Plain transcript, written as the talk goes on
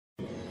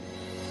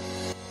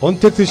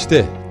언택트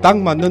시대 딱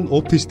맞는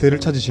오피스텔을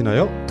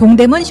찾으시나요?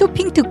 동대문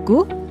쇼핑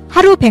특구,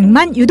 하루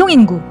 100만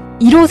유동인구,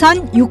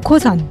 1호선,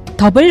 6호선,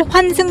 더블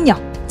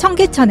환승역,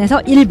 청계천에서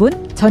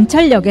 1분,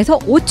 전철역에서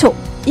 5초,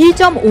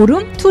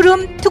 1.5룸,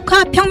 2룸,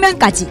 특화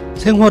평면까지.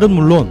 생활은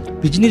물론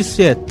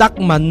비즈니스에 딱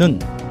맞는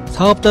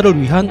사업자를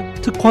위한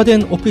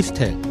특화된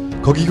오피스텔.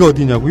 거기가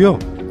어디냐고요?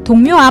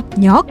 동묘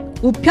앞역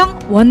우평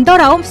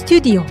원더라움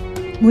스튜디오.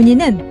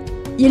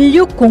 문의는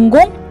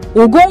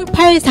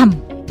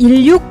 1600-5083,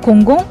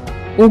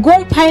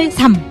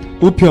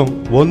 1600-5083.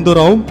 우평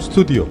원더라움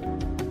스튜디오.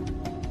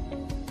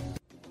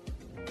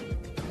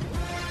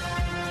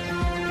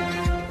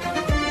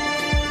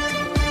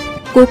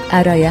 꼭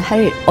알아야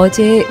할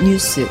어제의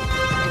뉴스.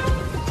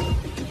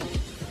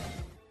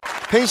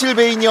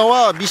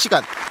 펜실베이니아와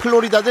미시간,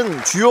 플로리다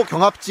등 주요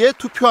경합지에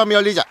투표함이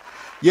열리자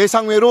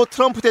예상외로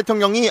트럼프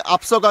대통령이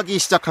앞서가기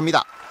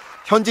시작합니다.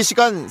 현지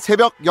시간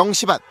새벽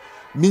 0시 반,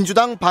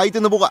 민주당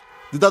바이든 후보가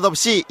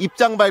느닷없이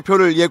입장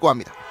발표를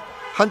예고합니다.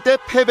 한때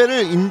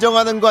패배를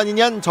인정하는 거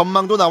아니냐는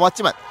전망도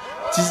나왔지만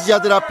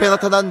지지자들 앞에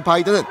나타난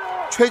바이든은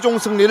최종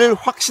승리를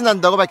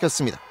확신한다고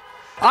밝혔습니다.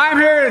 I'm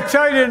here to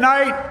tell you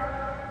tonight,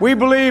 we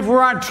believe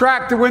we're on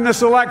track to win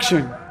this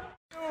election.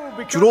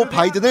 주로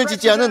바이든을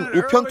지지하는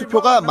우편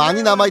투표가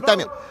많이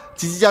남아있다며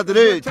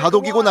지지자들을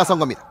다독이고 나선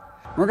겁니다.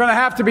 We're going to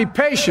have to be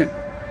patient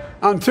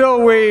until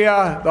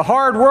the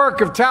hard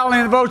work of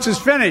tallying the votes is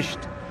finished.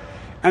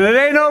 And it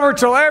ain't over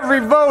till every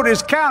vote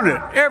is counted.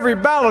 Every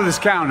ballot is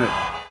counted.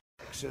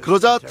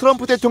 그러자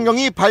트럼프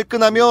대통령이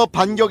발끈하며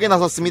반격에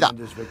나섰습니다.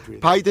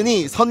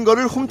 바이든이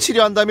선거를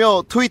훔치려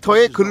한다며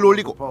트위터에 글을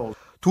올리고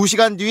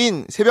 2시간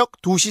뒤인 새벽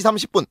 2시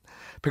 30분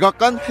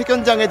백악관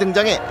회견장에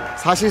등장해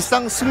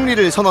사실상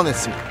승리를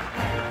선언했습니다.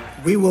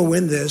 We will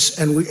win this,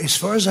 and as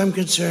far as I'm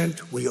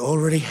concerned, we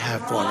already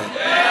have won it.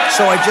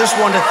 So I just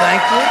want to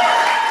thank you.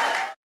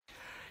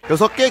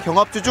 6개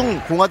경합주 중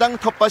공화당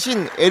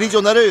텃밭인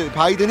애리조나를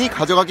바이든이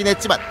가져가긴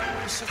했지만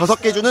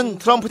 5개 주는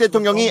트럼프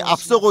대통령이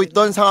앞서고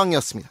있던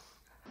상황이었습니다.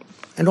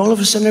 And all of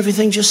a sudden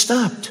everything just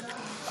stopped.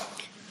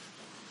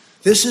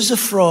 This is a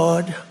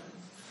fraud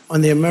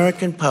on the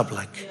American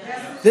public.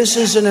 This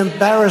is an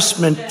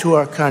embarrassment to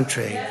our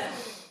country.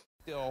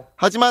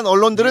 하지만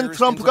언론들은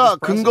트럼프가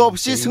근거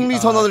없이 승리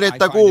선언을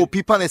했다고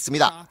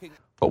비판했습니다.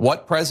 But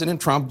what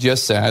President Trump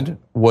just said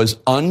was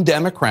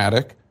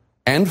undemocratic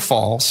and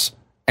false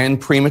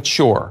and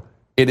premature.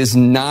 It is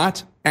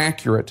not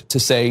accurate to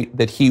say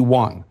that he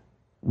won.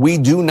 We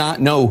do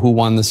not know who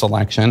won this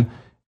election.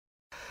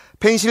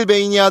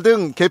 펜실베이니아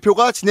등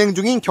개표가 진행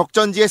중인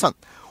격전지에선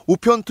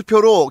우편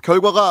투표로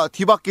결과가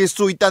뒤바뀔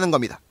수 있다는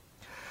겁니다.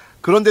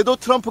 그런데도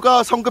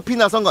트럼프가 성급히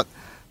나선 건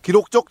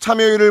기록적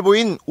참여율을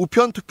보인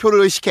우편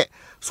투표를 의식해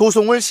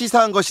소송을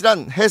시사한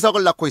것이란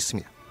해석을 낳고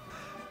있습니다.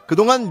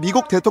 그동안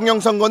미국 대통령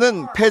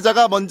선거는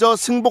패자가 먼저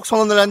승복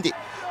선언을 한 뒤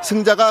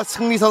승자가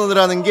승리 선언을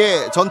하는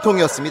게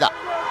전통이었습니다.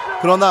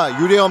 그러나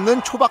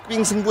유례없는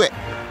초박빙 승부에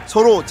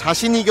서로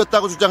자신이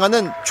이겼다고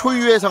주장하는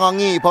초유의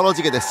상황이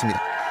벌어지게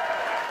됐습니다.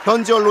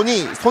 현지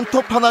언론이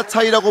손톱 하나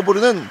차이라고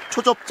부르는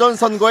초접전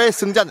선거의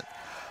승자는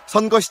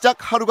선거 시작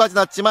하루가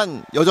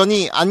지났지만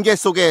여전히 안개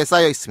속에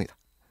쌓여 있습니다.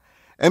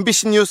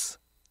 MBC 뉴스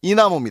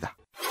이남호입니다.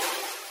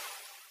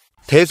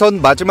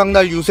 대선 마지막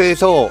날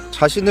유세에서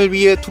자신을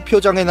위해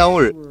투표장에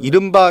나올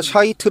이른바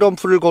샤이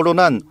트럼프를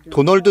거론한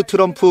도널드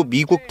트럼프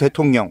미국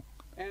대통령.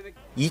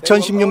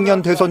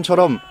 2016년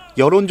대선처럼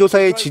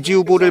여론조사의 지지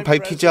후보를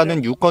밝히지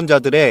않은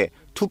유권자들의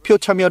투표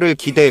참여를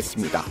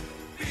기대했습니다.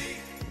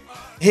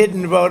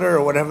 Hidden voter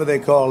or whatever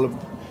they call them.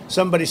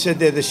 Somebody said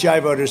they're the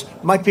shy voters.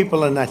 My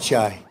people are not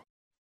shy.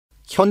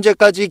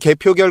 현재까지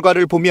개표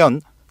결과를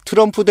보면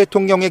트럼프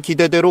대통령의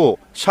기대대로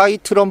샤이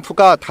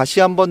트럼프가 다시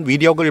한번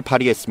위력을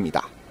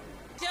발휘했습니다.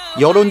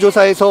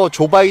 여론조사에서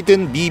조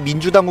바이든 미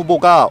민주당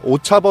후보가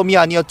오차범위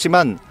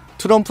아니었지만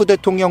트럼프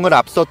대통령을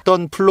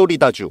앞섰던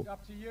플로리다주.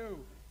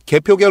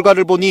 개표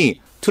결과를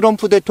보니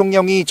트럼프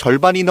대통령이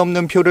절반이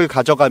넘는 표를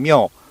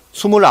가져가며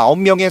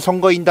 29명의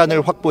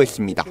선거인단을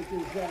확보했습니다.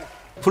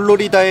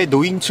 플로리다의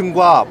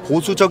노인층과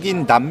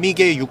보수적인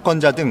남미계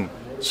유권자 등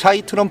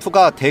샤이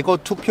트럼프가 대거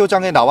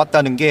투표장에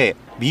나왔다는 게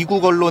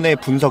미국 언론의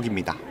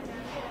분석입니다.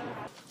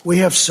 We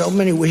had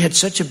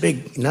such a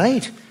big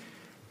night.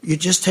 You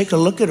just take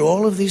a look at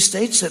all of these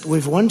states that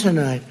we've won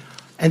tonight.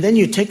 And then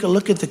you take a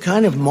look at the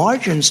kind of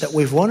margins that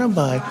we've won them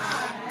by.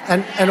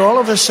 And all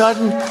of a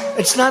sudden,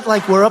 it's not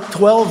like we're up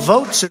 12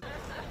 votes.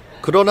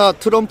 그러나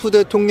트럼프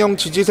대통령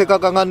지지세가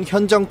강한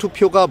현장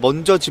투표가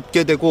먼저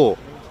집계되고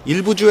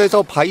일부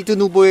주에서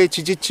바이든 후보의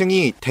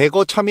지지층이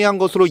대거 참여한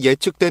것으로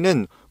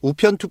예측되는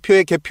우편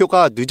투표의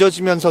개표가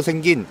늦어지면서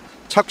생긴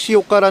착시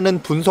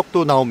효과라는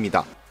분석도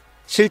나옵니다.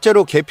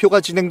 실제로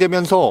개표가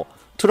진행되면서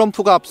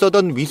트럼프가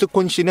앞서던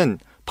위스콘신은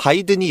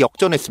바이든이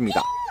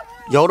역전했습니다.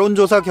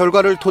 여론조사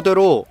결과를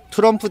토대로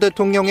트럼프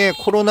대통령의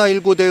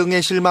코로나19 대응에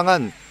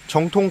실망한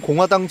정통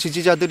공화당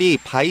지지자들이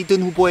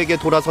바이든 후보에게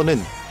돌아서는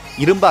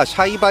이른바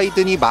샤이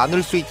바이든이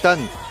많을 수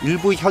있다는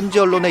일부 현지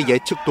언론의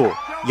예측도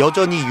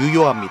여전히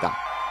유효합니다.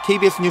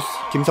 KBS 뉴스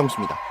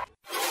김성수입니다.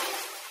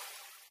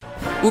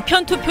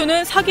 우편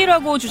투표는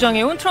사기라고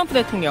주장해온 트럼프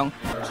대통령.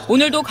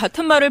 오늘도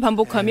같은 말을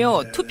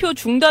반복하며 투표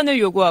중단을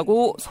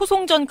요구하고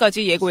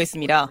소송전까지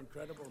예고했습니다.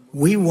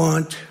 We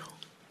want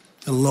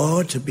the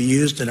law to be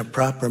used in a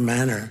proper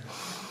manner.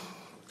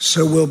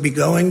 So we'll be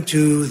going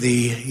to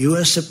the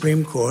U.S.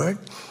 Supreme Court.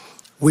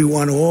 We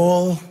want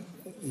all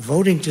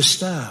voting to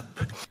stop.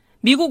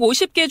 미국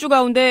 50개 주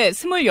가운데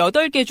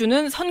 28개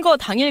주는 선거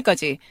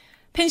당일까지,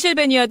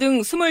 펜실베니아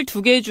등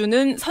 22개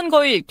주는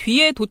선거일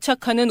뒤에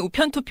도착하는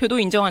우편투표도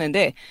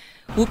인정하는데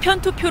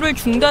우편투표를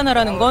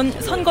중단하라는 건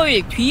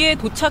선거일 뒤에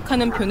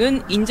도착하는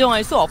표는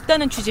인정할 수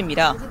없다는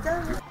취지입니다.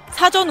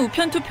 사전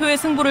우편투표에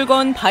승부를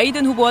건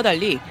바이든 후보와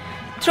달리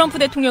트럼프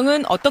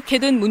대통령은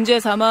어떻게든 문제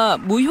삼아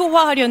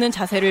무효화하려는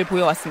자세를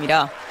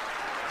보여왔습니다.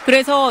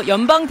 그래서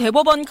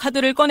연방대법원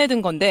카드를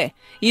꺼내든 건데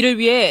이를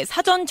위해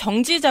사전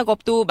정지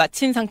작업도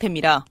마친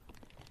상태입니다.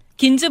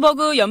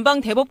 긴즈버그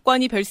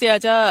연방대법관이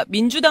별세하자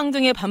민주당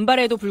등의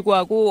반발에도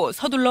불구하고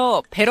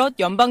서둘러 베럿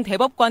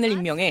연방대법관을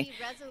임명해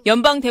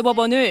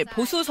연방대법원을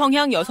보수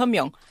성향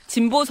 6명,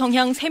 진보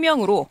성향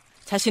 3명으로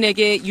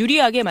자신에게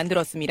유리하게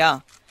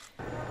만들었습니다.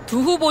 두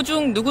후보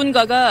중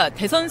누군가가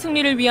대선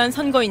승리를 위한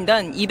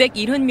선거인단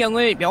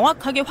 270명을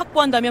명확하게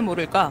확보한다면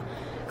모를까.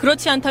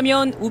 그렇지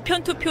않다면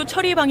우편투표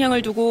처리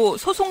방향을 두고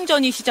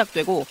소송전이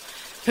시작되고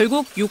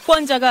결국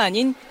유권자가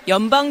아닌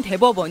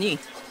연방대법원이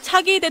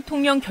차기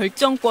대통령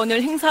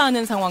결정권을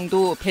행사하는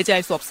상황도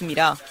배제할 수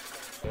없습니다.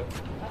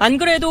 안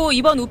그래도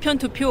이번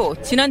우편투표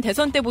지난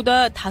대선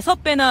때보다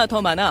 5배나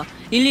더 많아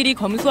일일이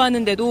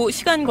검수하는데도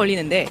시간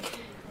걸리는데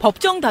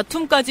법정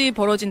다툼까지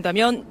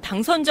벌어진다면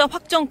당선자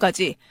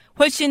확정까지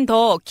훨씬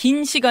더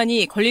긴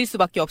시간이 걸릴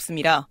수밖에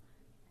없습니다.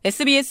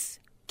 SBS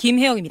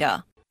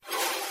김혜영입니다.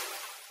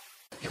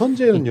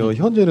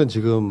 현재는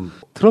지금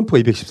트럼프가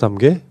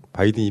 213개,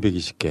 바이든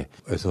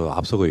 220개에서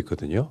앞서고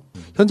있거든요.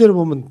 현재를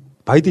보면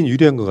바이든이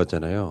유리한 것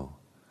같잖아요.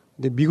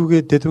 근데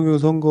미국의 대통령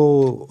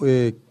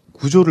선거의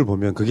구조를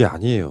보면 그게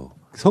아니에요.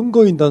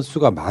 선거인단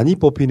수가 많이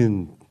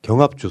뽑히는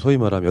경합주, 소위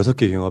말하면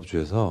 6개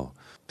경합주에서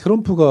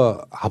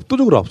트럼프가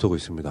압도적으로 앞서고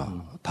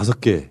있습니다.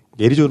 5개,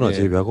 애리조나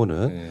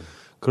제외하고는.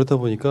 그렇다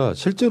보니까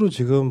실제로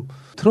지금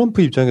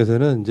트럼프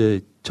입장에서는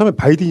이제 처음에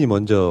바이든이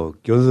먼저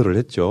연설을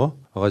했죠.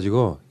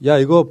 와가지고 야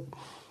이거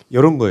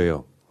이런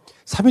거예요.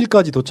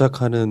 3일까지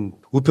도착하는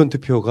우편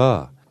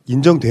투표가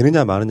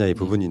인정되느냐 마느냐의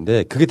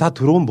부분인데 그게 다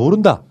들어오면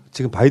모른다.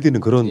 지금 바이든은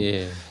그런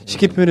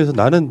쉽게 표현해서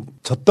나는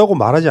졌다고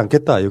말하지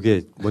않겠다.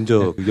 이게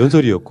먼저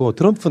연설이었고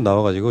트럼프는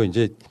나와가지고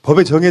이제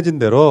법에 정해진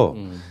대로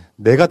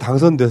내가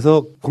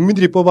당선돼서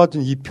국민들이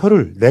뽑아준 이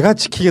표를 내가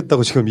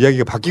지키겠다고 지금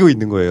이야기가 바뀌고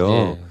있는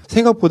거예요.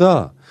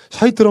 생각보다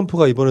샤이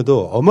트럼프가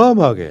이번에도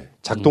어마어마하게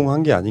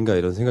작동한 게 아닌가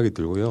이런 생각이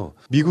들고요.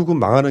 미국은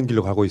망하는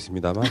길로 가고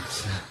있습니다만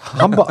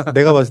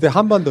내가 봤을 때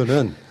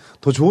한반도는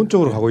더 좋은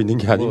쪽으로 가고 있는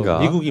게 아닌가.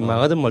 미국이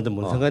망하든 말든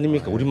뭔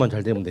상관입니까? 우리만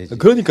잘 되면 되지.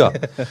 그러니까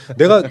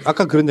내가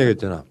아까 그런 얘기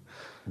했잖아.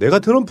 내가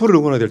트럼프를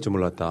응원해야 될 줄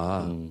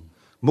몰랐다.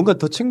 뭔가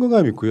더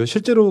친근감이 있고요.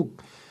 실제로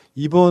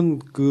이번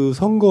그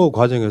선거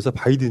과정에서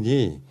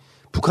바이든이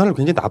북한을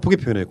굉장히 나쁘게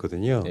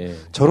표현했거든요.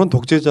 저런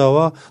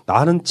독재자와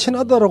나는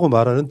친하다라고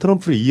말하는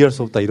트럼프를 이해할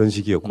수 없다 이런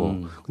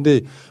식이었고.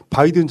 근데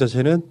바이든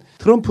자체는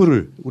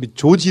트럼프를 우리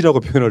조지라고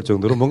표현할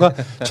정도로 뭔가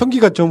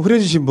청기가 좀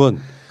흐려지신 분.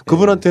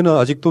 그분한테는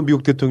아직도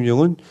미국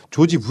대통령은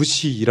조지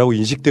부시라고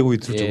인식되고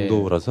있을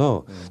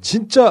정도라서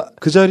진짜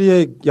그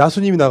자리에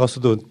야수님이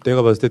나갔어도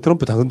내가 봤을 때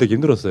트럼프 당선되기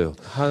힘들었어요.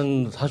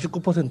 한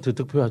 49%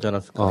 득표하지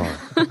않았을까.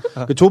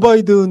 조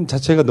바이든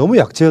자체가 너무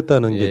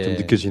약체였다는 게 좀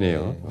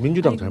느껴지네요.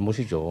 민주당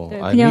잘못이죠.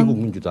 그냥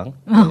미국 민주당.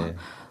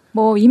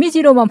 뭐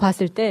이미지로만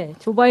봤을 때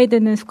조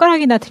바이든은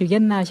숟가락이나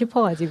들겠나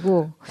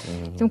싶어가지고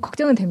좀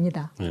걱정은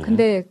됩니다.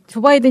 근데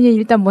조 바이든이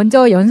일단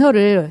먼저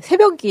연설을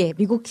새벽에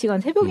미국 시간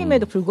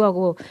새벽임에도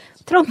불구하고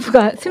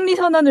트럼프가 승리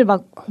선언을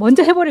막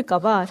먼저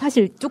해버릴까봐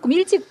사실 조금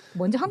일찍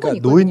먼저 한 건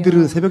있거든요.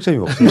 노인들은 새벽잠이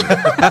없어요.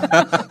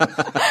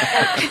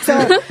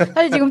 그래서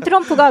사실 지금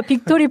트럼프가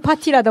빅토리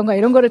파티라던가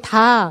이런 거를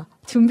다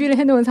준비를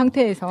해놓은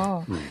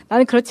상태에서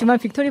나는 그렇지만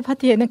빅토리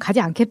파티에는 가지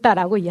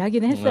않겠다라고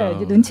이야기는 했어요.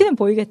 이제 눈치는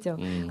보이겠죠.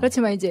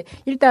 그렇지만 이제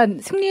일단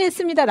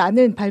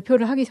승리했습니다라는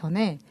발표를 하기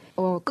전에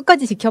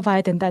끝까지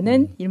지켜봐야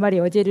된다는 일말의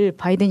여지를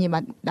바이든이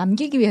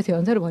남기기 위해서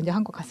연설을 먼저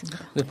한 것 같습니다.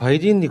 근데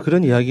바이든이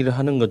그런 이야기를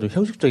하는 건 좀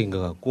형식적인 것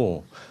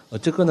같고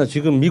어쨌거나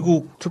지금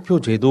미국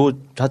투표 제도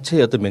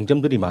자체에 어떤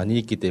맹점들이 많이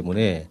있기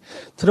때문에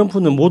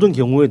트럼프는 모든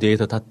경우에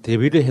대해서 다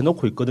대비를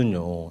해놓고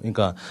있거든요.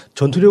 그러니까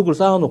전투력을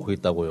쌓아놓고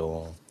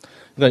있다고요.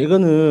 그러니까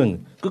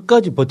이거는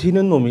끝까지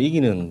버티는 놈이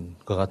이기는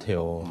것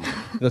같아요.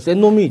 그러니까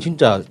센 놈이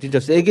진짜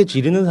세게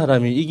지르는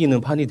사람이 이기는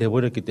판이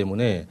돼버렸기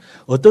때문에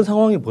어떤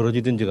상황이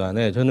벌어지든지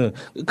간에 저는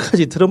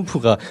끝까지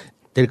트럼프가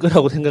될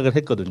거라고 생각을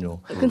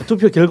했거든요.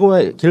 투표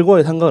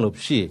결과에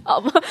상관없이.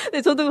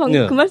 네, 저도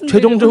방금 그 말씀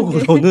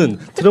최종적으로는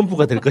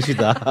트럼프가 될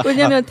것이다.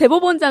 왜냐하면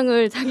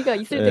대법원장을 자기가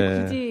있을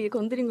때 굳이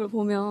건드린 걸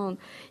보면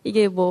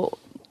이게 뭐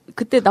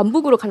그때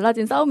남북으로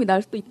갈라진 싸움이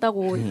날 수도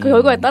있다고 그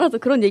결과에 따라서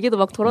그런 얘기도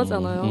막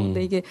돌았잖아요.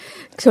 근데 이게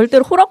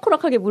절대로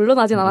호락호락하게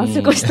물러나진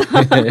않았을 것이다.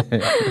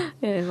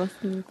 네,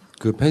 맞습니다.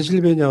 그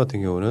펜실베니아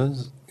같은 경우는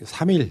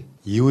 3일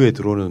이후에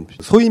들어오는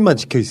소인만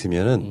지켜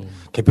있으면은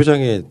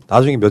개표장에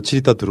나중에 며칠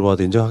있다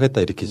들어와도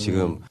인정하겠다 이렇게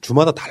지금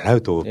주마다 달라요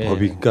또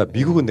법이. 그러니까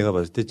미국은 내가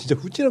봤을 때 진짜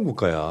후진한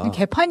국가야.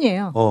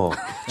 개판이에요.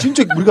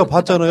 진짜 우리가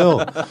봤잖아요.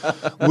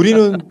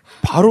 우리는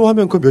바로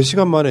하면 그 몇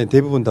시간 만에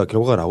대부분 다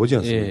결과가 나오지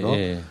않습니까?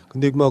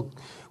 근데 막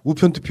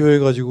우편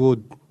투표해가지고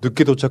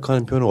늦게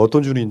도착하는 표는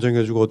어떤 주는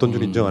인정해주고 어떤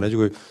주는 인정 안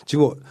해주고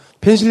지금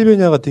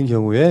펜실베니아 같은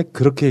경우에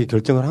그렇게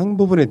결정을 한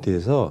부분에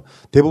대해서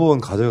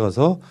대법원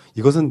가져가서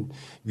이것은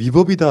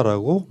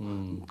위법이다라고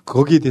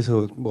거기에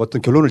대해서 뭐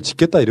어떤 결론을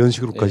짓겠다 이런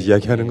식으로까지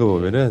이야기하는 거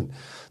보면은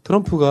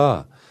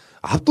트럼프가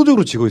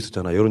압도적으로 지고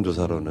있었잖아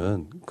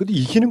여론조사로는. 근데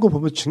이기는 거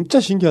보면 진짜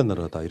신기한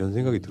나라다 이런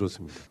생각이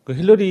들었습니다. 그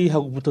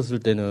힐러리하고 붙었을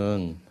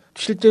때는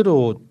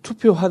실제로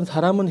투표한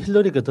사람은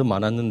힐러리가 더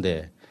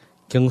많았는데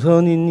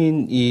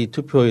경선인인 이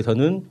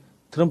투표에서는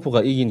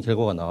트럼프가 이긴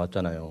결과가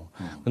나왔잖아요.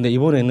 근데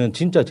이번에는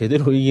진짜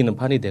제대로 이기는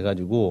판이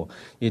돼가지고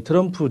이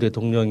트럼프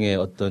대통령의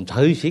어떤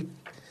자의식,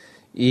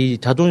 이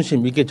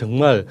자존심 이게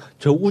정말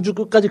저 우주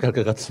끝까지 갈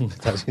것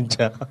같습니다.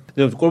 진짜.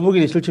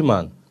 꼴보기는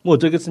싫지만 뭐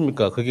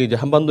어쩌겠습니까. 그게 이제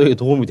한반도에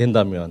도움이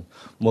된다면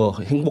뭐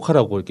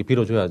행복하라고 이렇게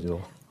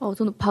빌어줘야죠.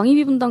 저는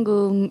방위비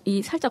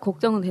분담금이 살짝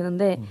걱정은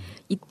되는데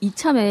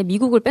이참에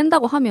미국을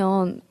뺀다고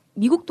하면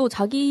미국도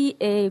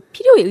자기의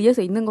필요에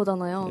의해서 있는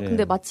거잖아요.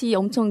 근데 마치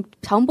엄청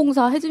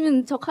자원봉사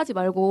해주는 척 하지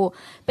말고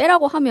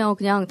빼라고 하면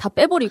그냥 다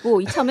빼버리고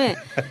이참에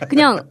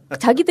그냥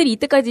자기들이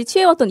이때까지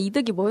취해왔던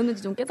이득이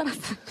뭐였는지 좀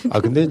깨달았어요.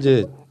 근데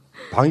이제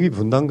방위비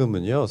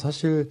분담금은요,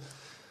 사실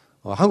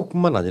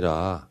한국뿐만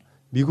아니라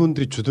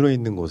미군들이 주둔해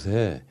있는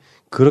곳에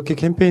그렇게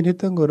캠페인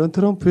했던 거는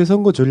트럼프의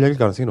선거 전략일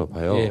가능성이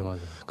높아요. 맞아요.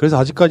 그래서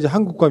아직까지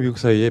한국과 미국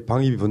사이에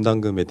방위비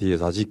분담금에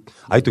대해서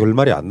아직도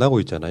결말이 안 나고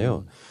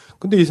있잖아요.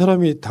 근데 이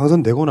사람이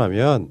당선되고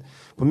나면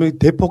분명히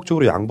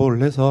대폭적으로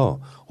양보를 해서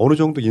어느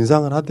정도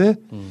인상을 하되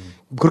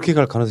그렇게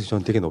갈 가능성이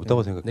저는 되게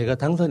높다고 생각해요. 내가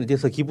당선이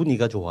돼서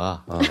기분이가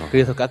좋아.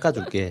 그래서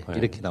깎아줄게.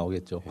 이렇게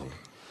나오겠죠.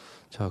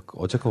 자,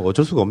 어쨌건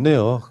어쩔 수가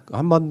없네요.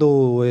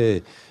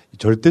 한반도에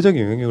절대적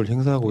영향력을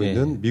행사하고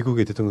있는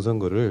미국의 대통령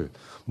선거를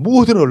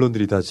모든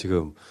언론들이 다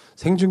지금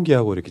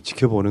생중계하고 이렇게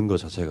지켜보는 것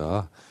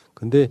자체가.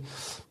 근데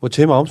뭐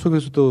제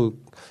마음속에서도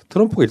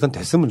트럼프가 일단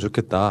됐으면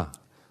좋겠다.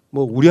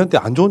 뭐 우리한테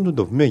안 좋은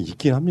점도 분명히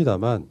있긴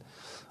합니다만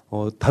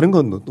다른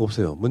건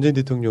없어요. 문재인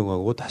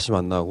대통령하고 다시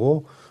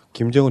만나고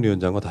김정은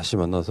위원장과 다시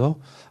만나서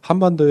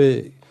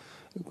한반도의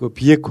그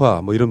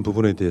비핵화 뭐 이런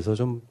부분에 대해서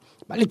좀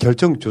빨리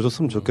결정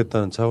줘줬으면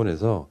좋겠다는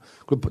차원에서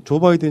그리고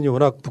조 바이든이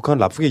워낙 북한을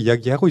나쁘게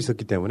이야기하고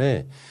있었기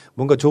때문에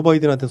뭔가 조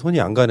바이든한테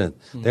손이 안 가는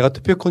내가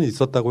투표권이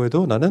있었다고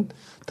해도 나는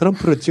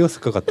트럼프를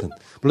찍었을 것 같은.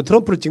 물론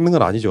트럼프를 찍는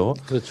건 아니죠.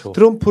 그렇죠.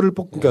 트럼프를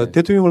그러니까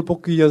대통령을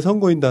뽑기 위한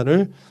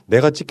선거인단을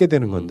내가 찍게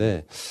되는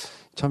건데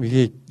참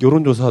이게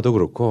여론조사도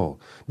그렇고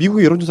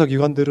미국의 여론조사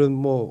기관들은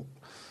뭐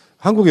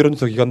한국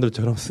여론조사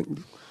기관들처럼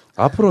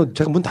앞으로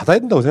제가 문 닫아야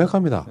된다고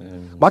생각합니다.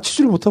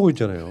 맞추지를 못하고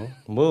있잖아요.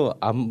 뭐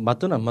안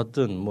맞든 안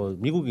맞든 뭐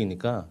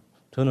미국이니까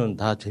저는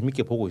다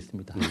재밌게 보고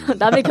있습니다.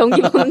 남의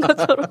경기 보는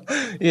것처럼.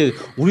 예,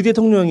 우리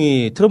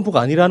대통령이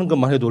트럼프가 아니라는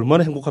것만 해도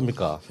얼마나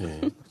행복합니까?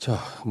 예. 자,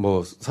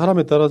 뭐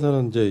사람에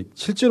따라서는 이제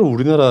실제로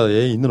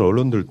우리나라에 있는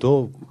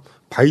언론들도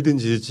바이든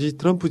지지,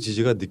 트럼프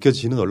지지가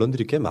느껴지는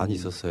언론들이 꽤 많이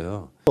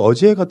있었어요.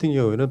 어제 같은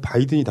경우에는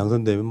바이든이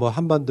당선되면 뭐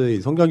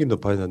한반도의 성장률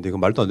높아야 되는데 이건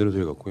말도 안 되는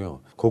소리 같고요.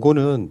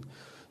 그거는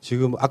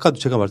지금 아까도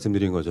제가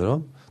말씀드린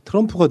것처럼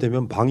트럼프가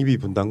되면 방위비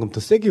분담금 더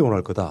세게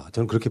원할 거다.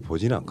 저는 그렇게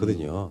보지는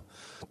않거든요.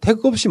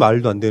 태극 없이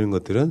말도 안 되는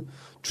것들은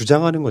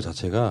주장하는 것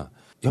자체가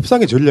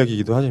협상의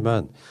전략이기도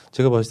하지만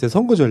제가 봤을 때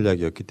선거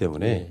전략이었기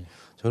때문에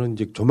저는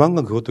이제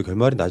조만간 그것도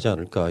결말이 나지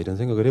않을까 이런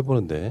생각을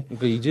해보는데.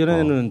 그러니까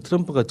이전에는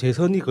트럼프가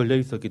재선이 걸려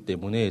있었기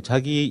때문에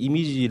자기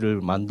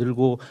이미지를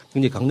만들고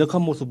굉장히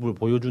강력한 모습을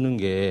보여주는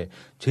게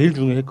제일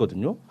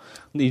중요했거든요.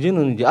 근데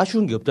이제는 이제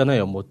아쉬운 게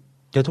없잖아요. 뭐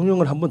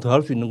대통령을 한 번 더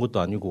할 수 있는 것도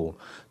아니고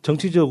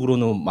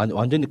정치적으로는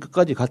완전히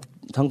끝까지 간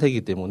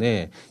상태이기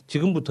때문에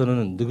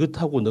지금부터는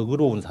느긋하고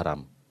너그러운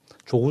사람,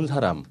 좋은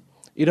사람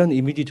이런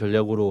이미지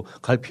전략으로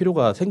갈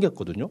필요가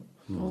생겼거든요.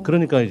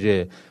 그러니까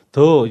이제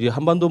더 이제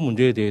한반도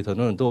문제에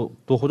대해서는 또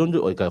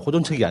그러니까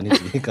호전적이 아니지.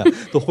 그러니까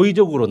또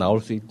호의적으로 나올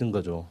수 있는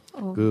거죠.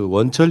 그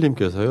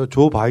원철님께서요,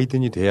 조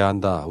바이든이 돼야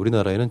한다.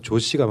 우리나라에는 조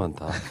씨가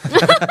많다.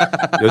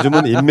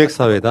 요즘은 인맥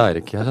사회다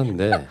이렇게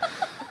하셨는데.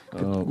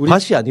 우리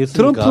밭이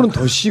아니었습니까? 트럼프는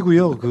더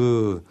씨고요.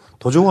 그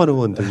도종환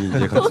의원 등이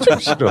이제 같이 좀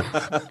싫어.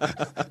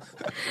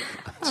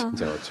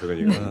 진짜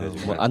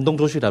어쩌거니가. 뭐 안동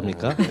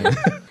도시랍니까?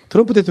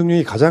 트럼프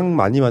대통령이 가장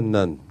많이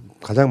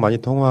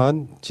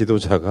통화한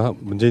지도자가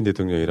문재인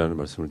대통령이라는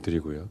말씀을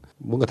드리고요.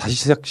 뭔가 다시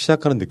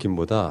시작하는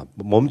느낌보다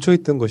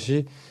멈춰있던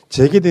것이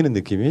재개되는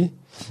느낌이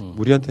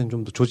우리한테는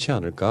좀 더 좋지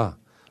않을까.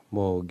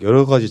 뭐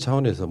여러 가지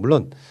차원에서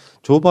물론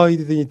조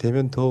바이든이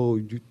되면 더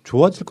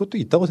좋아질 것도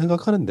있다고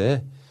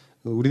생각하는데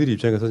우리들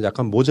입장에서는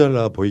약간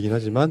모자라 보이긴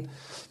하지만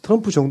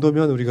트럼프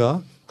정도면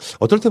우리가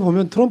어떨 때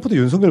보면 트럼프도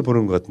윤석열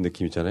보는 것 같은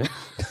느낌 있잖아요.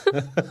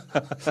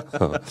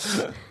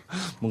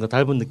 뭔가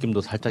닮은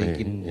느낌도 살짝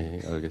있긴.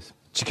 알겠습니다.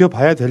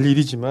 지켜봐야 될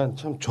일이지만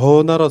참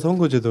저 나라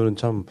선거제도는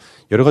참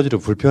여러 가지로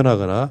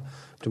불편하거나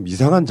좀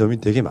이상한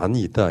점이 되게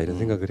많이 있다 이런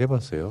생각을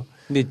해봤어요.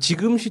 근데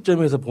지금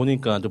시점에서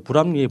보니까 좀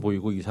불합리해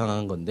보이고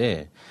이상한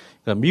건데,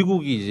 그러니까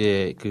미국이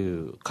이제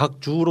그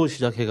각 주로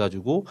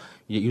시작해가지고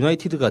이제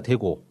유나이티드가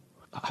되고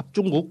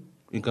합중국,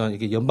 그러니까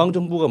이게 연방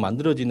정부가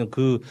만들어지는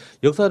그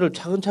역사를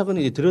차근차근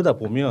이제 들여다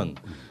보면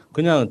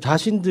그냥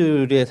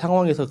자신들의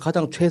상황에서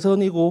가장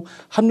최선이고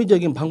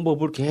합리적인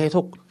방법을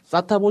계속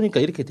쌓다 보니까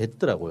이렇게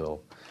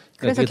됐더라고요.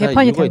 그래서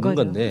개판이 된 있는 거죠.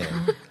 건데.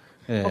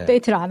 예.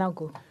 업데이트를 안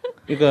하고.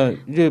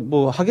 그러니까 이제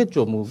뭐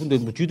하겠죠. 뭐 근데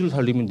뭐 쥐들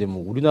살림인데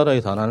뭐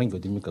우리나라에서 안 하는 게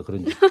어딥니까?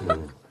 그런.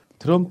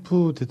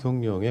 트럼프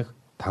대통령의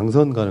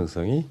당선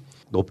가능성이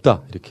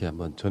높다 이렇게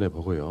한번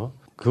전해보고요.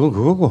 그건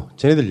그거고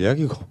쟤네들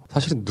이야기고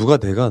사실은 누가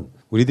되건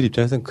우리들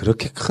입장에서는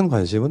그렇게 큰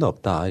관심은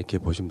없다 이렇게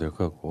보시면 될 것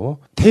같고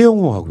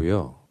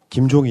태영호하고요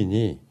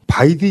김종인이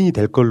바이든이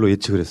될 걸로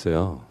예측을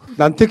했어요.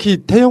 난 특히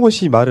태영호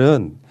씨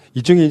말은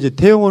일종의 이제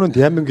태영호는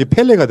대한민국의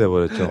펠레가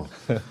돼버렸죠.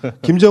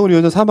 김정은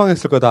위원장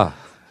사망했을 거다.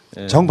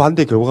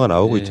 정반대 결과가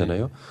나오고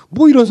있잖아요.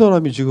 뭐 이런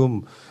사람이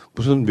지금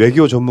무슨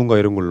외교 전문가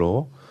이런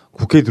걸로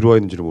국회에 들어와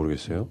있는지를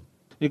모르겠어요.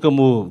 그러니까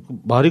뭐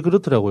말이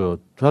그렇더라고요.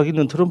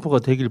 자기는 트럼프가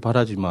되길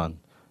바라지만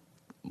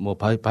뭐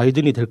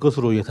바이든이 될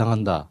것으로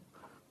예상한다.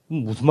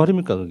 무슨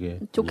말입니까 그게?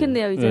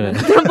 좋겠네요 이제는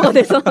트럼프가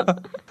돼서.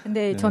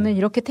 근데 저는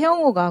이렇게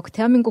태영호가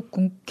대한민국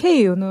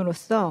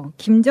국회의원으로서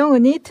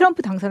김정은이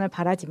트럼프 당선을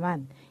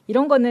바라지만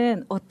이런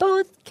거는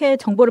어떻게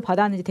정보를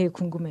받아왔는지 되게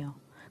궁금해요.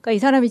 그러니까 이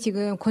사람이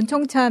지금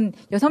권총찬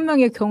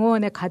 6명의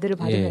경호원의 가드를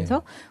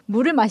받으면서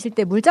물을 마실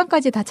때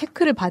물장까지 다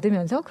체크를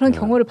받으면서 그런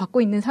경호를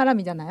받고 있는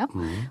사람이잖아요.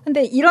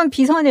 근데 이런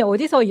비선에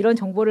어디서 이런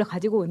정보를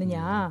가지고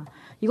오느냐.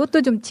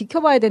 이것도 좀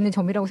지켜봐야 되는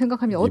점이라고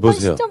생각합니다. 어떤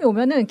이보세요. 시점이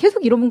오면은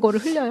계속 이런 거를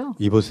흘려요.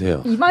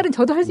 이보세요. 이 말은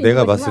저도 할 수 있는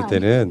내가 거지만. 봤을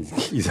때는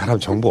이 사람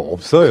정보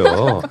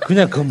없어요.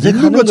 그냥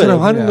있는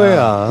것처럼 하는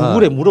거야.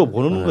 구글에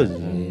물어보는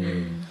거지.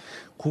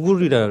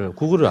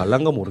 구글을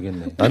알란가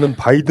모르겠네. 나는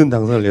바이든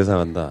당선을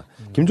예상한다.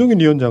 김종인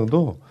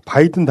위원장도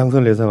바이든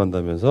당선을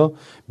예상한다면서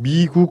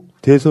미국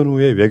대선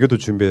후에 외교도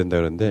준비된다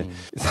그러는데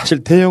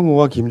사실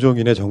태영호와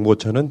김종인의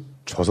정보처는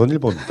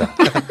조선일보입니다.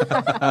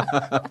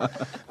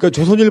 그러니까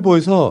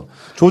조선일보에서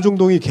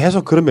조중동이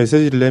계속 그런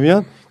메시지를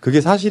내면 그게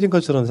사실인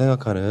것처럼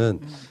생각하는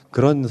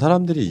그런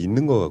사람들이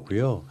있는 것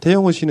같고요.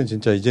 태영호 씨는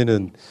진짜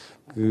이제는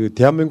그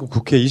대한민국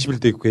국회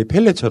 21대 국회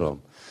펠레처럼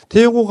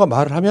태영호가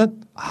말을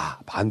하면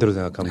반대로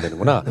생각하면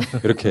되는구나.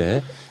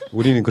 이렇게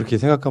우리는 그렇게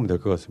생각하면 될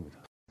것 같습니다.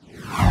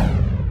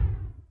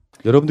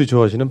 여러분들이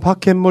좋아하시는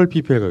파켓몰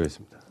PPL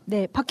가겠습니다.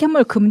 네,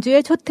 파켓몰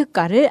금주의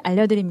초특가를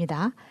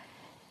알려드립니다.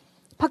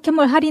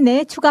 파켓몰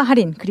할인에 추가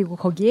할인 그리고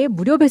거기에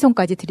무료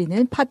배송까지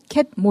드리는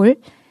파켓몰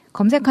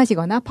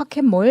검색하시거나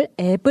파켓몰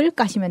앱을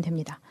까시면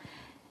됩니다.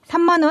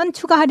 3만 원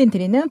추가 할인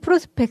드리는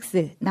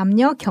프로스펙스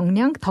남녀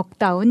경량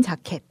덕다운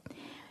자켓.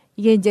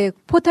 이게 이제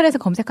포털에서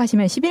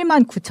검색하시면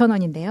 11만 9천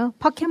원인데요.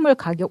 파켓몰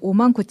가격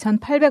 5만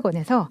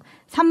 9,800원에서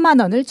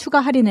 3만 원을 추가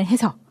할인을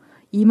해서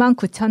 2만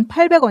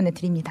 9,800원에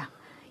드립니다.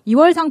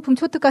 2월 상품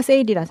초특가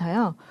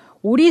세일이라서요.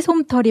 오리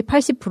솜털이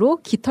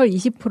 80%, 깃털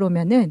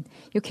 20%면은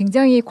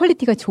굉장히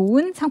퀄리티가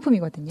좋은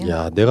상품이거든요.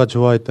 야, 내가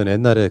좋아했던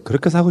옛날에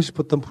그렇게 사고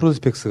싶었던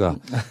프로스펙스가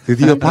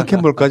드디어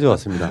파켓몰까지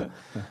왔습니다.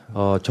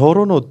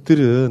 저런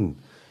옷들은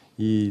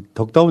이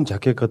덕다운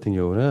자켓 같은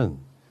경우는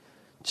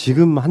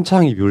지금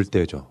한창 입을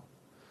때죠.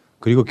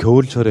 그리고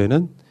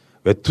겨울철에는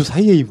외투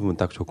사이에 입으면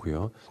딱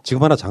좋고요.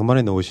 지금 하나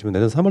장만해 놓으시면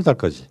내년 3월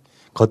달까지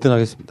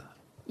거뜬하겠습니다.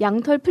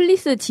 양털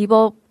플리스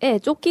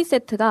집업의 조끼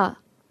세트가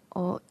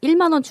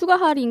 1만 원 추가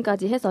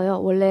할인까지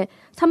해서요. 원래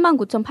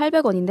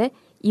 39,800원인데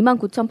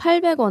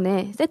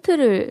 29,800원에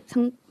세트를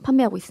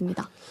판매하고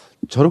있습니다.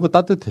 저런 거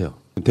따뜻해요.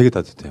 되게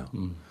따뜻해요.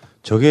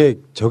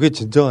 저게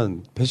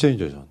진정한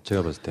패션이죠.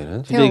 제가 봤을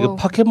때는. 진짜 이거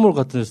파켓몰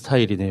같은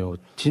스타일이네요.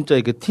 진짜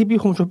이게 TV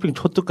홈쇼핑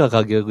초특가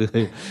가격을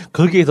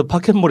거기에서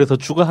파켓몰에서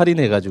추가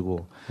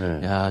할인해가지고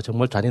야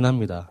정말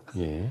잔인합니다.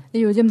 예.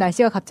 요즘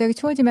날씨가 갑자기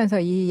추워지면서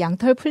이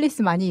양털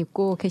플리스 많이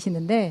입고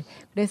계시는데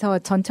그래서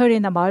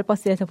전철이나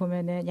마을버스에서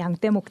보면은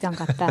양떼 목장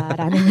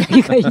같다라는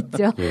얘기가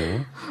있죠.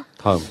 예.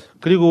 다음.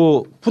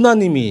 그리고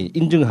푸나님이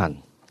인증한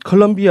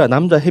컬럼비아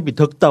남자 헤비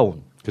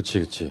덕다운.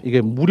 그치.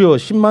 이게 무려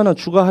 10만 원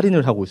추가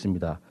할인을 하고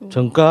있습니다.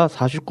 정가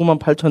 49만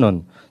 8천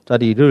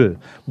원짜리를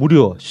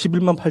무려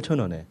 11만 8천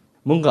원에.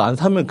 뭔가 안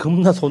사면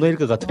겁나 손해일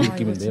것 같은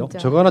느낌인데요.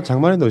 저거 하나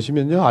장만해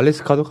놓으시면요.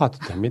 알래스 가도 가도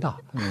됩니다.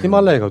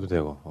 히말라야 가도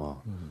되고.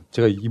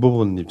 제가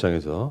입어본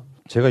입장에서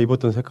제가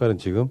입었던 색깔은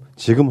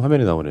지금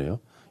화면에 나오네요.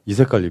 이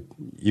색깔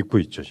입고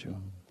있죠, 지금.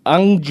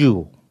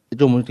 앙주.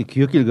 좀 이렇게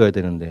귀엽게 읽어야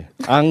되는데.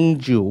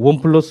 앙주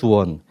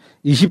 1+1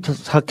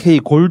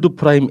 24K 골드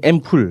프라임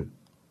앰플.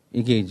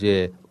 이게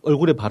이제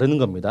얼굴에 바르는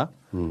겁니다.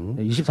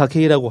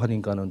 24K라고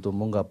하니까는 또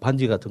뭔가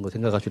반지 같은 거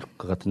생각하실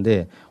것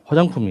같은데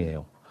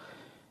화장품이에요.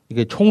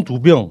 이게 총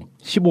 2병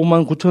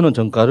 15만 9천 원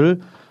정가를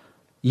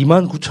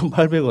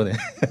 29,800원에.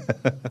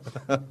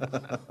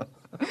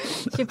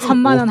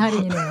 13만 원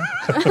할인이네요.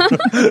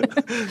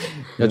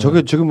 야,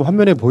 저게 지금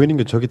화면에 보이는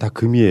게 저기 다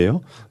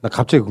금이에요? 나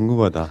갑자기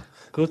궁금하다.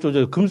 그렇죠.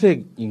 저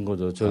금색인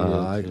거죠.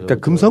 그러니까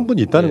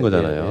금성분이 있다는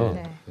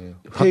거잖아요.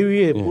 회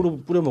위에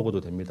뿌려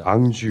먹어도 됩니다.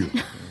 앙주.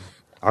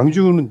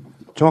 앙주는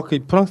정확히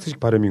프랑스식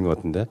발음인 것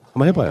같은데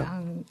한번 해봐요.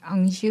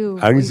 앙주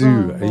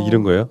뭐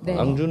이런 거예요? 네.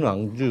 앙주는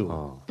앙주.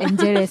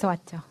 엔젤에서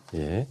왔죠.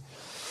 예.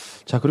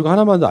 자, 그리고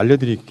하나만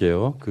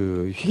알려드릴게요.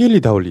 그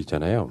휘겔리 다울리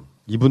있잖아요.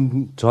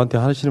 이분 저한테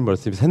하시는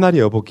말씀이 새날이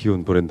여보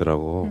키운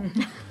브랜드라고.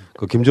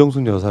 그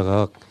김정숙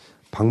여사가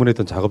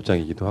방문했던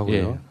작업장이기도 하고요.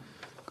 예.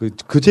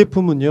 그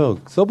제품은요,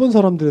 써본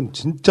사람들은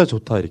진짜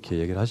좋다 이렇게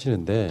얘기를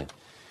하시는데,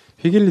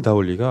 휘겔리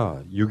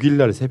다울리가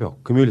 6일날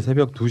새벽, 금요일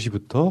새벽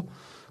 2시부터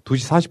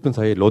 2시 40분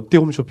사이에 롯데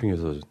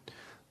홈쇼핑에서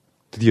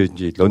드디어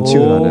이제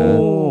런칭을 하는.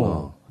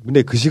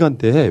 근데 그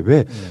시간대에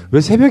왜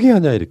새벽에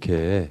하냐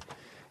이렇게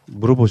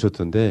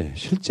물어보셨던데,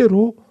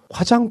 실제로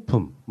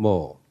화장품,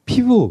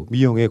 피부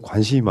미용에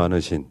관심이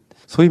많으신,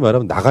 소위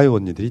말하면 나가요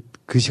언니들이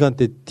그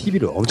시간대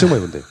TV를 엄청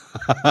많이 본대요.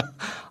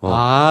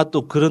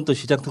 또 그런 또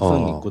시장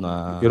특성이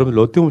있구나. 여러분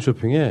롯데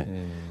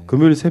홈쇼핑에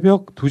금요일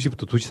새벽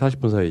 2시부터 2시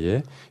 40분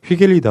사이에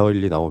휘겔리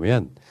다울리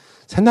나오면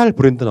새날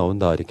브랜드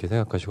나온다 이렇게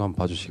생각하시고 한번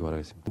봐주시기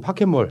바라겠습니다.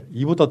 파켓몰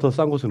이보다 더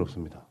싼 곳은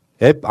없습니다.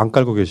 앱 안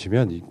깔고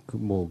계시면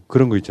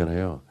그런 거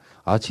있잖아요.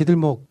 지들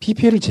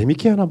PPL을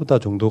재밌게 하나 보다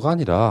정도가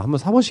아니라 한번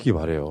사보시기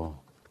바래요.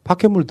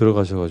 파켓몰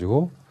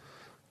들어가셔가지고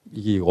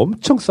이게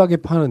엄청 싸게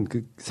파는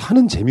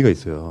사는 재미가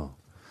있어요.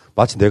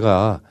 마치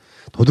내가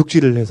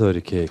도둑질을 해서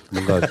이렇게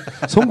뭔가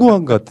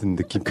성공한 것 같은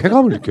느낌,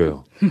 쾌감을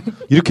느껴요.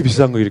 이렇게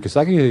비싼 거 이렇게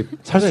싸게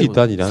살 수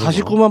있다니.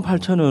 49만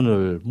 8천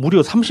원을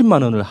무려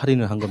 30만 원을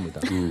할인을 한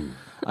겁니다.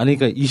 아니,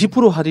 그러니까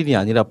 20% 할인이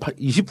아니라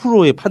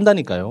 20%에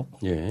판다니까요.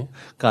 예.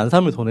 그러니까 안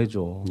사면 더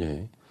내죠.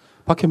 예.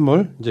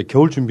 파켓몰 이제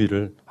겨울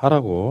준비를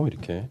하라고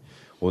이렇게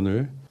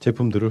오늘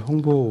제품들을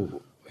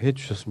홍보해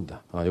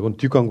주셨습니다. 이건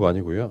뒷광고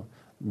아니고요.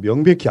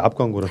 명백히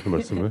앞광고라는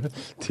말씀을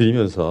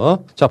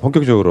드리면서 자,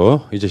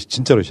 본격적으로 이제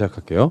진짜로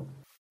시작할게요.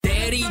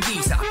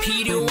 대리기사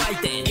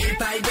필요할 땐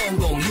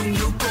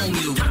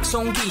 1800-6606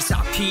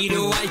 탁송기사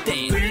필요할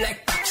땐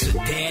블랙박스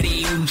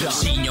대리운전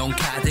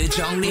신용카드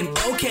적립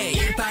오케이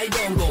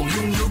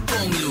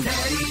 1800-6606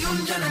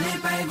 대리운전은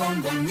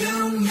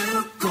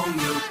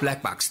 1800-6606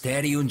 블랙박스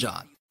대리운전.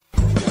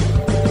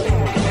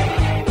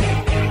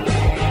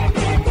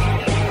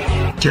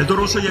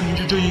 제도로서의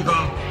민주주의가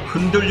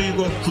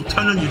흔들리고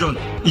구타는 일은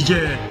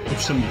이제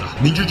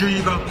없습니다.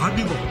 민주주의가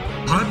밥이고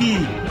밥이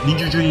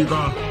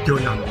민주주의가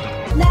되어야 합니다.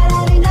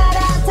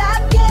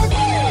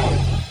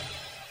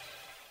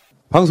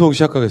 방송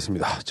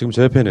시작하겠습니다. 지금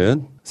제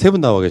옆에는 세 분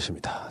나와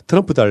계십니다.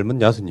 트럼프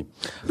닮은 야수님.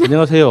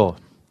 안녕하세요.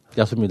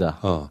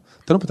 야수입니다.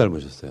 트럼프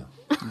닮으셨어요.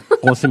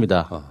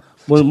 고맙습니다.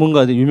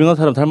 뭔가 유명한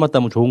사람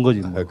닮았다면 좋은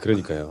거지.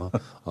 그러니까요.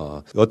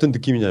 어떤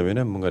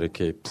느낌이냐면은 뭔가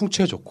이렇게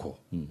풍채 좋고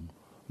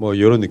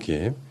이런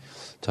느낌.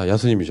 자,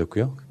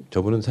 야수님이셨고요.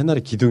 저분은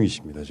새날의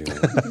기둥이십니다, 지금.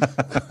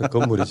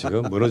 건물이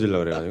지금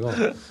무너지려고 그래가지고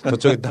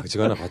저쪽에 딱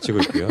지금 하나 받치고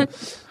있고요.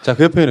 자,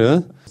 그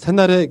옆에는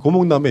새날의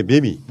고목나무의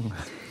매미.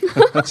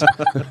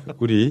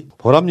 우리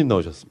보람님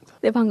나오셨습니다.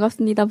 네,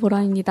 반갑습니다.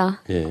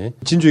 보람입니다. 예.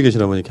 진주에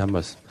계신 어머니께 한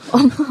말씀.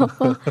 엄마,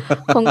 아빠,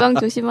 건강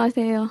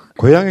조심하세요.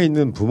 고향에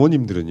있는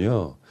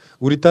부모님들은요,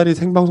 우리 딸이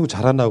생방송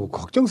잘하나고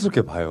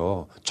걱정스럽게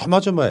봐요.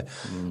 조마조마해.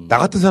 나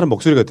같은 사람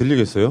목소리가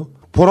들리겠어요?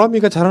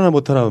 보람이가 잘하나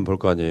못하나 볼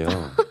거 아니에요.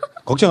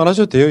 걱정 안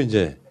하셔도 돼요,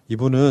 이제.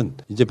 이분은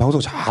이제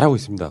방송 잘하고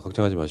있습니다.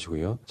 걱정하지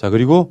마시고요. 자,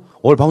 그리고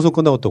오늘 방송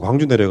끝나고 또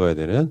광주 내려가야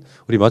되는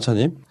우리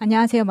마차님.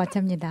 안녕하세요,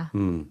 마차입니다.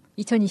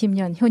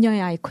 2020년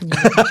효녀의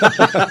아이콘입니다.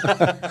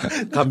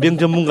 간병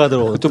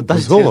전문가들 좀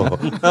무서워.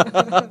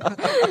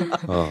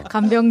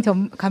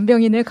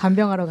 간병인을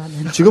간병하러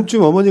가는.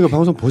 지금쯤 어머니가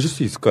방송 보실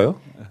수 있을까요?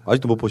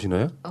 아직도 못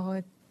보시나요?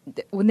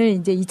 네, 오늘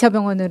이제 2차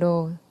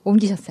병원으로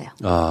옮기셨어요.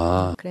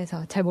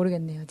 그래서 잘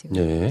모르겠네요, 지금.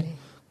 네. 네.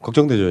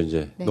 걱정되죠,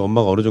 이제. 네. 또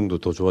엄마가 어느 정도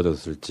더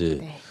좋아졌을지,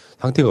 네.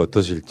 상태가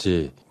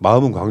어떠실지,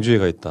 마음은 광주에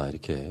가 있다,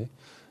 이렇게.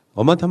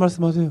 엄마한테 한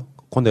말씀 하세요.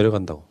 곧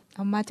내려간다고.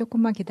 엄마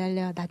조금만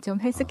기다려. 나 좀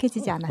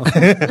헬스케지지 않았어.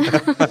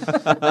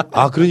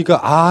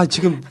 그러니까,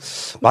 지금,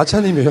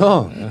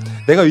 마차님이요.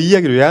 내가 이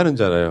이야기를 왜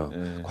하는지 알아요.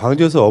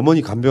 광주에서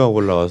어머니 간병하고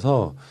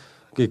올라와서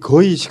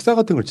거의 식사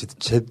같은 걸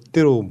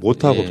제대로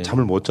못하고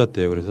잠을 못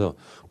잤대요. 그래서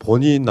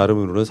본인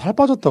나름으로는 살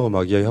빠졌다고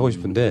막 이야기하고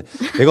싶은데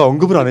내가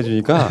언급을 안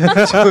해주니까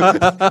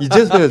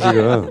이제서야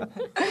지금.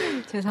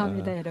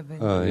 죄송합니다, 여러분.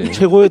 예.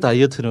 최고의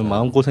다이어트는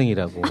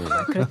마음고생이라고.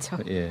 그렇죠.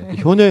 예.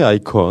 효녀의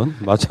아이콘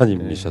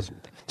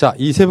마차님이셨습니다. 자,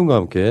 이 세 분과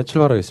함께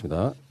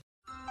출발하겠습니다.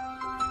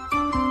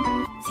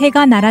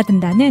 새가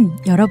날아든다는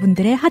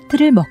여러분들의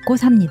하트를 먹고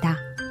삽니다.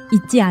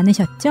 잊지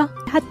않으셨죠?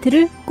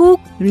 하트를 꼭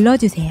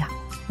눌러주세요.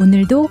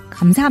 오늘도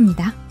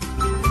감사합니다.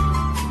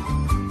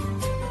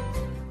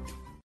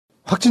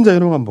 확진자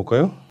연령 한번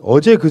볼까요?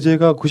 어제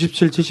그제가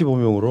 97,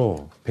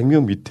 75명으로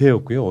 100명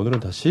밑에였고요. 오늘은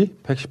다시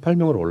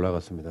 118명으로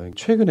올라갔습니다.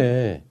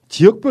 최근에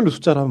지역별로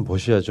숫자를 한번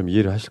보셔야 좀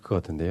이해를 하실 것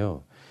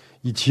같은데요.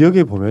 이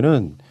지역에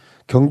보면은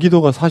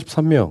경기도가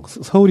 43명,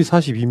 서울이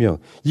 42명.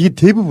 이게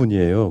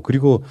대부분이에요.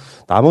 그리고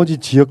나머지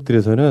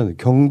지역들에서는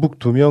경북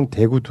 2명,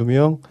 대구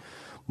 2명,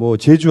 뭐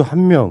제주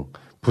 1명,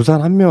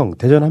 부산 1명,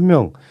 대전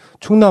 1명,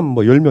 충남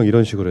뭐 10명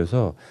이런 식으로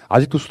해서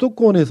아직도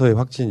수도권에서의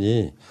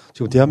확진이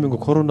지금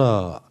대한민국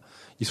코로나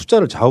이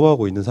숫자를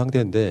좌우하고 있는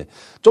상태인데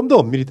좀 더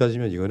엄밀히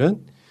따지면 이거는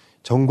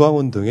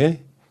정광훈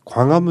등의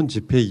광화문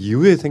집회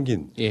이후에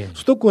생긴 예.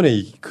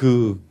 수도권의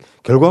그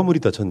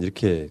결과물이다 저는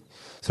이렇게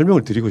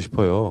설명을 드리고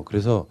싶어요.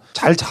 그래서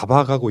잘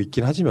잡아가고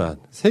있긴 하지만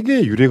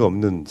세계의 유례가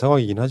없는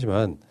상황이긴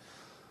하지만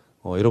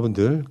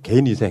여러분들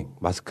개인위생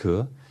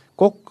마스크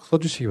꼭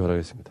써주시기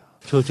바라겠습니다.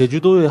 저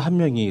제주도에 한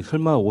명이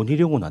설마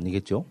원희룡은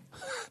아니겠죠?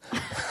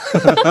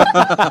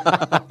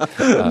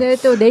 근데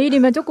또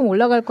내일이면 조금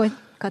올라갈 것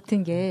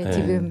같은 게 네.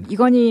 지금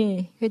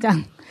이건희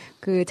회장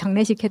그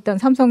장례식 했던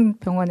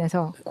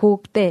삼성병원에서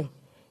그때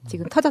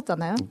지금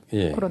터졌잖아요.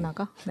 예.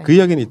 코로나가. 네. 그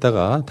이야기는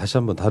이따가 다시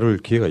한번 다룰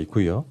기회가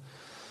있고요.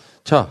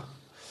 자,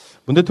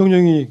 문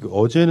대통령이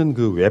어제는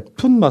그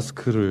웹툰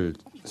마스크를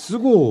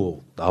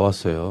쓰고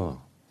나왔어요.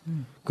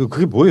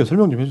 그게 뭐예요?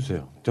 설명 좀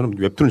해주세요. 저는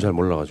웹툰을 잘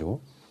몰라가지고.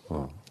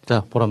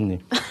 자, 보람님.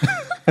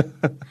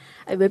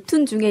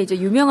 웹툰 중에 이제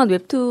유명한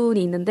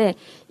웹툰이 있는데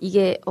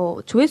이게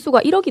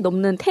조회수가 1억이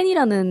넘는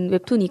텐이라는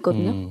웹툰이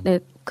있거든요. 네,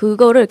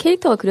 그거를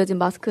캐릭터가 그려진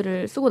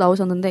마스크를 쓰고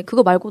나오셨는데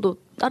그거 말고도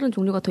다른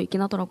종류가 더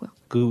있긴 하더라고요.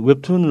 그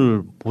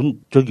웹툰을 본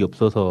적이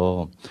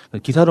없어서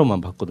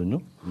기사로만 봤거든요.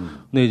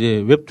 근데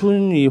이제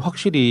웹툰이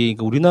확실히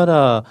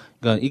우리나라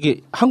그러니까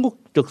이게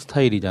한국적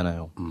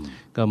스타일이잖아요.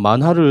 그러니까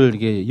만화를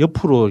이게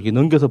옆으로 이렇게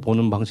넘겨서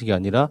보는 방식이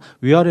아니라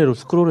위아래로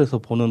스크롤해서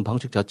보는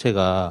방식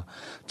자체가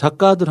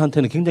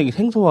작가들한테는 굉장히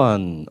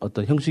생소한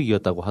어떤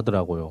형식이었다고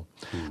하더라고요.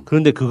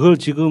 그런데 그걸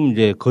지금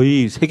이제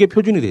거의 세계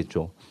표준이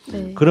됐죠.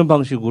 네. 그런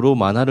방식으로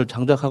만화를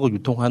창작하고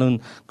유통하는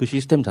그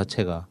시스템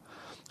자체가.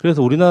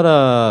 그래서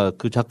우리나라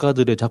그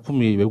작가들의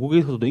작품이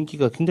외국에서도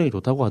인기가 굉장히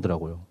좋다고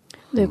하더라고요.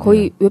 네,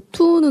 거의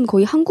웹툰은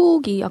거의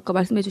한국이 아까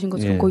말씀해주신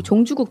것처럼 예. 거의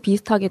종주국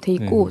비슷하게 돼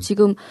있고 예.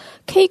 지금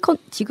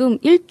지금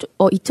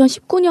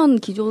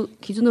 2019년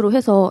기준으로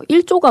해서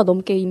 1조가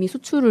넘게 이미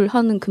수출을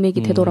하는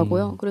금액이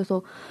되더라고요.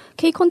 그래서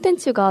K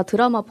컨텐츠가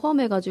드라마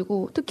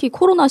포함해가지고 특히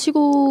코로나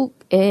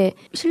시국에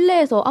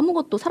실내에서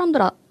아무것도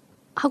사람들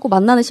하고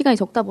만나는 시간이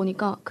적다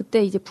보니까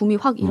그때 이제 붐이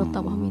확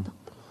일었다고 합니다.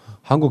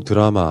 한국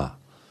드라마,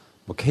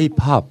 뭐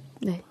K-팝,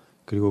 네.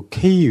 그리고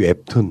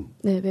K-웹툰,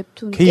 네,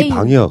 웹툰,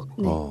 K-방역.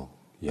 네.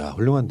 야,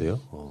 훌륭한데요.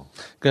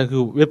 그러니까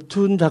그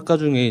웹툰 작가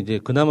중에 이제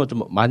그나마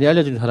좀 많이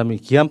알려진 사람이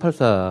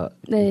기안84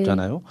 네.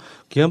 있잖아요.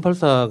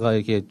 기안84가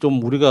이게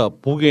좀 우리가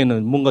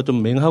보기에는 뭔가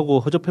좀 맹하고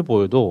허접해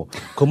보여도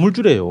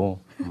건물주래요.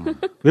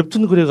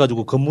 웹툰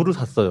그래가지고 건물을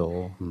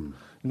샀어요.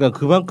 그러니까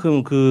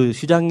그만큼 그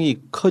시장이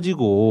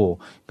커지고,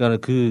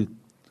 그러니까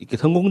이렇게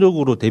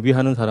성공적으로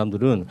데뷔하는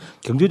사람들은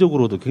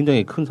경제적으로도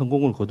굉장히 큰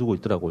성공을 거두고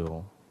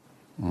있더라고요.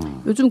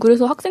 요즘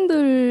그래서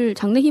학생들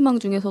장래희망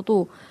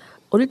중에서도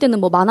어릴 때는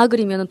뭐 만화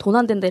그리면 돈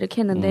안 된다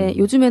이렇게 했는데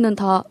요즘에는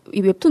다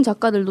이 웹툰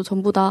작가들도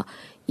전부 다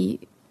이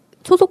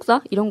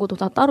소속사 이런 것도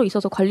다 따로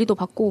있어서 관리도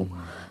받고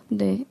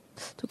근데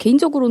저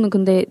개인적으로는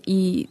근데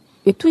이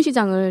웹툰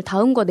시장을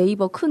다음과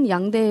네이버 큰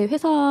양대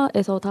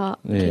회사에서 다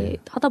이렇게 네.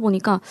 하다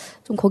보니까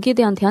좀 거기에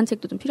대한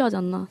대안책도 좀 필요하지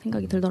않나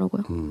생각이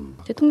들더라고요.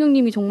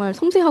 대통령님이 정말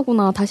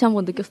섬세하구나 다시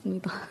한번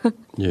느꼈습니다.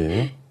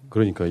 예.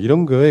 그러니까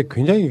이런 거에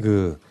굉장히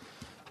그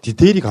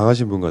디테일이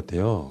강하신 분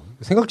같아요.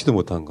 생각지도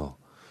못한 거.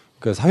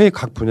 그러니까 사회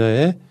각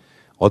분야에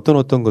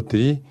어떤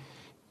것들이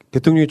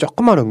대통령이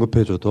조금만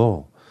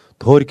언급해줘도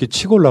더 이렇게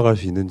치고 올라갈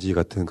수 있는지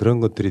같은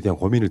그런 것들에 대한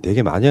고민을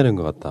되게 많이 하는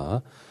것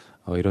같다.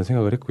 이런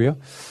생각을 했고요.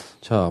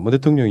 자, 문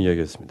대통령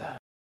이야기였습니다.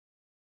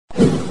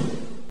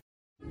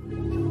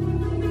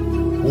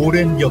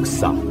 오랜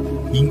역사,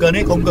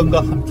 인간의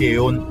건강과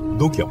함께해온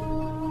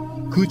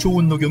녹용. 그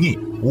좋은 녹용이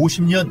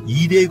 50년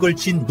 2대에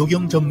걸친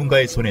녹용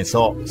전문가의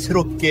손에서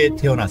새롭게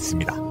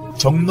태어났습니다.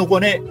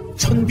 정녹원의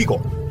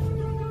천비고.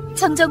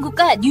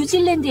 청정국과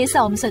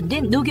뉴질랜드에서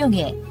엄선된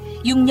녹용에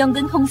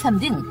 6년근 홍삼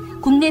등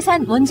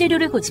국내산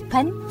원재료를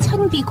고집한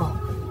천비고.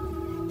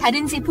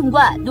 다른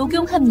제품과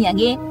녹용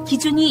함량의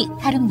기준이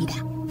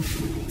다릅니다.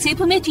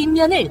 제품의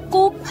뒷면을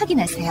꼭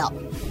확인하세요.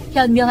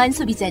 현명한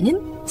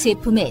소비자는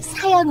제품의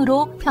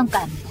사양으로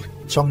평가합니다.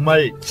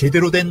 정말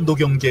제대로 된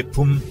녹용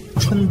제품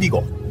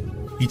천비고.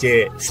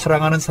 이제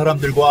사랑하는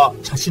사람들과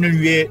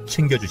자신을 위해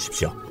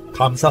챙겨주십시오.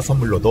 감사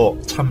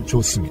선물로도 참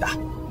좋습니다.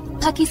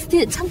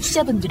 팟캐스트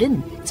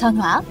청취자분들은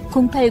전화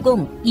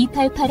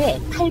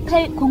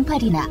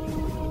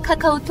 080-288-8808이나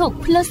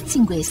카카오톡 플러스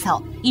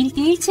친구에서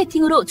 1:1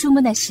 채팅으로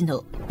주문하신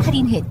후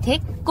할인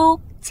혜택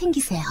꼭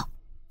챙기세요.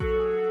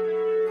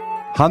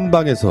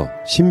 한방에서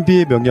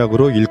신비의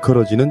명약으로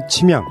일컬어지는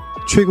침향,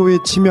 최고의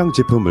침향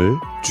제품을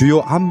주요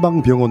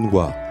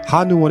한방병원과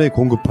한의원에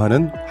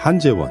공급하는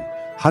한재원.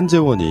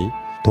 한재원이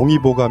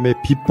동의보감의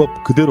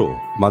비법 그대로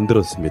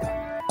만들었습니다.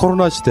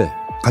 코로나 시대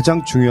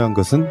가장 중요한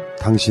것은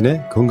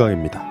당신의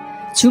건강입니다.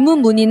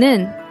 주문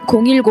문의는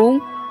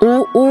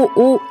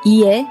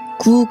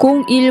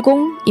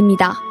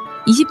 010-5552-9010입니다.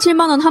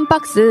 27만원 한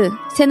박스,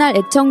 새날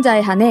애청자에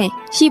한해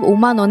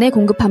 15만원에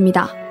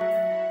공급합니다.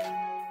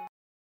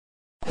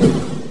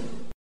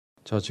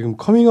 자, 지금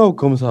커밍아웃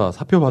검사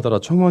사표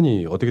받아라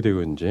청원이 어떻게 되고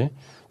있는지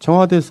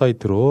청와대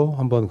사이트로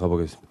한번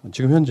가보겠습니다.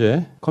 지금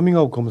현재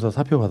커밍아웃 검사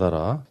사표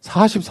받아라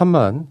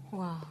 43만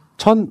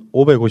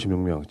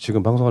 1,556명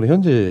지금 방송하는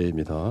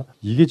현재입니다.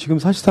 이게 지금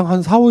사실상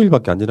한 4,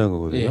 5일밖에 안 지난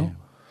거거든요. 예.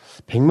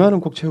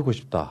 100만은 꼭 채우고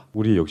싶다.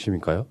 우리의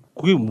욕심일까요?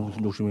 그게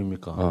무슨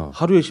욕심입니까?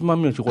 하루에 10만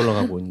명씩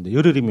올라가고 있는데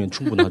열흘이면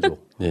충분하죠.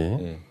 예.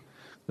 예.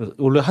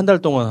 원래 한 달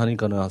동안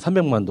하니까는 한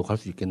 300만도 갈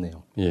수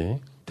있겠네요. 예.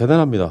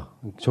 대단합니다.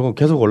 저건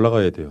계속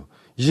올라가야 돼요.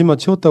 20만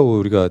채웠다고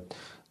우리가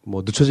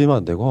뭐 늦춰지면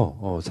안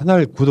되고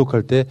새날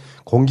구독할 때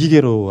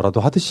공기계로라도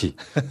하듯이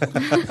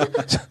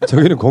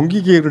저기는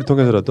공기계를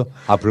통해서라도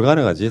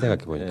불가능하지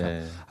생각해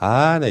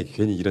보니까 내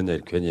괜히 이런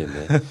얘기 괜히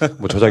했네.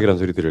 뭐 조작이란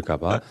소리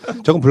들을까봐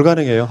저건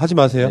불가능해요. 하지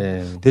마세요.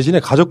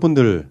 대신에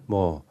가족분들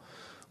뭐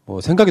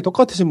생각이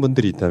똑같으신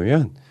분들이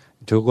있다면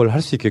저걸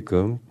할 수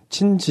있게끔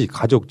친지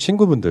가족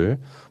친구분들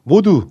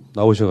모두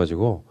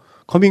나오셔가지고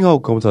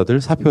커밍아웃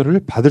검사들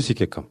사표를 받을 수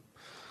있게끔.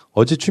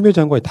 어제 추미애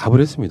장관이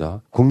답을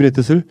했습니다. 국민의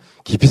뜻을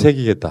깊이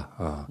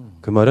새기겠다.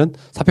 그 말은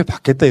사표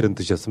받겠다 이런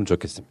뜻이었으면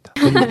좋겠습니다.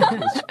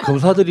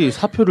 검사들이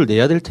사표를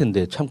내야 될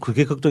텐데 참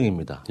그게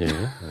걱정입니다. 예.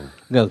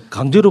 그러니까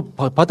강제로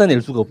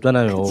받아낼 수가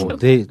없잖아요.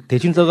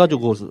 대신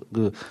써가지고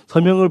그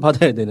서명을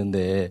받아야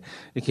되는데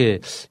이렇게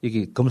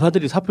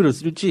검사들이 사표를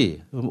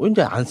쓸지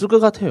이제 안 쓸 것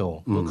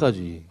같아요.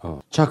 끝까지.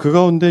 자, 그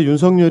가운데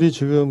윤석열이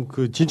지금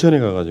그 진천에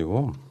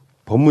가가지고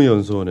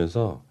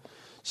법무연수원에서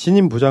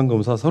신임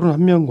부장검사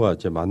 31명과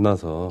이제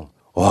만나서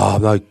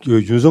나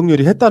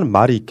윤석열이 했다는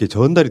말이 이렇게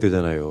전달이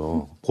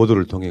되잖아요.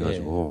 보도를 통해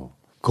가지고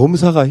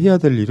검사가 해야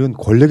될 일은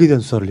권력에 대한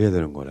수사를 해야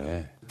되는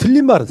거네.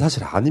 틀린 말은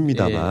사실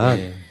아닙니다만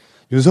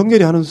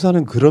윤석열이 하는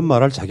수사는 그런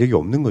말할 자격이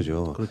없는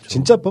거죠. 그렇죠.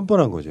 진짜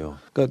뻔뻔한 거죠.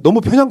 그러니까 너무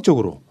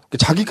편향적으로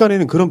자기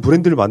깐에는 그런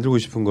브랜드를 만들고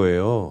싶은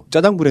거예요.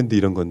 짜장 브랜드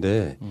이런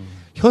건데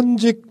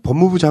현직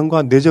법무부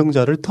장관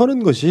내정자를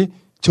터는 것이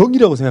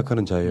정의라고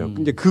생각하는 자예요.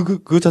 근데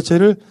그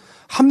자체를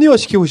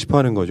합리화시키고 싶어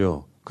하는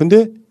거죠.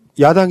 근데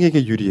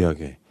야당에게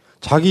유리하게,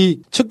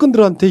 자기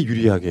측근들한테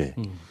유리하게,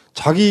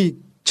 자기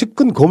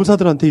측근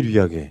검사들한테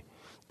유리하게,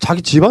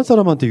 자기 집안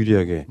사람한테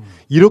유리하게,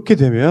 이렇게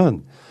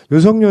되면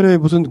윤석열의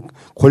무슨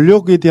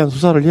권력에 대한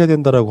수사를 해야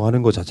된다라고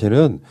하는 것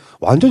자체는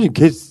완전히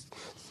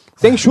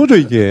생쇼죠,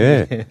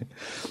 이게.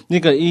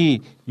 그러니까 이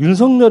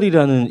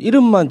윤석열이라는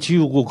이름만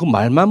지우고 그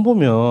말만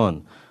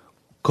보면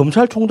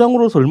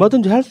검찰총장으로서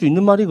얼마든지 할 수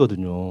있는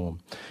말이거든요.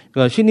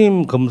 그러니까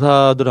신임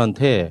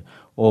검사들한테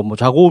뭐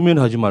자고 오면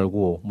하지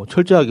말고 뭐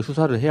철저하게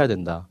수사를 해야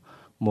된다.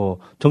 뭐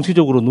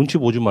정치적으로 눈치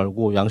보지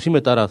말고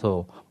양심에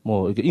따라서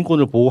뭐 이렇게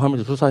인권을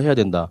보호하면서 수사해야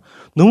된다.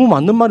 너무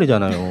맞는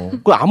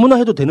말이잖아요. 그 아무나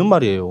해도 되는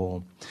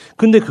말이에요.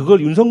 근데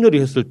그걸 윤석열이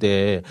했을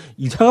때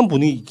이상한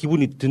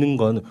기분이 드는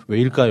건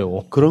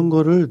왜일까요? 그런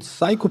거를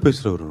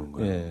사이코패스라고 그러는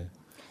거예요. 예.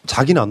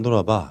 자기는 안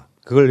돌아봐.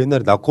 그걸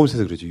옛날에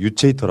낙홈스에서 그러죠.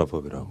 유체이터라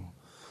법이라고.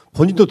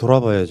 본인도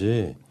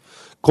돌아봐야지.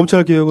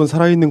 검찰개혁은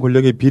살아있는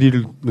권력의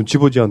비리를 눈치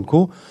보지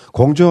않고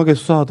공정하게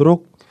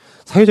수사하도록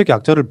사회적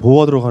약자를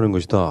보호하도록 하는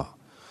것이다.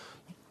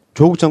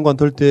 조국 장관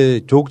털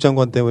때 조국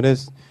장관 때문에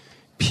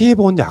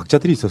피해본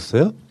약자들이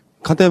있었어요?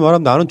 간단히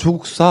말하면 나는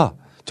조국 수사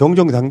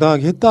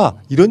정정당당하게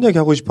했다. 이런 이야기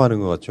하고 싶어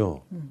하는 것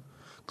같죠.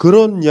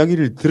 그런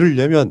이야기를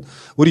들으려면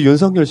우리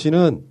윤석열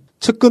씨는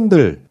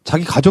측근들,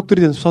 자기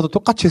가족들에 대한 수사도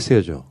똑같이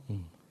했어야죠.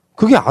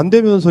 그게 안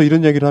되면서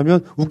이런 이야기를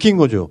하면 웃긴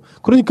거죠.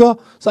 그러니까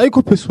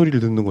사이코패스 소리를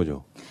듣는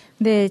거죠.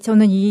 네,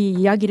 저는 이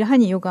이야기를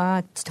한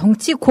이유가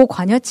정치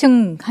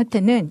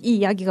고관여층한테는 이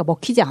이야기가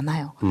먹히지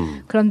않아요.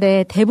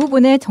 그런데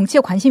대부분의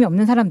정치에 관심이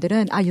없는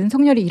사람들은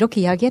윤석열이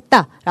이렇게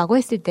이야기했다라고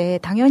했을 때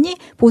당연히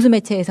보수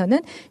매체에서는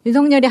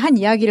윤석열이 한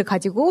이야기를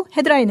가지고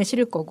헤드라인을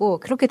실을 거고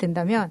그렇게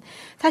된다면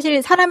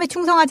사실 사람에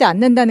충성하지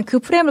않는다는 그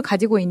프레임을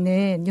가지고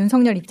있는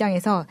윤석열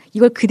입장에서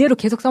이걸 그대로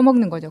계속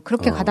써먹는 거죠.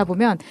 그렇게 가다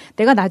보면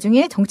내가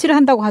나중에 정치를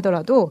한다고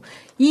하더라도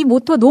이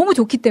모토 너무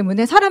좋기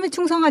때문에 사람에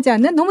충성하지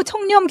않는 너무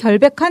청렴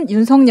결백한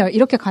윤석열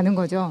이렇게 가는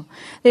거죠.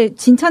 근데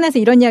진천에서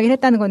이런 이야기를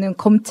했다는 거는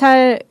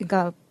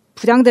그러니까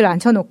부장들을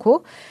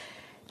앉혀놓고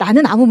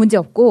나는 아무 문제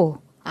없고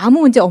아무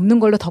문제 없는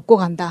걸로 덮고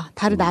간다.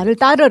 나를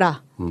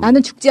따르라.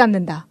 나는 죽지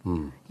않는다.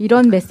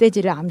 이런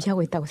메시지를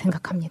암시하고 있다고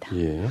생각합니다.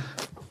 예.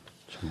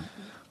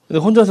 근데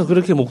혼자서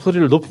그렇게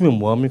목소리를 높이면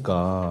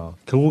뭐합니까?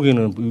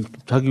 결국에는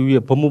자기 위에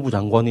법무부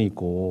장관이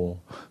있고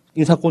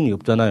인사권이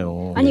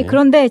없잖아요. 아니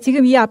그런데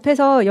지금 이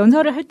앞에서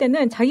연설을 할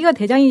때는 자기가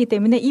대장이기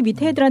때문에 이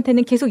밑에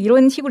애들한테는 계속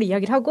이런 식으로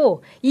이야기를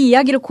하고 이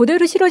이야기를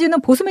그대로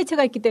실어주는 보수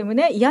매체가 있기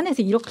때문에 이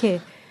안에서 이렇게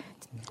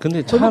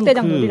근데 참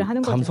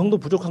그 감성도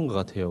부족한 것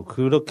같아요.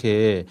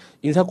 그렇게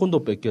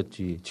인사권도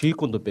뺏겼지,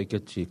 지휘권도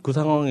뺏겼지. 그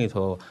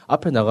상황에서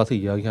앞에 나가서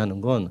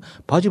이야기하는 건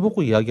바지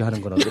벗고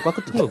이야기하는 거랑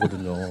똑같은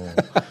거거든요.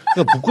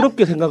 그러니까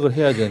부끄럽게 생각을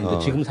해야 되는데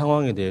지금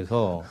상황에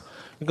대해서.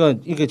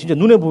 그러니까 이게 진짜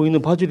눈에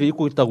보이는 바지를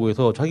입고 있다고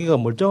해서 자기가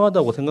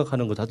멀쩡하다고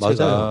생각하는 것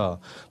자체가 맞아요.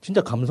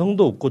 진짜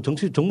감성도 없고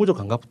정무적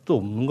감각도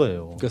없는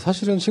거예요. 그러니까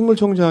사실은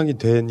식물총장이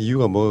된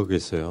이유가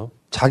뭐겠어요?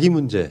 자기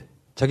문제,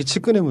 자기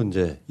측근의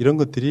문제 이런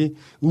것들이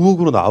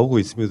의혹으로 나오고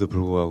있음에도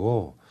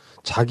불구하고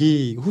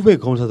자기 후배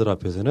검사들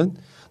앞에서는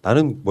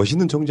나는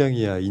멋있는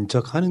총장이야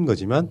인척하는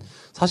거지만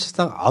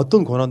사실상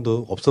어떤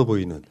권한도 없어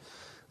보이는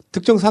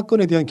특정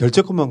사건에 대한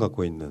결재권만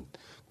갖고 있는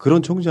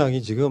그런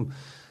총장이 지금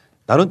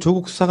나는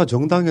조국 수사가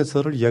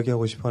정당해서를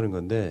이야기하고 싶어 하는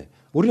건데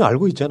우리는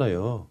알고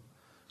있잖아요.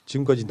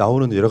 지금까지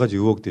나오는 여러 가지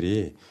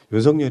의혹들이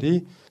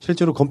윤석열이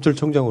실제로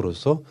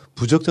검찰총장으로서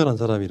부적절한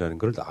사람이라는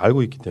걸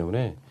알고 있기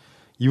때문에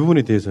이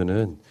부분에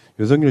대해서는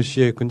윤석열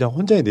씨의 그냥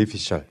혼자의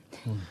내피셜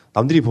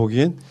남들이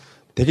보기엔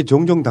되게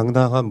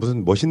정정당당한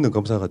무슨 멋있는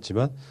검사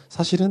같지만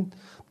사실은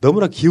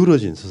너무나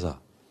기울어진 수사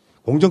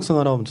공정성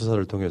하나 없는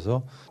수사를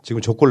통해서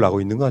지금 족골 나고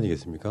있는 거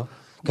아니겠습니까?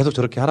 계속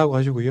저렇게 하라고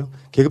하시고요.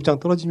 계급장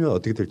떨어지면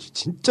어떻게 될지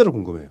진짜로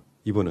궁금해요.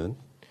 이분은.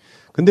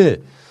 근데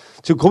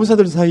지금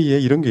검사들 사이에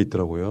이런 게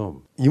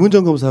있더라고요.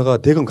 임은정 검사가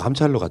대검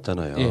감찰로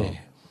갔잖아요.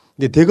 예.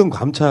 근데 대검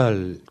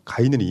감찰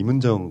가 있는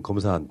임은정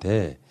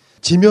검사한테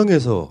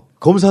지명해서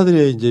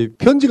검사들의 이제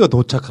편지가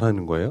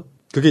도착하는 거예요.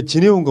 그게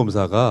진해원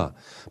검사가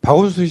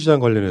박원순 시장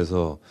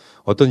관련해서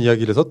어떤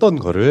이야기를 썼던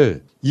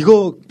거를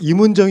이거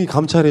임은정이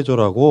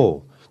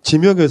감찰해줘라고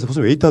지명해서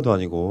무슨 웨이터도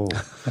아니고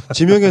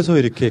지명해서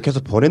이렇게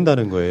계속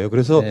보낸다는 거예요.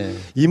 그래서 네.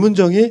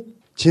 임은정이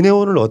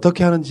진해원을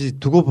어떻게 하는지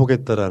두고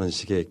보겠다라는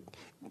식의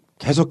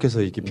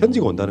계속해서 이렇게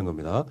편지가 온다는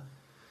겁니다.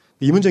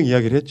 임은정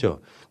이야기를 했죠.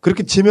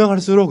 그렇게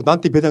지명할수록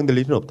나한테 배당될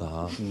일은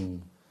없다.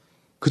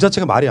 그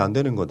자체가 말이 안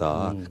되는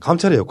거다.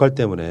 감찰의 역할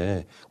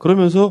때문에.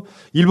 그러면서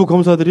일부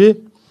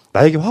검사들이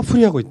나에게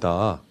화풀이하고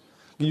있다.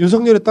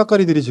 윤석열의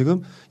따까리들이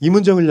지금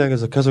임은정을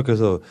향해서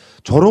계속해서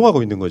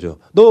조롱하고 있는 거죠.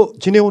 너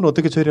진해원은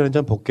어떻게 처리하는지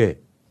한번 볼게.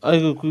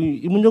 아니, 그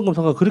임은정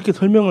검사가 그렇게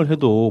설명을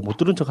해도 못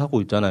들은 척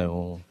하고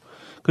있잖아요.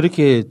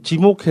 그렇게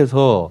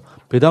지목해서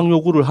배당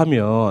요구를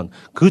하면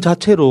그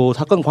자체로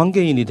사건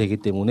관계인이 되기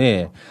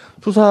때문에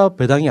수사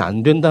배당이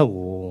안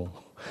된다고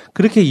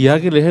그렇게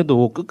이야기를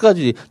해도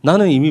끝까지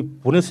나는 이미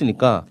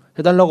보냈으니까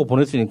해달라고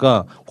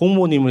보냈으니까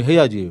공무원님을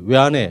해야지 왜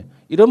안 해?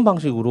 이런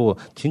방식으로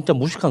진짜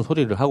무식한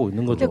소리를 하고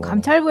있는 거죠.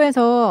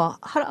 감찰부에서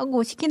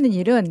하라고 시키는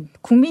일은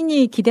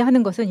국민이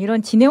기대하는 것은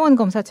이런 진해원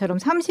검사처럼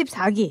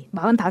 34기,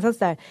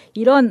 45살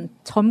이런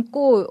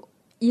젊고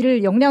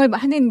일을 역량을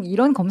하는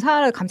이런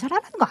검사를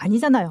감찰하라는 거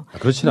아니잖아요.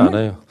 그렇지는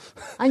않아요.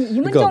 아니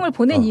임은정을 그러니까,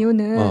 보낸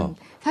이유는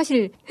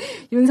사실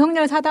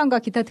윤석열 사단과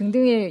기타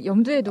등등의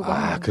염두에 두고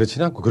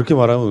그렇지는 않고 그렇게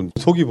말하면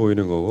속이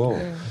보이는 거고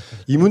네.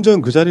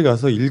 임은정은 그 자리에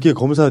가서 일개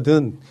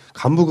검사든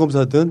간부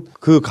검사든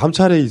그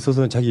감찰에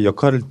있어서는 자기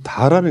역할을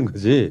다 하라는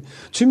거지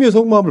취미의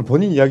속마음을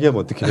본인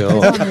이야기하면 어떡해요.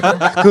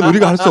 그건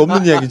우리가 할 수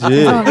없는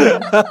이야기지.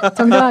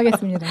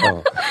 정정하겠습니다.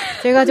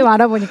 제가 좀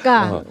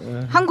알아보니까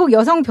한국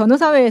여성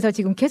변호사회에서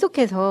지금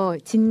계속해서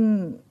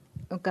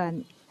그러니까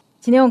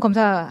진해원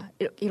검사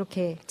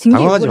이렇게 징계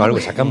당황하지 말고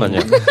잠깐만요.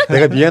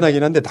 내가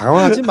미안하긴 한데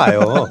당황하지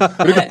마요.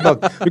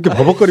 이렇게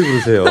버벅거리고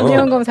그러세요.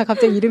 진해원 검사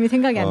갑자기 이름이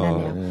생각이 안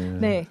나네요.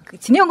 네, 그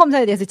진해원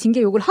검사에 대해서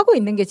징계 요구를 하고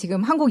있는 게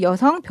지금 한국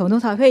여성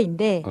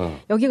변호사회인데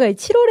여기가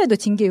 7월에도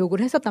징계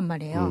요구를 했었단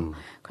말이에요.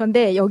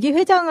 그런데 여기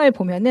회장을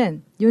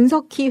보면은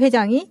윤석희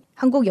회장이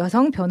한국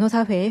여성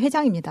변호사회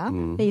회장입니다.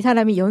 근데 이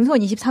사람이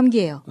연수원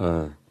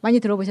 23기예요. 많이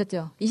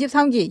들어보셨죠?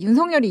 23기,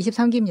 윤석열이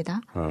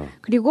 23기입니다.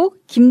 그리고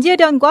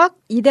김재련과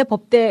이대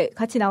법대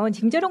같이 나온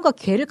김재련과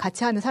괴를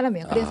같이 하는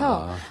사람이에요.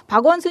 그래서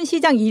박원순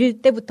시장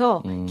일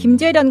때부터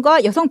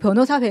김재련과 여성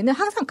변호사회는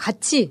항상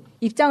같이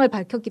입장을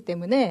밝혔기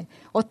때문에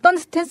어떤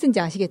스탠스인지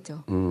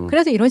아시겠죠?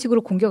 그래서 이런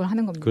식으로 공격을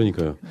하는 겁니다.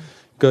 그러니까요.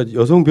 그러니까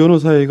여성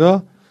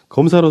변호사회가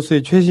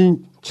검사로서의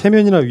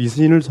체면이나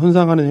위신을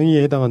손상하는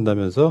행위에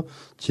해당한다면서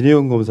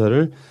진해원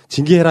검사를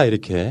징계해라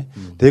이렇게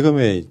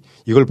대검에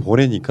이걸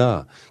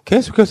보내니까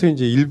계속해서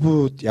이제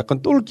일부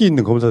약간 똘끼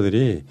있는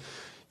검사들이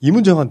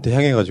임은정한테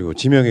향해가지고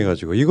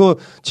지명해가지고 이거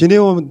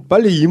진해원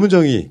빨리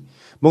임은정이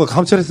뭔가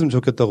감찰했으면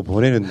좋겠다고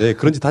보내는데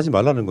그런 짓 하지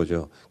말라는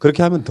거죠.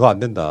 그렇게 하면 더 안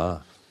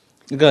된다.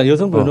 그러니까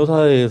여성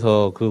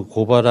변호사에서 그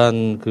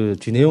고발한 그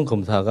진해원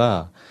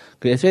검사가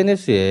그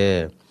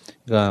SNS에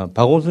그러니까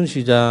박원순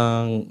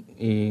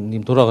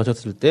시장님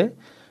돌아가셨을 때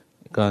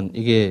그러니까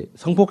이게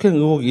성폭행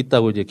의혹이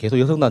있다고 이제 계속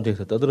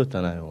여성단체에서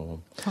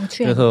떠들었잖아요.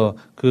 그래서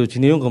그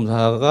진해원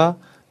검사가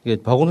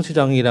박원순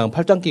시장이랑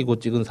팔짱 끼고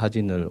찍은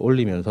사진을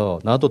올리면서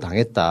나도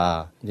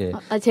당했다. 이제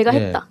제가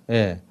했다.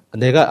 예.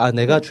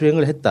 내가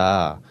주행을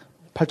했다.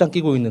 팔짱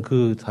끼고 있는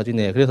그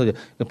사진에 그래서 이제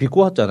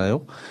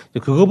비꼬았잖아요.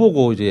 그거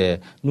보고 이제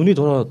눈이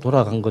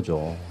돌아간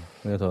거죠.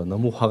 그래서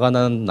너무 화가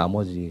난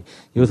나머지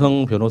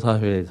여성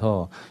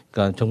변호사회에서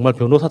그러니까 정말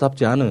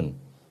변호사답지 않은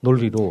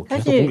논리로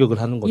계속 공격을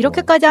하는 거죠.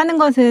 이렇게까지 하는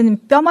것은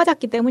뼈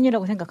맞았기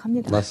때문이라고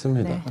생각합니다.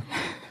 맞습니다. 네.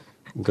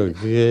 그러니까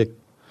그게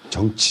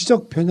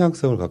정치적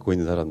편향성을 갖고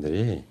있는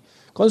사람들이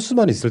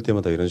건수만 있을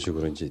때마다 이런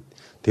식으로 이제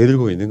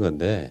대들고 있는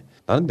건데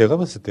나는 내가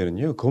봤을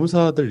때는요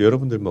검사들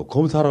여러분들 뭐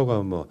검사라고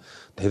하면 뭐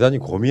대단히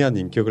고미한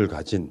인격을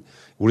가진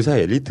우리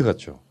사회 엘리트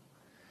같죠.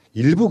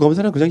 일부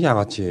검사는 그냥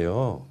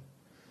양아치예요.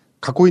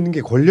 갖고 있는 게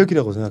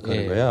권력이라고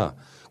생각하는 거야.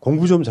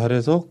 공부 좀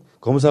잘해서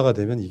검사가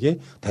되면 이게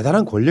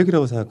대단한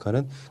권력이라고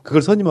생각하는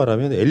그걸 선히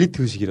말하면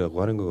엘리트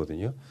의식이라고 하는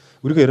거거든요.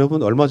 우리가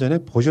여러분 얼마 전에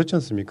보셨지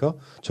않습니까?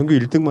 전교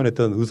 1등만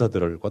했던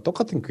의사들과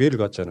똑같은 기회를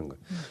갖자는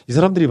거예요. 이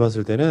사람들이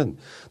봤을 때는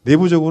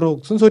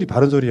내부적으로 쓴소리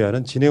바른소리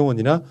하는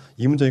진해원이나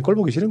임은정이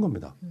꼴보기 싫은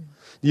겁니다.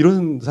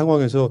 이런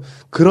상황에서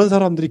그런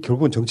사람들이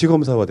결국은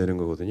정치검사가 되는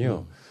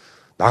거거든요.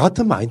 나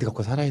같은 마인드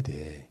갖고 살아야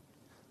돼.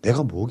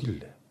 내가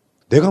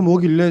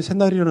뭐길래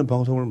새날이라는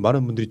방송을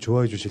많은 분들이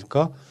좋아해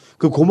주실까?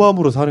 그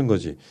고마움으로 사는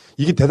거지.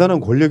 이게 대단한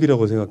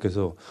권력이라고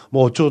생각해서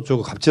뭐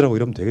어쩌고저쩌고 갑질하고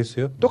이러면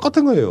되겠어요?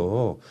 똑같은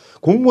거예요.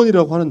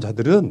 공무원이라고 하는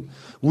자들은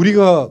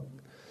우리가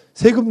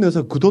세금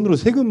내서 그 돈으로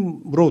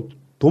세금으로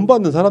돈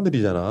받는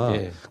사람들이잖아.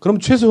 예. 그럼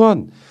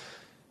최소한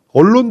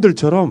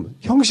언론들처럼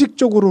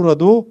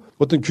형식적으로라도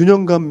어떤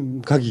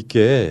균형감각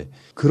있게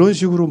그런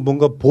식으로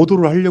뭔가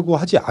보도를 하려고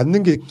하지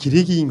않는 게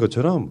기레기인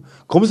것처럼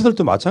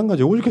검사들도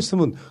마찬가지예요.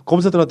 오죽했으면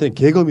검사들한테는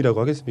개검이라고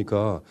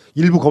하겠습니까?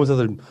 일부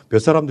검사들 몇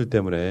사람들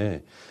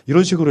때문에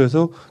이런 식으로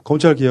해서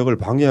검찰 개혁을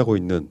방해하고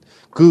있는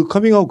그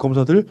커밍아웃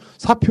검사들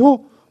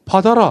사표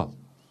받아라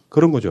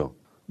그런 거죠.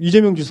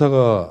 이재명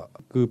지사가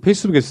그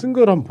페이스북에 쓴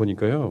걸 한번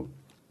보니까요.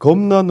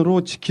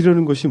 검난으로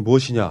지키려는 것이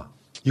무엇이냐.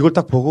 이걸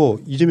딱 보고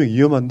이재명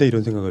위험한데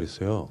이런 생각을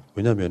했어요.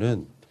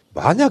 왜냐면은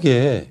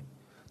만약에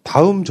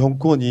다음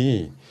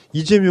정권이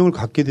이재명을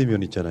갖게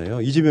되면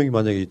있잖아요. 이재명이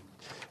만약에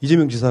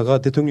이재명 지사가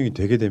대통령이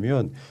되게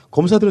되면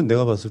검사들은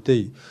내가 봤을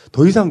때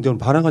더 이상 저는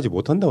반항하지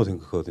못한다고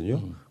생각하거든요.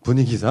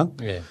 분위기상.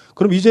 예.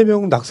 그럼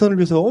이재명 낙선을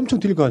위해서 엄청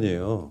뛸 거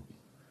아니에요.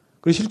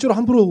 그래서 실제로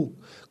함부로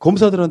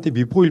검사들한테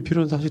미포일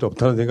필요는 사실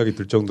없다는 생각이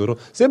들 정도로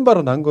센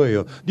발언 한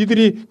거예요.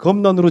 니들이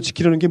검난으로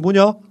지키려는 게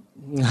뭐냐?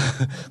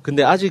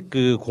 근데 아직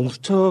그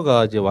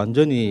공수처가 이제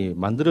완전히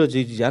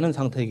만들어지지 않은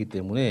상태이기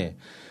때문에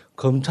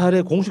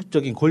검찰의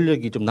공식적인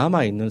권력이 좀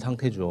남아 있는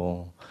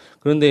상태죠.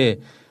 그런데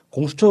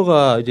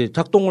공수처가 이제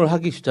작동을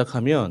하기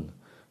시작하면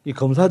이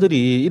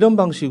검사들이 이런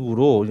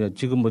방식으로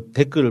지금 뭐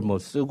댓글 뭐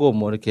쓰고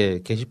뭐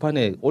이렇게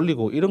게시판에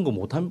올리고 이런 거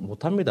못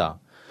합니다.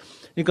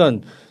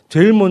 그러니까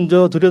제일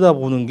먼저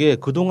들여다보는 게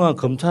그동안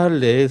검찰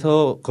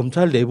내에서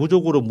검찰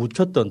내부적으로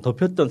묻혔던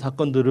덮였던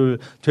사건들을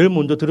제일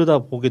먼저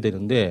들여다보게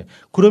되는데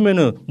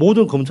그러면은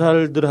모든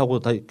검찰들하고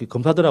다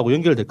검사들하고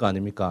연결될 거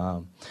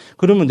아닙니까?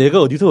 그러면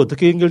내가 어디서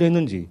어떻게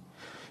연결했는지.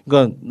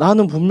 그러니까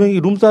나는 분명히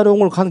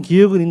룸사롱을 간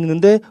기억은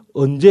있는데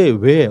언제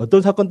왜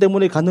어떤 사건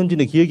때문에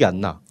갔는지는 기억이 안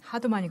나.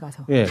 하도 많이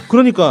가서. 예.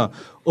 그러니까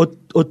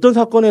어떤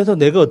사건에서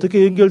내가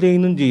어떻게 연결되어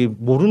있는지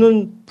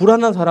모르는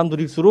불안한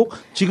사람들일수록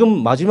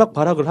지금 마지막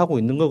발악을 하고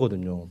있는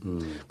거거든요.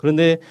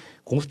 그런데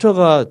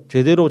공수처가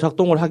제대로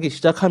작동을 하기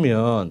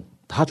시작하면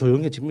다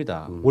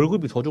조용해집니다.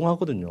 월급이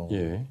소중하거든요.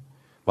 예.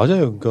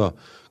 맞아요. 그러니까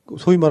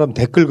소위 말하면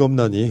댓글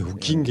검난이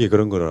웃긴 게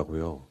그런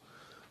거라고요.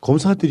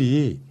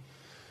 검사들이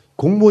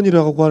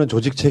공무원이라고 하는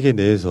조직 체계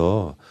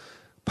내에서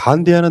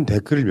반대하는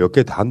댓글을 몇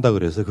개 단다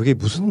그래서 그게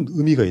무슨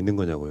의미가 있는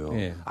거냐고요.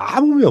 예.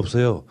 아무 의미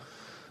없어요.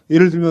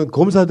 예를 들면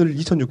검사들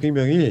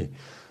 2,600명이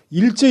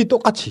일제히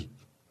똑같이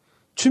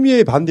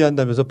추미애에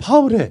반대한다면서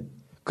파업을 해.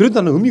 그래도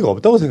나는 의미가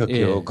없다고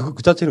생각해요. 예.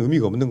 그 자체는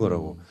의미가 없는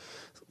거라고.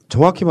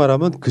 정확히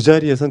말하면 그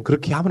자리에선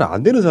그렇게 하면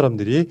안 되는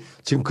사람들이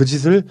지금 그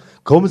짓을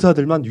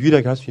검사들만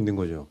유일하게 할 수 있는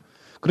거죠.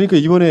 그러니까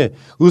이번에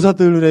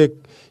의사들의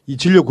이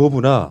진료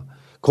거부나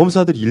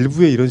검사들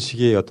일부의 이런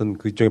식의 어떤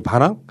그 일종의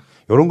반항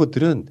이런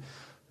것들은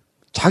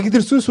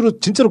자기들 스스로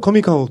진짜로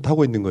커밍아웃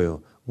하고 있는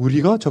거예요.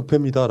 우리가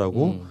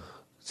적폐입니다라고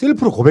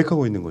셀프로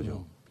고백하고 있는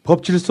거죠.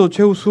 법 질서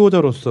최후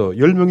수호자로서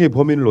 10명의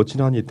범인을 놓친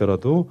한이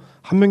있더라도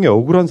한 명의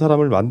억울한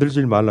사람을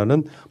만들지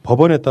말라는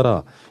법원에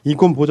따라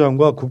인권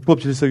보장과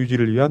국법 질서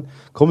유지를 위한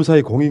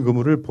검사의 공익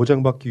의무를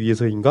보장받기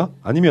위해서인가?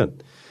 아니면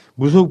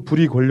무속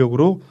불의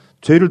권력으로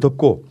죄를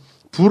덮고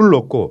부를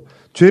얻고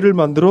죄를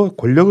만들어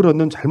권력을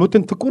얻는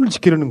잘못된 특권을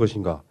지키려는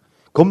것인가?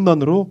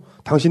 검난으로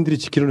당신들이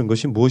지키려는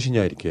것이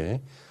무엇이냐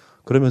이렇게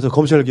그러면서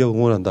검찰개혁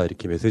응원한다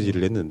이렇게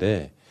메시지를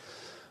냈는데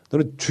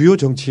저는 주요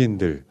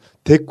정치인들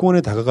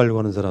대권에 다가가려고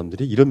하는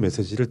사람들이 이런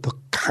메시지를 더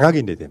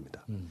강하게 내야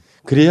됩니다.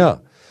 그래야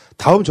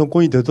다음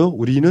정권이 돼도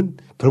우리는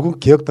결국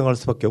개혁당할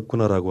수밖에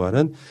없구나라고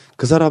하는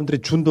그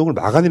사람들의 준동을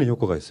막아내는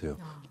효과가 있어요.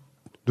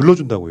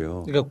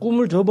 눌러준다고요. 그러니까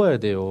꿈을 접어야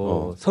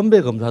돼요.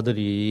 선배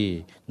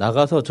검사들이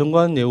나가서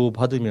정관예우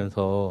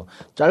받으면서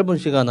짧은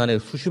시간 안에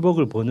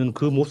수십억을 버는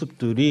그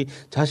모습들이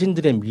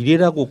자신들의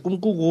미래라고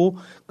꿈꾸고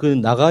그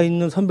나가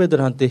있는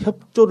선배들한테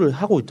협조를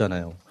하고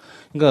있잖아요.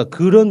 그러니까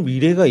그런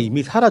미래가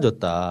이미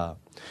사라졌다.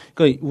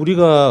 그러니까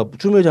우리가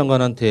추미애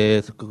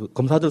장관한테 그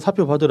검사들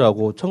사표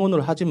받으라고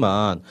청원을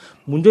하지만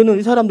문제는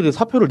이 사람들이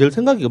사표를 낼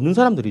생각이 없는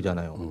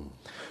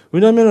사람들이잖아요.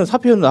 왜냐하면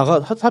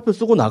사표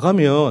쓰고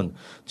나가면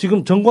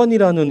지금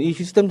정관이라는 이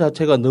시스템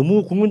자체가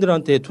너무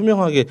국민들한테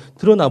투명하게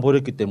드러나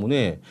버렸기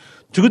때문에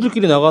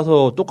저희들끼리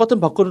나가서 똑같은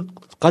밥그릇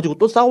가지고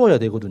또 싸워야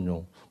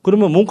되거든요.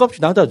 그러면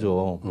몸값이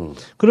낮아져.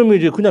 그러면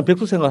이제 그냥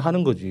백수 생활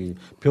하는 거지.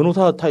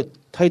 변호사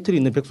타이틀이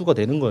있는 백수가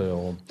되는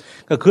거예요.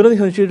 그러니까 그런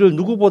현실을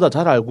누구보다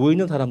잘 알고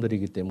있는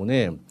사람들이기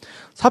때문에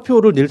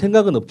사표를 낼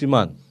생각은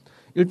없지만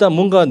일단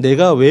뭔가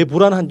내가 왜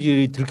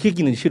불안한지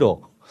들키기는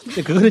싫어.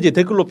 그걸 이제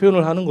댓글로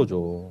표현을 하는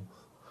거죠.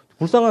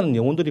 불쌍한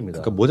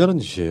영혼들입니다. 그러니까 모자란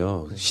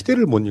짓이에요.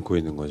 시대를 못 읽고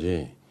있는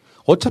거지.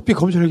 어차피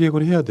검찰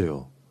개혁은 해야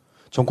돼요.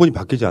 정권이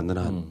바뀌지 않는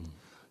한.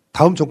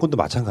 다음 정권도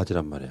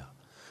마찬가지란 말이야.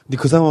 근데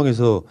그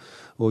상황에서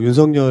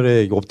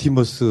윤석열의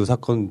옵티머스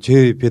사건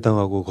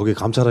재배당하고 거기에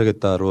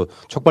감찰하겠다로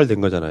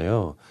촉발된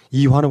거잖아요.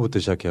 이 환호부터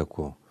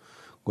시작해갖고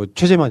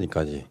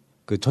최재만이까지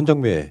그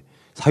천정배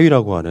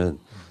사위라고 하는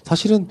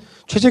사실은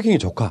최재경의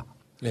조카.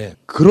 네.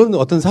 그런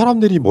어떤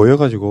사람들이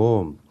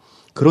모여가지고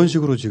그런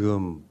식으로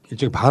지금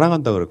일종의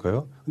반항한다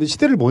그럴까요? 근데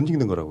시대를 못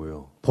읽는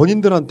거라고요.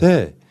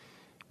 본인들한테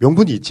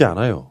명분이 있지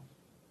않아요.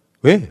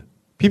 왜?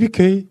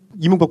 BBK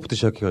이명박부터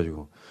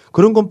시작해가지고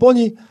그런 건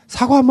뻔히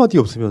사과 한마디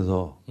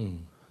없으면서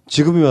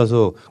지금에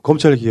와서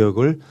검찰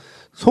개혁을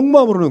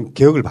속마음으로는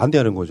개혁을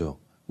반대하는 거죠.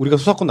 우리가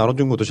수사권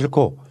나눠준 것도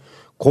싫고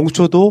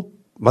공수처도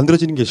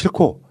만들어지는 게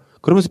싫고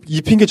그러면서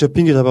이 핑계 저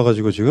핑계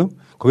잡아가지고 지금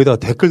거기다가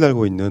댓글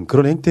달고 있는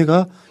그런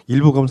행태가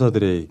일부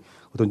검사들의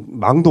어떤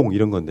망동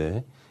이런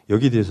건데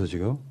여기에 대해서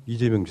지금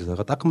이재명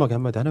지사가 따끔하게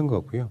한마디 하는 것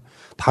같고요.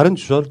 다른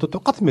주자들도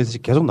똑같은 메시지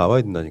계속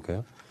나와야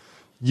된다니까요.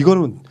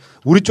 이거는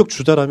우리 쪽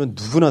주자라면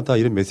누구나 다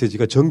이런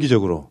메시지가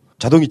정기적으로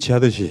자동이체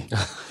하듯이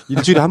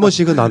일주일에 한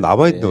번씩은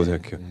나와야 된다고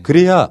생각해요.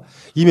 그래야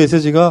이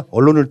메시지가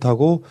언론을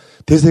타고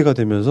대세가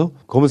되면서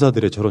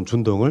검사들의 저런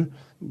준동을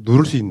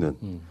누를 수 있는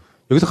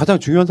여기서 가장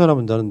중요한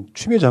사람은 나는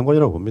추미애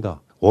장관이라고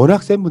봅니다.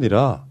 워낙 센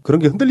분이라 그런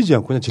게 흔들리지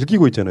않고 그냥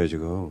즐기고 있잖아요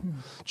지금.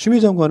 추미애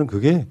장관은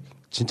그게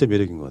진짜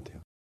매력인 것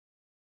같아요.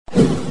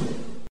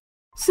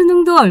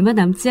 수능도 얼마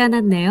남지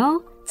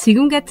않았네요.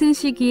 지금 같은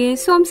시기에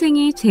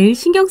수험생이 제일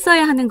신경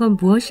써야 하는 건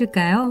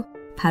무엇일까요?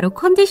 바로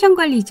컨디션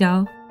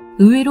관리죠.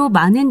 의외로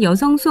많은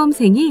여성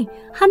수험생이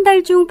한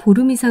달 중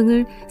보름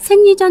이상을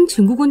생리전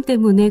증후군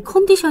때문에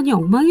컨디션이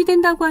엉망이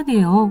된다고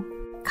하네요.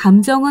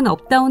 감정은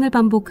업다운을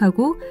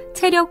반복하고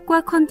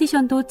체력과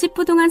컨디션도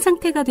찌뿌둥한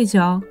상태가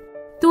되죠.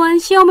 또한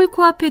시험을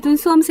코앞에 둔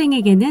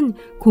수험생에게는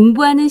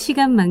공부하는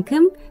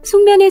시간만큼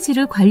숙면의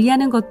질을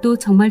관리하는 것도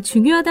정말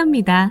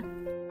중요하답니다.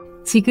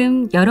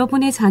 지금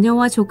여러분의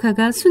자녀와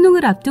조카가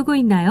수능을 앞두고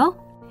있나요?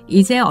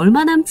 이제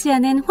얼마 남지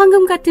않은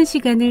황금 같은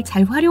시간을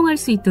잘 활용할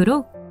수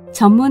있도록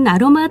전문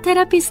아로마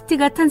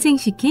테라피스트가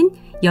탄생시킨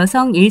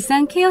여성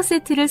일상 케어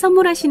세트를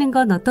선물하시는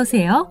건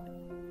어떠세요?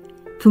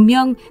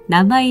 분명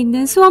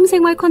남아있는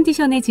수험생활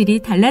컨디션의 질이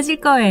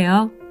달라질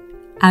거예요.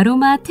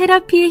 아로마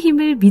테라피의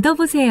힘을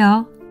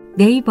믿어보세요.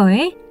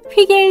 네이버에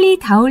휘겔리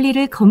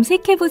다올리를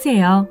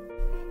검색해보세요.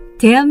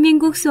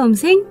 대한민국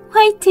수험생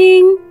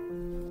화이팅!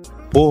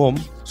 보험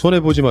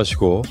손해보지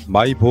마시고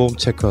마이보험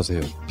체크하세요.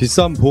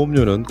 비싼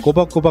보험료는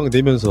꼬박꼬박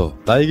내면서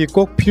나에게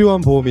꼭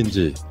필요한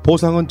보험인지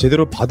보상은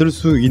제대로 받을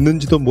수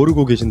있는지도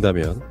모르고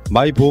계신다면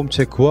마이보험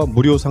체크와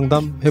무료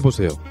상담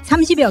해보세요.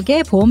 30여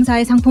개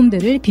보험사의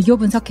상품들을 비교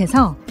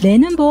분석해서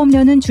내는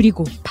보험료는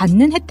줄이고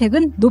받는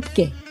혜택은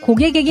높게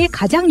고객에게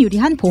가장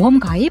유리한 보험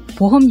가입,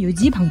 보험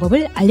유지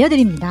방법을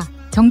알려드립니다.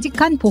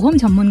 정직한 보험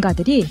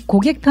전문가들이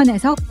고객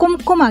편에서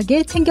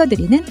꼼꼼하게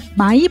챙겨드리는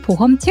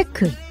마이보험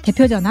체크.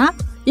 대표전화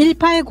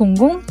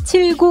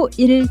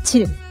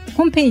 1800-7917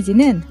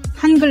 홈페이지는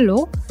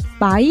한글로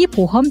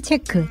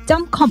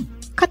마이보험체크.com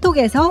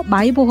카톡에서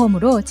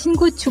마이보험으로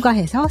친구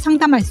추가해서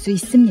상담할 수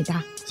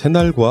있습니다.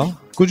 새날과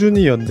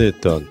꾸준히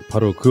연대했던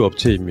바로 그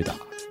업체입니다.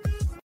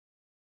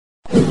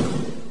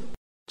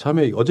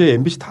 참에 어제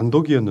MBC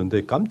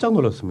단독이었는데 깜짝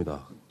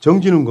놀랐습니다.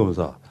 정진웅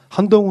검사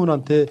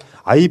한동훈한테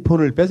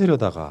아이폰을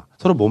뺏으려다가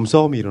서로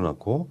몸싸움이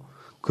일어났고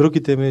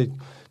그렇기 때문에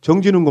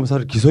정진웅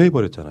검사를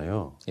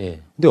기소해버렸잖아요.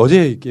 예. 근데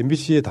어제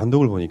MBC의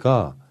단독을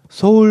보니까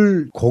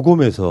서울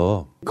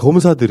고검에서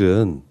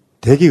검사들은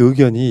대개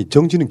의견이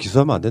정진웅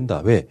기소하면 안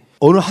된다. 왜?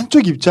 어느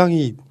한쪽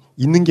입장이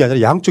있는 게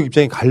아니라 양쪽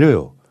입장이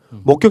갈려요.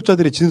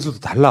 목격자들의 진술도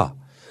달라.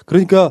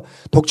 그러니까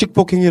독직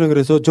폭행이라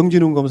그래서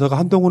정진웅 검사가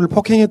한동훈을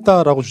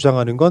폭행했다라고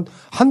주장하는 건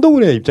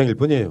한동훈의 입장일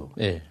뿐이에요.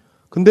 예.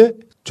 근데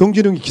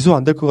정진웅이 기소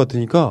안 될 것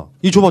같으니까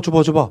이 줘봐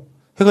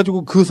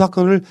해가지고 그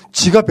사건을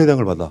지가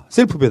배당을 받아.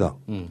 셀프 배당.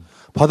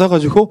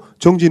 받아가지고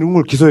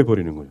정진웅을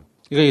기소해버리는 거예요.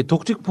 그러니까 이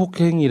독직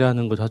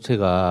폭행이라는 것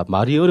자체가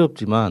말이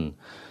어렵지만,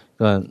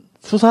 그러니까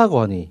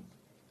수사관이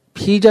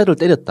피의자를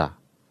때렸다.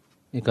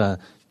 그러니까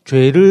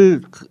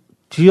죄를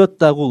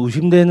지었다고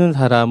의심되는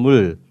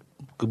사람을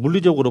그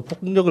물리적으로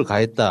폭력을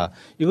가했다.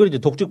 이걸 이제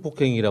독직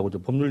폭행이라고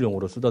법률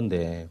용어로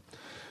쓰던데.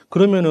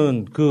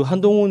 그러면은 그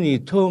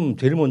한동훈이 처음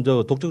제일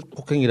먼저 독직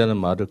폭행이라는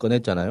말을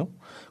꺼냈잖아요.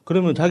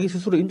 그러면 자기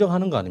스스로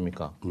인정하는 거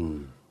아닙니까?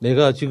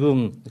 내가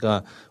지금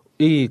그러니까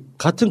이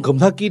같은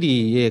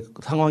검사끼리의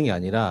상황이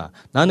아니라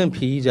나는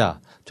피의자,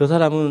 저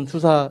사람은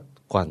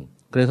수사관.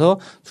 그래서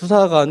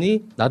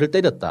수사관이 나를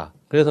때렸다.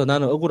 그래서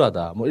나는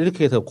억울하다. 뭐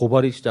이렇게 해서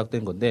고발이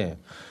시작된 건데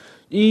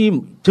이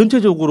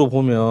전체적으로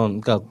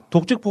보면 그러니까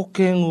독직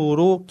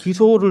폭행으로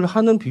기소를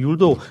하는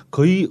비율도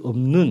거의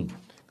없는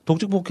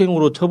독직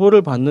폭행으로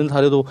처벌을 받는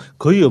사례도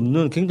거의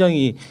없는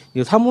굉장히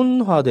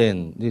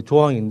사문화된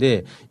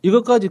조항인데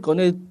이것까지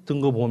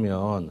꺼냈던 거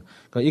보면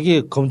그러니까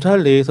이게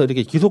검찰 내에서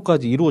이렇게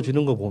기소까지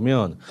이루어지는 거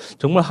보면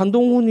정말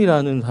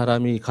한동훈이라는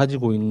사람이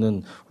가지고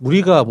있는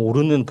우리가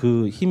모르는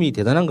그 힘이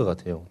대단한 것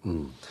같아요.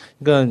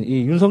 그러니까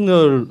이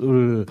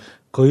윤석열을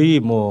거의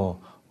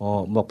뭐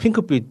막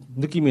핑크빛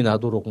느낌이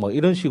나도록 막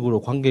이런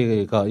식으로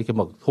관계가 이렇게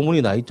막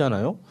소문이 나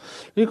있잖아요.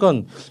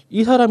 그러니까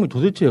이 사람이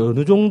도대체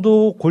어느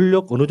정도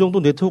권력, 어느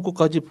정도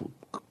네트워크까지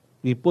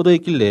뻗어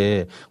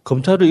있길래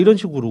검찰을 이런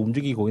식으로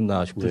움직이고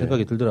있나 싶은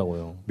생각이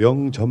들더라고요.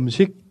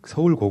 명점식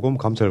서울고검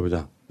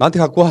감찰부장. 나한테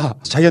갖고 와.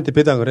 자기한테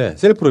배당을 해.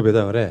 셀프로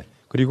배당을 해.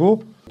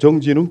 그리고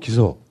정진웅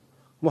기소.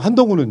 뭐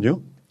한동훈은요?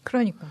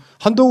 그러니까.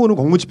 한동훈은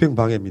공무집행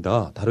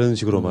방해입니다. 다른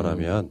식으로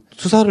말하면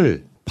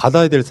수사를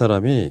받아야 될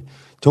사람이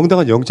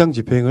정당한 영장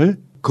집행을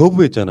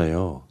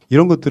거부했잖아요.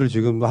 이런 것들을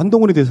지금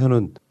한동훈에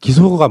대해서는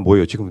기소가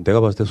뭐예요? 지금 내가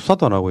봤을 때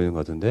수사도 안 하고 있는 것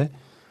같은데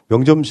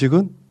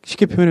명점식은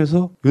쉽게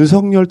표현해서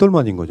윤석열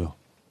똘만인 거죠.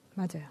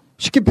 맞아요.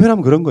 쉽게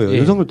표현하면 그런 거예요.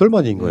 윤석열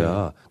똘만인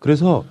거야.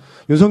 그래서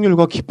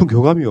윤석열과 깊은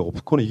교감이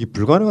없고는 이게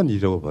불가능한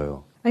일이라고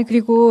봐요. 아니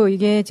그리고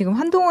이게 지금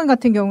한동훈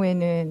같은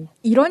경우에는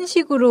이런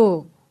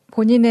식으로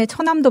본인의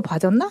처남도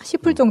봐줬나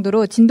싶을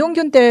정도로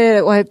진동균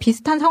때와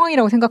비슷한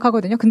상황이라고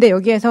생각하거든요. 근데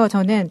여기에서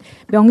저는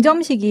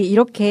명점식이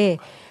이렇게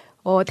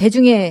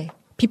대중의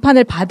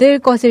비판을 받을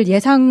것을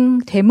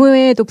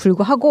예상됨에도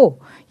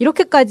불구하고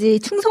이렇게까지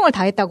충성을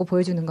다했다고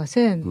보여주는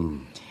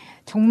것은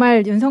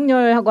정말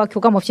윤석열과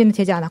교감 없이는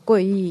되지 않았고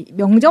이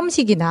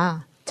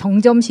명점식이나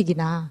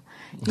정점식이나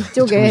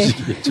이쪽에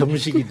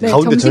점식이 네,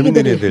 가운데 젊은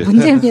애들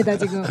문제입니다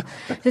지금.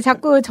 그래서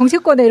자꾸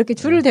정치권에 이렇게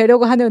줄을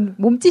대려고 하는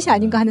몸짓이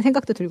아닌가 하는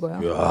생각도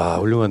들고요. 이야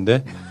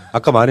훌륭한데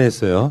아까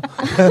만회했어요.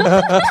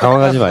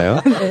 당황하지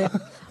마요. 네.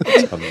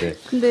 참, 네.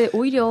 근데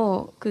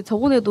오히려 그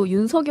저번에도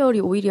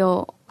윤석열이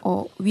오히려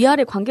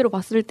위아래 관계로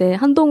봤을 때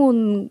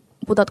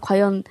한동훈보다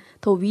과연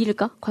더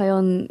위일까?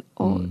 과연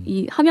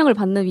이 하명을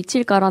받는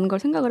위치일까라는 걸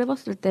생각을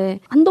해봤을 때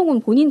한동훈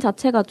본인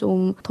자체가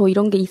좀 더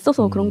이런 게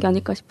있어서 그런 게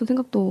아닐까 싶은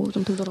생각도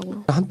좀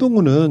들더라고요.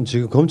 한동훈은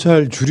지금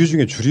검찰 주류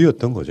중에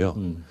주류였던 거죠.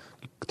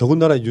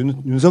 더군다나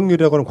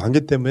윤석열이라고 하는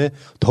관계 때문에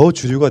더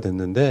주류가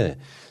됐는데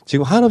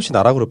지금 한없이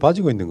나락으로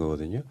빠지고 있는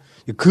거거든요.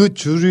 그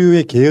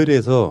주류의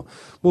계열에서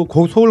뭐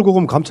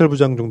서울고검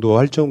감찰부장 정도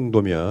할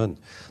정도면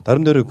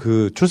나름대로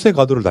그 출세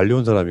가도를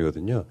날려온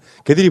사람이거든요.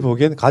 걔들이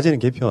보기엔 가재는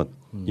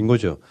개편인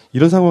거죠.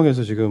 이런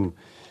상황에서 지금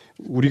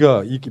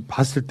우리가 이렇게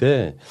봤을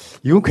때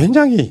이건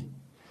굉장히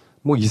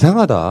뭐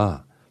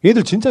이상하다.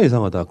 얘들 진짜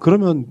이상하다.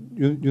 그러면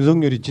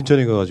윤석열이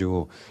진천에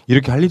가가지고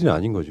이렇게 할 일은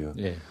아닌 거죠.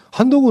 예.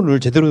 한동훈을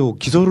제대로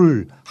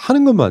기소를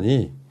하는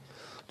것만이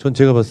전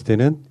제가 봤을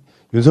때는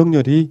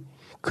윤석열이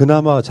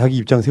그나마 자기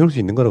입장 세울 수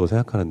있는 거라고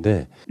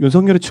생각하는데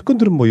윤석열의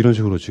측근들은 뭐 이런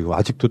식으로 지금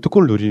아직도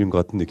특권을 누리는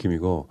것 같은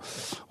느낌이고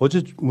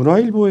어제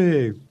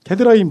문화일보의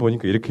헤드라인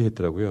보니까 이렇게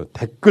했더라고요.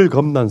 댓글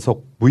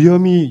검난속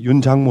무혐의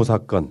윤 장모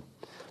사건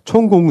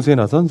총공수에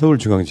나선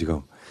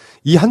서울중앙지검.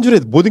 이 한 줄에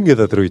모든 게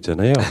다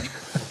들어있잖아요.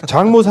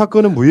 장모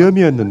사건은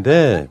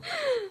무혐의였는데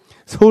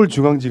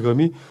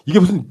서울중앙지검이 이게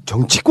무슨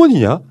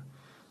정치권이냐?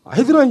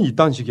 헤드라인이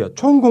이딴 식이야.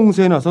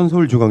 총공수에 나선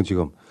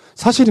서울중앙지검.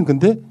 사실은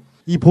근데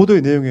이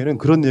보도의 내용에는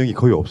그런 내용이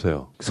거의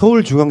없어요.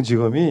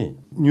 서울중앙지검이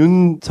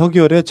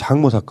윤석열의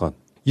장모 사건,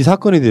 이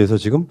사건에 대해서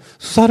지금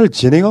수사를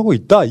진행하고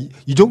있다.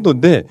 이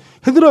정도인데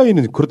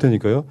헤드라인은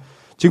그렇다니까요.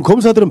 지금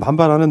검사들은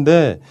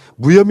반발하는데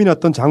무혐의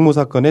났던 장모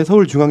사건에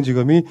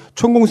서울중앙지검이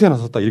총공수에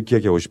나섰다 이렇게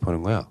얘기하고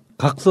싶어하는 거야.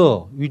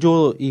 각서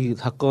위조 이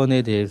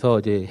사건에 대해서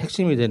이제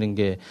핵심이 되는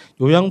게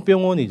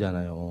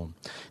요양병원이잖아요.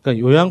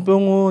 그러니까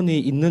요양병원이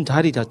있는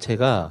자리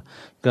자체가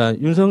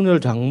그러니까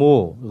윤석열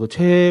장모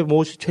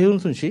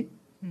최은순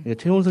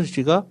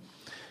씨가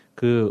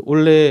그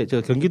원래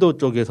저 경기도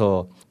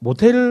쪽에서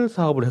모텔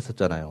사업을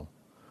했었잖아요.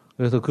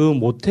 그래서 그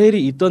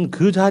모텔이 있던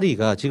그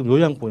자리가 지금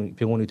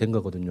요양병원이 된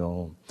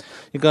거거든요.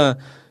 그러니까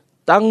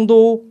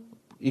땅도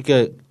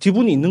이렇게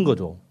지분이 있는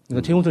거죠.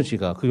 그러니까 최은순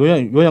씨가 그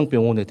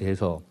요양병원에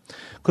대해서.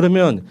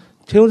 그러면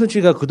최은순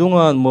씨가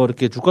그동안 뭐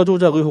이렇게 주가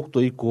조작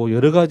의혹도 있고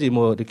여러 가지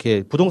뭐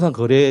이렇게 부동산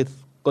거래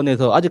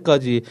건에서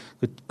아직까지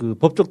그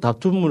법적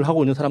다툼을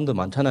하고 있는 사람들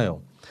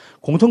많잖아요.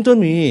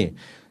 공통점이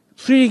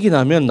수익이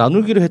나면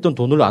나누기로 했던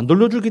돈을 안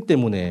돌려주기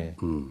때문에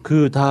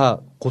그 다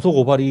고소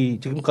고발이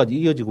지금까지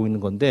이어지고 있는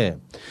건데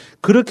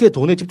그렇게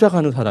돈에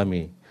집착하는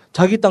사람이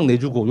자기 땅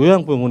내주고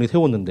요양병원이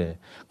세웠는데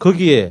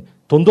거기에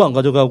돈도 안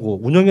가져가고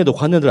운영에도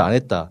관여를 안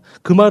했다.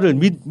 그 말을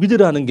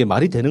믿으라는 게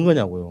말이 되는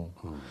거냐고요.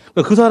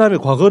 그러니까 그 사람의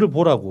과거를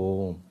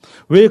보라고.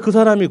 왜 그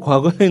사람이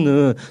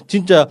과거에는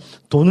진짜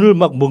돈을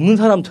막 먹는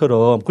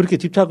사람처럼 그렇게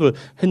집착을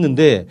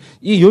했는데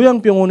이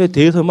요양병원에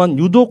대해서만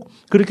유독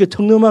그렇게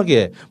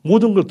청렴하게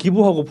모든 걸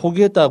기부하고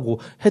포기했다고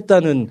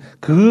했다는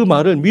그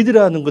말을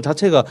믿으라는 것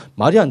자체가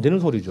말이 안 되는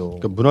소리죠.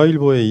 그러니까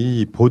문화일보의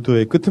이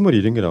보도의 끄트머리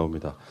이런 게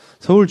나옵니다.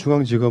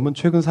 서울중앙지검은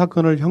최근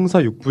사건을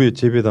형사 6부에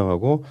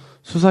재배당하고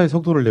수사에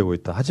속도를 내고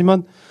있다.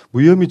 하지만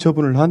무혐의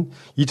처분을 한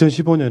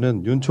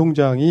 2015년은 윤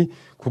총장이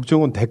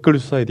국정원 댓글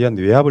수사에 대한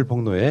외압을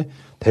폭로해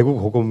대구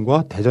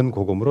고검과 대전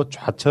고검으로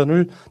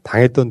좌천을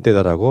당했던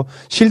때다라고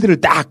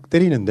실드를 딱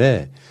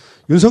때리는데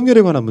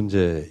윤석열에 관한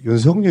문제,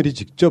 윤석열이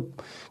직접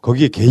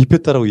거기에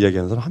개입했다라고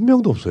이야기하는 사람 한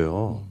명도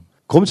없어요.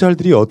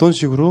 검찰들이 어떤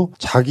식으로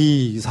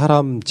자기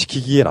사람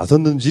지키기에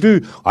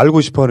나섰는지를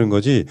알고 싶어 하는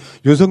거지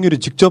윤석열이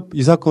직접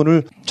이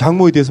사건을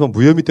장모에 대해서만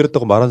무혐의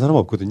때렸다고 말한 사람은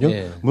없거든요.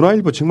 예.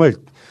 문화일보 정말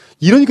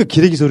이러니까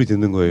기레기 소리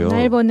듣는 거예요.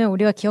 문화일보는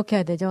우리가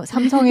기억해야 되죠.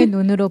 삼성의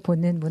눈으로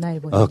보는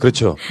문화일보. 아,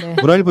 그렇죠. 네.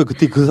 문화일보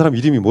그때 그 사람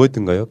이름이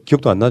뭐였던가요?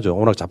 기억도 안 나죠.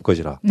 워낙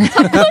잡거지라. 네.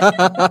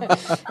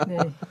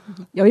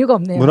 여유가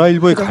없네요.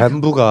 문화일보의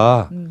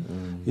간부가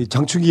이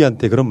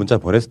장충기한테 그런 문자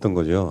보냈었던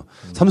거죠.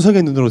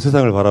 삼성의 눈으로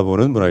세상을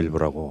바라보는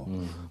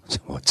문화일보라고.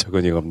 참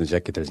어처구니가 없는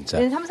새끼들 진짜.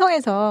 네,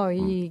 삼성에서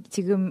이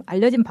지금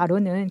알려진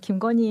바로는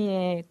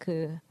김건희의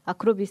그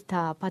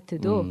아크로비스타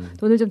아파트도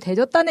돈을 좀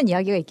대줬다는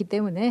이야기가 있기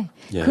때문에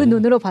예. 그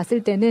눈으로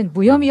봤을 때는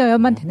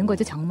무혐의여야만 되는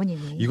거죠,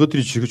 장모님이.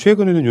 이것들이 지금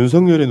최근에는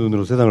윤석열의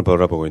눈으로 세상을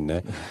바라보고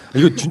있네.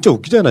 이거 진짜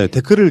웃기잖아요.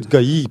 댓글을 그러니까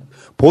이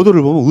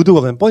보도를 보면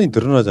의도가 그냥 뻔히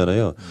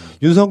드러나잖아요.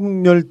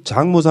 윤석열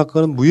장모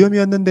사건은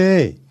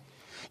무혐의였는데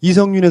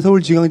이성윤의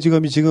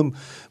서울지방지검이 지금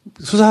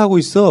수사하고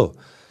있어.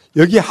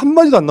 여기에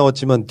한마디도 안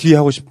나왔지만 뒤에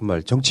하고 싶은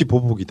말 정치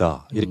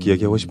보복이다 이렇게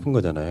얘기하고 싶은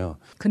거잖아요.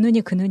 그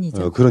눈이 그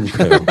눈이죠.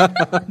 그러니까요.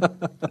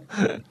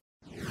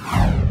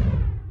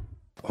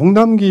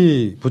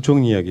 홍남기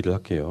부총리 이야기를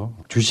할게요.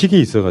 주식이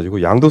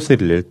있어가지고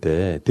양도세를 낼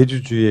때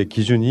대주주의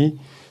기준이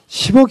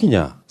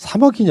 10억이냐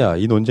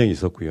 3억이냐 이 논쟁이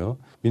있었고요.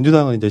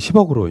 민주당은 이제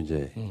 10억으로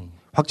이제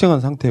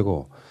확정한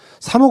상태고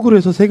 3억으로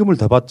해서 세금을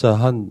더 받자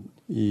한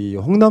이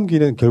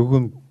홍남기는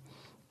결국은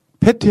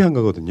패퇴한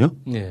거거든요.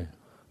 네.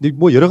 근데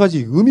뭐 여러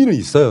가지 의미는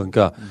있어요.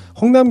 그러니까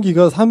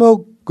홍남기가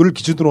 3억을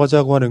기준으로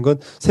하자고 하는 건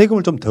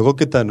세금을 좀 더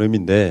걷겠다는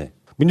의미인데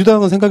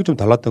민주당은 생각이 좀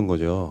달랐던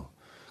거죠.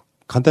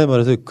 간단히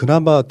말해서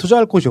그나마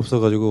투자할 곳이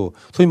없어가지고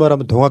소위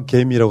말하면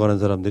동학개미라고 하는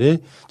사람들이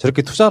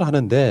저렇게 투자를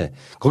하는데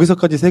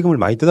거기서까지 세금을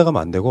많이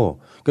뜯어가면 안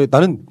되고 그러니까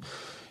나는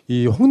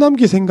이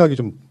홍남기 생각이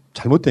좀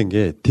잘못된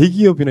게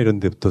대기업이나 이런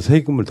데부터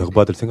세금을 더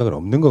받을 생각은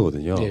없는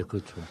거거든요. 네,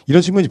 그렇죠.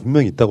 이런 측면이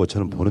분명히 있다고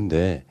저는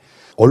보는데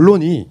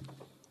언론이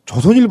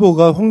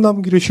조선일보가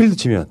홍남기를 쉴드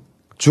치면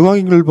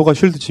중앙일보가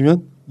쉴드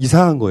치면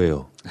이상한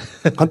거예요.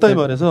 간단히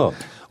말해서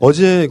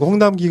어제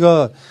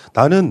홍남기가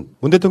나는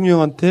문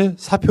대통령한테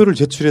사표를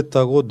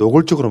제출했다고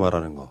노골적으로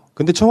말하는 거.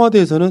 근데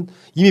청와대에서는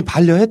이미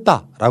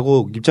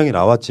반려했다라고 입장이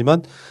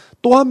나왔지만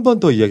또 한 번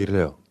더 이야기를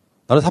해요.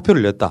 나는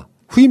사표를 냈다.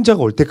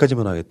 후임자가 올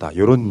때까지만 하겠다.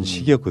 이런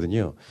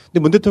식이었거든요. 근데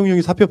문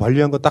대통령이 사표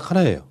반려한 건 딱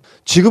하나예요.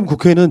 지금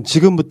국회는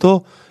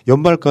지금부터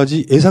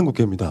연말까지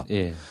예산국회입니다.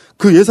 예.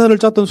 그 예산을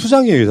짰던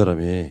수장이에요, 이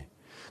사람이.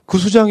 그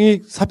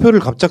수장이 사표를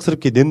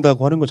갑작스럽게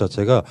낸다고 하는 것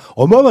자체가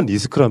어마어마한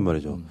리스크란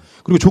말이죠.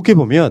 그리고 좋게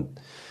보면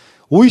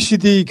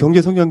OECD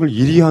경제 성장률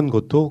 1위 한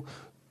것도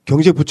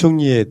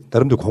경제부총리의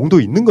나름대로 공도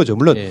있는 거죠.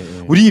 물론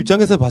우리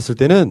입장에서 봤을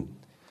때는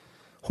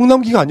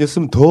홍남기가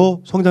아니었으면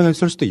더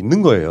성장했을 수도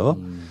있는 거예요.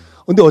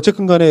 근데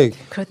어쨌든 간에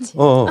그렇지.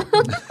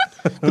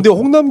 근데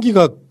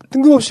홍남기가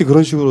뜬금없이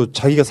그런 식으로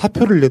자기가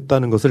사표를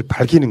냈다는 것을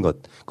밝히는 것.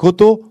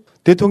 그것도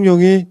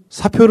대통령이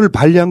사표를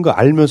반려한 거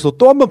알면서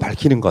또 한 번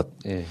밝히는 것.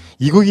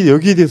 이거기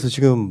여기에 대해서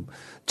지금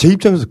제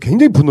입장에서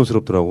굉장히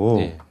분노스럽더라고.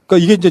 그러니까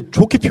이게 이제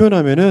좋게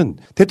표현하면은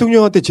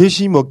대통령한테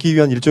재심 얻기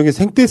위한 일종의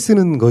생떼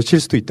쓰는 것일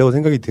수도 있다고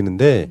생각이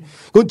드는데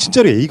그건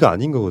진짜로 예의가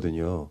아닌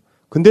거거든요.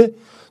 근데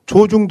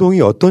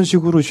조중동이 어떤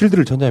식으로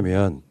쉴드를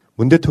쳤냐면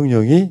문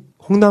대통령이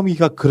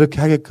홍남기가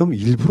그렇게 하게끔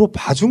일부러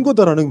봐준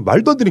거다라는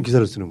말도 안 되는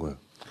기사를 쓰는 거예요.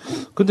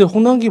 근데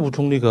홍남기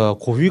부총리가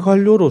고위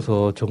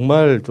관료로서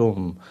정말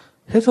좀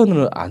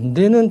해서는 안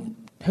되는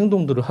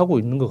행동들을 하고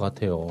있는 것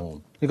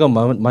같아요.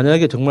 그러니까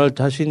만약에 정말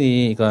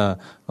자신이 그러니까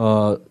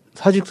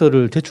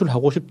사직서를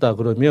제출하고 싶다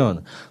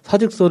그러면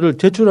사직서를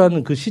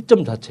제출하는 그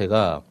시점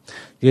자체가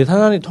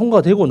예산안이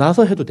통과되고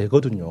나서 해도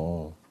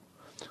되거든요.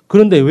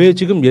 그런데 왜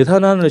지금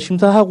예산안을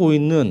심사하고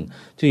있는,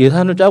 지금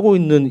예산을 짜고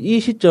있는 이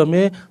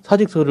시점에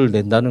사직서를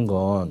낸다는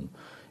건,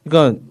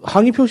 그러니까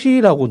항의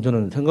표시라고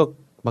저는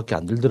생각밖에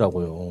안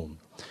들더라고요.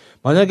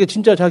 만약에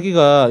진짜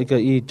자기가, 그러니까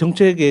이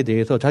정책에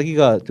대해서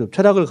자기가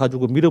철학을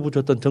가지고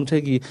밀어붙였던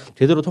정책이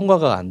제대로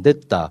통과가 안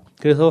됐다.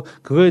 그래서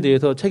그거에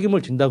대해서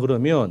책임을 진다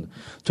그러면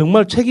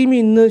정말 책임이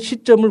있는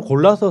시점을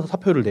골라서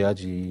사표를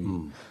내야지.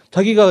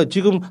 자기가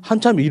지금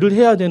한참 일을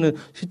해야 되는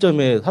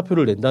시점에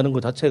사표를 낸다는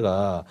것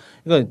자체가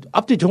그러니까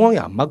앞뒤 정황이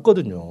안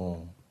맞거든요.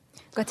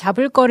 그러니까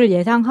잡을 거를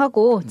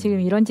예상하고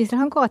지금 이런 짓을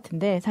한 것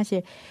같은데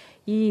사실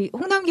이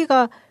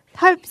홍남기가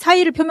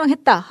사의를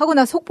표명했다 하고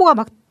나서 속보가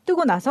막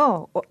뜨고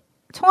나서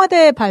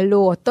청와대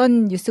발로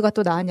어떤 뉴스가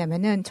또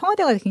나왔냐면은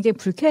청와대가 굉장히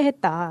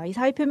불쾌했다. 이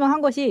사의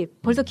표명한 것이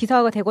벌써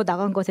기사화가 되고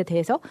나간 것에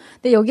대해서.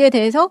 근데 여기에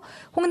대해서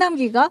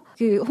홍남기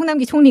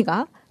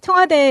총리가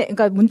청와대,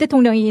 그러니까 문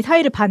대통령이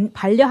사의를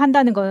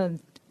반려한다는 건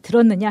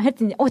들었느냐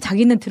했더니,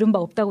 자기는 들은 바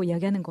없다고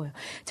이야기하는 거예요.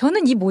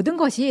 저는 이 모든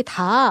것이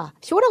다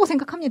쇼라고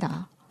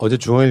생각합니다. 어제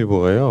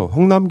중앙일보가요,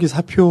 홍남기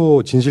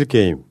사표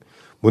진실게임,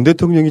 문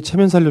대통령이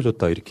체면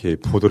살려줬다 이렇게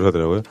보도를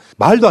하더라고요.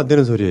 말도 안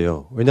되는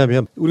소리예요.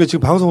 왜냐하면 우리가 지금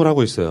방송을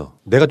하고 있어요.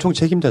 내가 총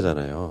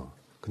책임자잖아요.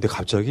 근데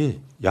갑자기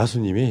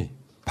야수님이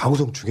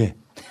방송 중에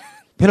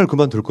패널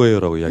그만둘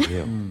거예요라고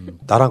이야기해요.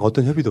 나랑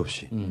어떤 협의도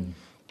없이.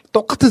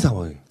 똑같은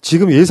상황이에요.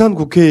 지금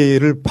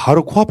예산국회를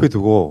바로 코앞에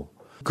두고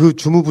그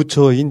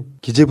주무부처인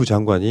기재부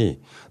장관이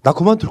나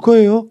그만둘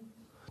거예요.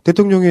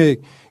 대통령의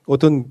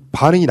어떤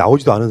반응이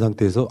나오지도 않은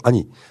상태에서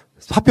아니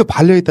사표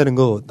반려했다는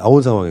거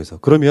나온 상황에서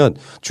그러면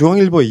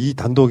중앙일보 이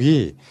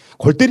단독이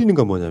골 때리는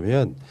건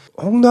뭐냐면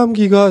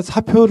홍남기가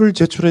사표를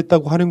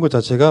제출했다고 하는 것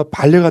자체가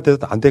반려가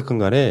되든 안 됐건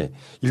간에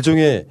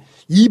일종의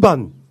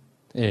이반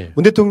예.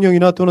 문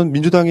대통령이나 또는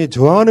민주당이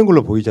저항하는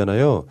걸로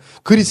보이잖아요.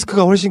 그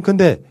리스크가 훨씬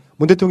큰데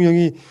문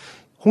대통령이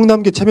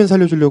홍남기 체면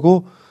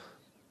살려주려고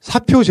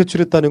사표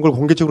제출했다는 걸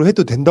공개적으로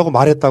해도 된다고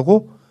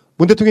말했다고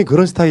문 대통령이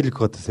그런 스타일일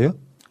것 같으세요?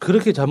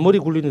 그렇게 잔머리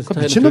굴리는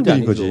스타일은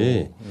미친놈들인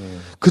거지.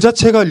 그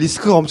자체가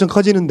리스크가 엄청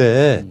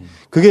커지는데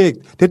그게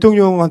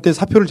대통령한테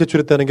사표를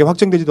제출했다는 게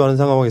확정되지도 않은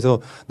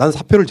상황에서 난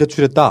사표를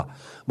제출했다.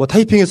 뭐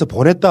타이핑해서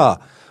보냈다.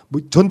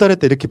 뭐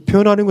전달했다. 이렇게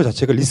표현하는 것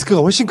자체가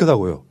리스크가 훨씬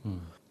크다고요.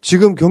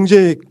 지금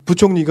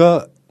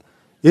경제부총리가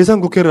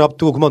예산국회를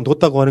앞두고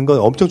그만뒀다고 하는 건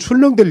엄청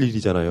출렁될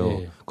일이잖아요.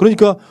 네.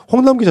 그러니까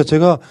홍남기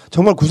자체가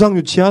정말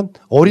구상유치한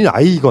어린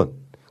아이이건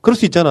그럴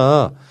수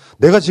있잖아.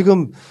 내가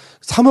지금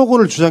 3억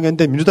원을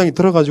주장했는데 민주당이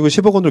들어가지고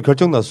 10억 원으로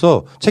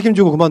결정났어.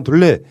 책임지고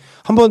그만둘래.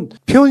 한번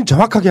표현이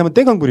정확하게 하면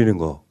땡강 부리는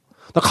거.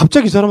 나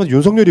갑자기 이 사람한테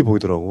윤석열이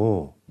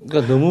보이더라고.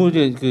 그러니까 너무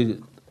이제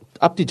그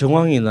앞뒤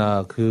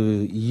정황이나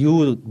그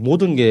이유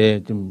모든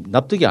게 좀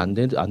납득이 안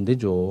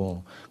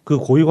되죠. 그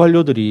고위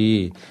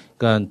관료들이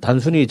그러니까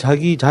단순히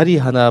자기 자리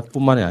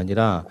하나뿐만이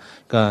아니라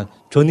그러니까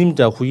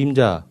전임자,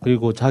 후임자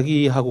그리고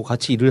자기하고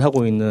같이 일을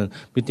하고 있는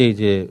밑에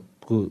이제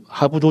그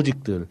하부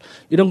조직들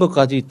이런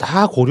것까지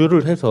다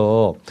고려를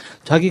해서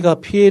자기가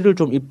피해를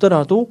좀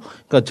입더라도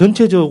그러니까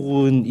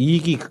전체적인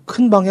이익이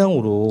큰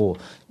방향으로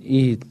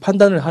이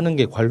판단을 하는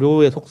게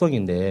관료의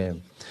속성인데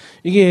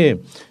이게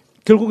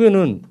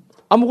결국에는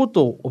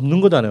아무것도 없는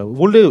거잖아요.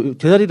 원래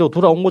제자리로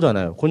돌아온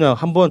거잖아요. 그냥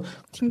한번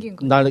튕긴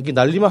거.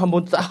 난리만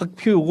한번 딱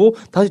피우고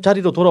다시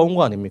자리로 돌아온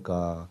거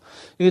아닙니까?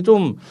 이게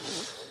좀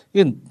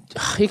이게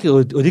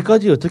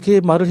어디까지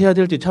어떻게 말을 해야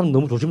될지 참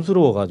너무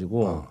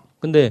조심스러워가지고.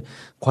 근데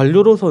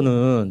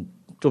관료로서는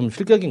좀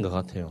실격인 것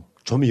같아요.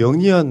 좀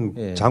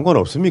영리한 장관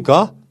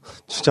없습니까?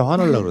 진짜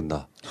화날라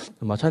그런다.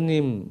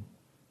 마차님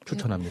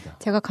추천합니다.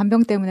 제가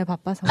간병 때문에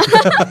바빠서.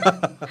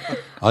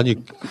 아니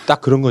딱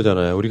그런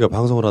거잖아요. 우리가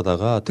방송을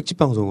하다가 특집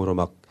방송으로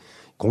막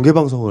공개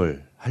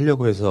방송을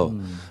하려고 해서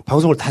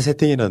방송을 다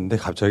세팅해놨는데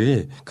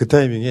갑자기 그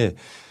타이밍에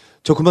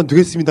저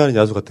그만두겠습니다 하는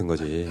야수 같은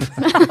거지.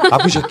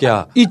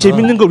 아프셨게야. 이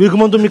재밌는 걸 왜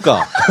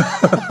그만둡니까?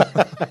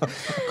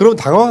 그럼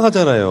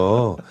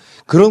당황하잖아요.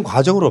 그런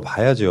과정으로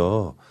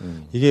봐야죠.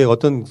 이게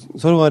어떤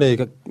서로 간에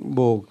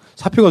뭐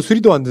사표가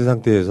수리도 안 된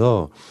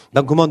상태에서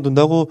난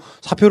그만둔다고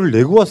사표를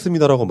내고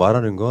왔습니다라고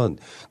말하는 건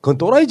그건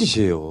또라이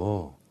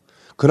짓이에요.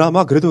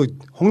 그나마 그래도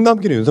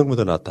홍남기는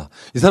윤석보다 낫다.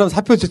 이 사람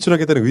사표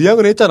제출하겠다는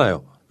의향을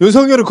했잖아요.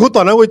 윤석열은 그것도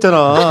안 하고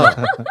있잖아.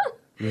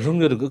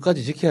 윤석열은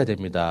끝까지 지켜야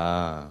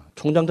됩니다.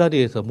 총장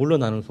자리에서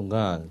물러나는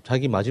순간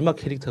자기 마지막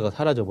캐릭터가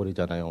사라져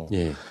버리잖아요.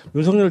 예.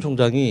 윤석열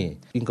총장이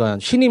그러니까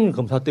신임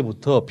검사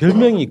때부터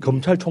별명이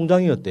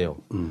검찰총장이었대요.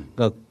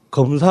 그러니까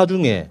검사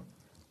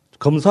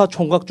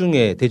총각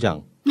중에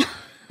대장.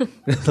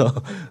 그래서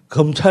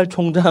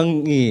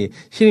검찰총장이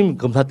신임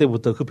검사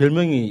때부터 그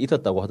별명이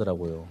있었다고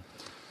하더라고요.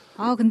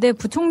 아, 근데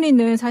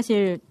부총리는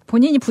사실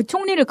본인이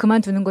부총리를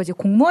그만두는 거지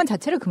공무원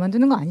자체를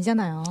그만두는 거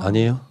아니잖아요.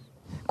 아니에요.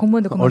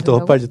 공무원도 오늘 그만둔다고.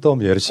 또 헛발질 또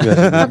열심히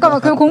하시네.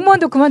 잠깐만, 그럼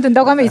공무원도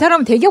그만둔다고 하면 이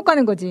사람은 대기업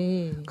가는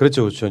거지.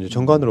 그렇죠, 그렇죠. 이제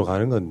정관으로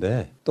가는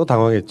건데 또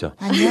당황했죠.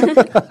 아니야.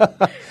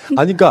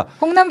 아니, 그러니까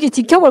홍남기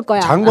지켜볼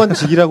거야.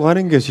 장관직이라고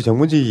하는 것이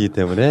정무직이기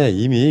때문에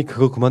이미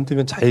그거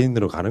그만두면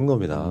자연인으로 가는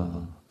겁니다.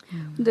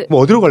 근데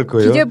뭐 어디로 갈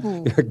거예요?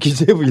 기재부.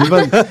 기재부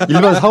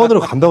일반 사원으로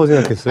간다고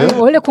생각했어요? 아니,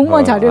 원래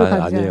공무원 자료를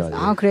가지 아니에요, 않았어요.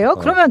 아니에요. 아, 그래요?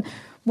 그러면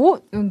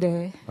뭐,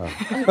 네.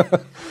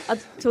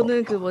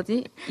 저는 그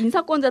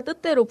인사권자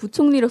뜻대로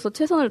부총리로서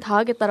최선을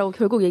다하겠다라고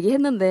결국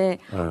얘기했는데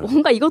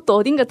뭔가 이것도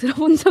어딘가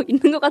들어본 적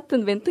있는 것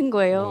같은 멘트인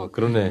거예요.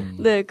 그러네.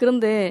 네,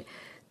 그런데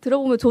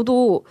들어보면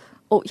저도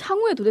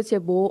향후에 도대체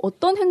뭐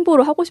어떤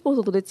행보를 하고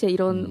싶어서 도대체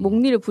이런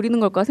목리를 부리는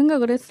걸까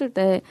생각을 했을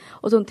때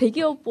전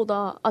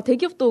대기업보다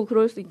대기업도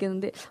그럴 수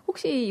있겠는데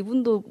혹시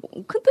이분도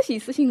큰 뜻이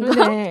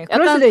있으신가? 네,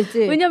 그럴 수도 있지.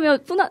 왜냐면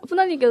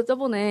푸나님께서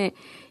저번에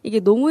이게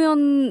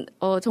노무현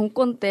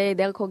정권 때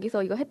내가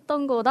거기서 이거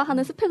했던 거다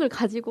하는 스펙을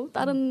가지고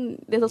다른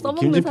데서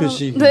써먹는 김진표 사람.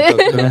 씨 네.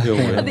 그런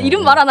경우에. 근데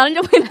이름 말 안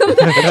하려고 했는데.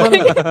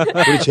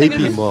 우리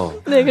JP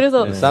뭐. 네,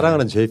 그래서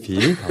사랑하는 JP.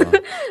 네,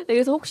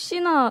 그래서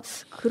혹시나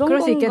그런 그럴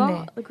건가? 수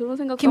있겠네. 그런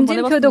생각.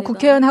 김진표도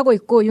국회의원 하고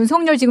있고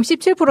윤석열 지금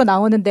 17%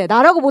 나오는데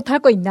나라고 못할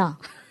거 있나?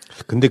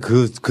 근데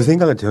그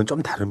생각은 저는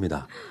좀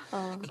다릅니다.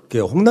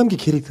 홍남기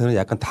캐릭터는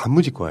약간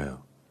단무지과예요.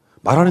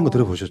 말하는 거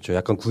들어보셨죠?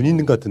 약간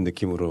군인 같은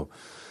느낌으로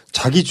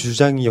자기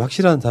주장이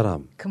확실한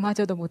사람.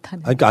 그마저도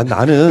못하네. 그러니까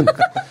나는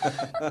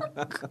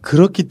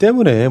그렇기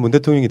때문에 문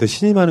대통령이 더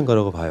신임하는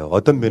거라고 봐요.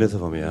 어떤 면에서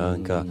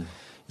보면. 그러니까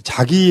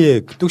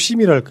자기의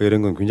뚝심이랄까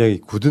이런 건 굉장히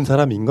굳은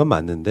사람인 건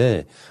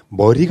맞는데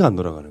머리가 안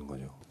돌아가는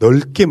거죠.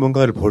 넓게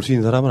뭔가를 볼 수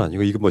있는 사람은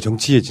아니고 이거 뭐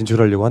정치에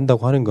진출하려고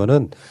한다고 하는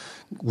거는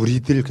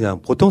우리들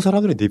그냥 보통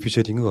사람들의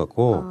뇌피셜인 것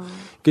같고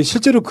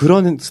실제로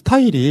그런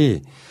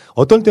스타일이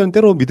어떤 때는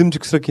때로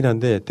믿음직스럽긴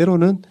한데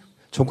때로는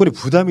정권에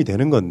부담이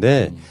되는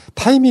건데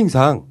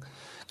타이밍상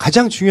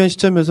가장 중요한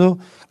시점에서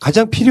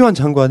가장 필요한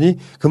장관이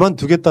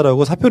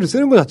그만두겠다라고 사표를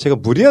쓰는 것 자체가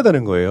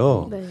무리하다는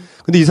거예요. 네.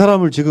 근데 이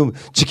사람을 지금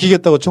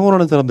지키겠다고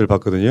청원하는 사람들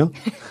봤거든요.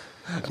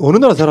 어느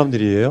나라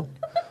사람들이에요?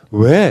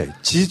 왜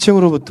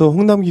지지층으로부터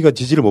홍남기가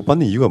지지를 못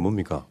받는 이유가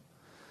뭡니까?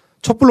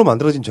 촛불로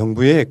만들어진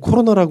정부에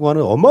코로나라고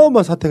하는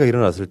어마어마한 사태가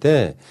일어났을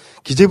때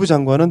기재부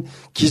장관은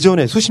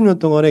기존에 수십 년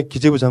동안의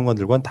기재부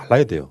장관들과는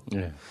달라야 돼요.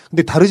 네.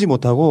 근데 다르지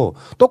못하고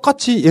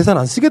똑같이 예산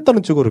안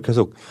쓰겠다는 쪽으로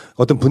계속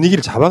어떤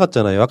분위기를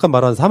잡아갔잖아요. 아까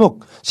말한 3억,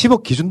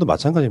 10억 기준도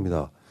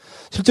마찬가지입니다.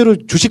 실제로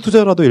주식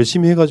투자라도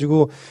열심히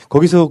해가지고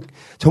거기서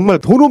정말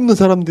돈 없는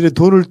사람들의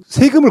돈을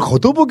세금을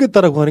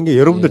걷어보겠다라고 하는 게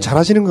여러분들 잘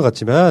하시는 것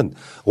같지만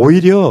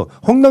오히려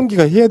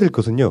홍남기가 해야 될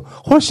것은요.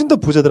 훨씬 더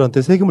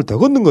부자들한테 세금을 더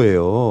걷는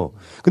거예요.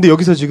 근데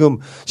여기서 지금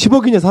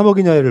 10억이냐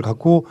 3억이냐를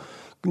갖고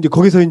이제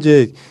거기서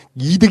이제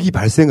이득이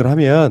발생을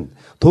하면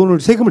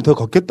세금을 더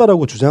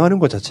걷겠다라고 주장하는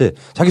것 자체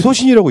자기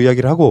소신이라고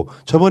이야기를 하고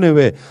저번에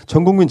왜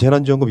전국민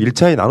재난지원금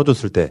 1차에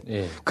나눠줬을 때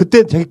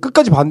그때 자기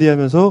끝까지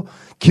반대하면서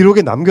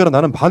기록에 남겨라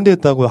나는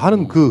반대했다고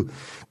하는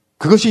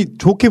그것이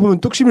좋게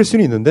보면 뚝심일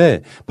수는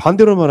있는데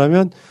반대로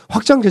말하면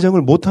확장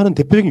재정을 못하는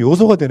대표적인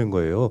요소가 되는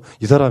거예요.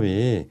 이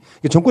사람이.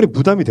 정권에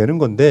부담이 되는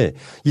건데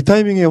이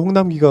타이밍에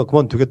홍남기가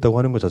그만두겠다고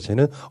하는 것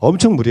자체는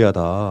엄청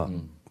무리하다.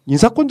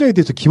 인사권자에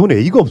대해서 기본에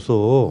A가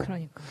없어.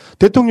 그러니까.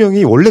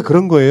 대통령이 원래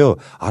그런 거예요.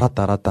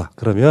 알았다.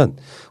 그러면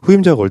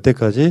후임자가 올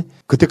때까지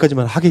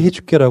그때까지만 하게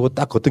해줄게라고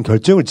딱 어떤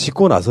결정을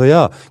짓고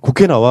나서야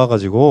국회에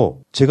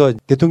나와가지고 제가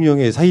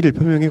대통령의 사의를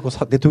표명했고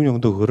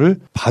대통령도 그거를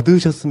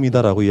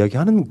받으셨습니다라고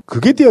이야기하는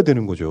그게 돼야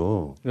되는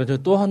거죠. 그러니까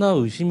또 하나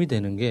의심이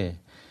되는 게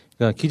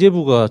그러니까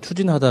기재부가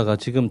추진하다가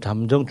지금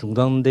잠정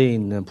중단돼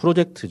있는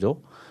프로젝트죠.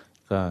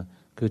 그러니까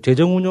그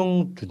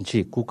재정운용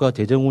준칙, 국가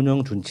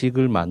재정운용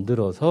준칙을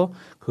만들어서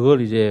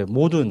그걸 이제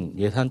모든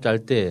예산 짤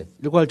때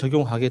일괄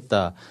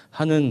적용하겠다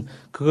하는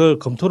그걸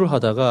검토를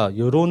하다가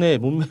여론의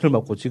문매를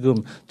맞고 지금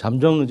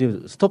잠정 이제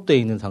스톱돼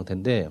있는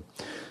상태인데,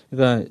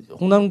 그러니까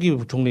홍남기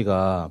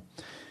부총리가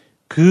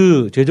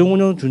그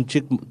재정운용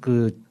준칙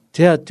그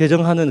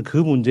제정하는 그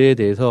문제에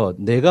대해서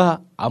내가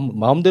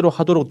마음대로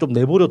하도록 좀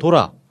내버려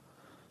둬라.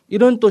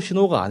 이런 또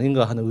신호가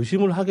아닌가 하는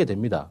의심을 하게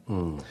됩니다.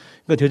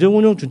 그러니까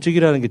재정운용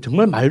준칙이라는 게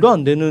정말 말도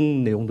안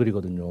되는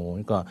내용들이거든요.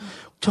 그러니까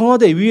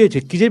청와대 위에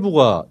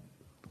기재부가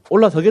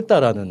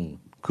올라서겠다라는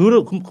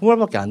그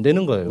말밖에 안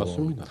되는 거예요.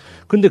 맞습니다.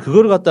 근데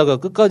그걸 갖다가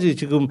끝까지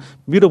지금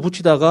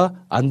밀어붙이다가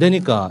안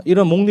되니까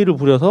이런 목리를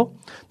부려서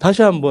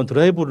다시 한번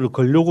드라이브를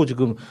걸려고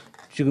지금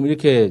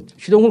이렇게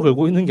시동을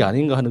걸고 있는 게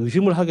아닌가 하는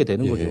의심을 하게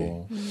되는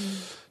거죠.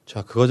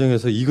 자, 그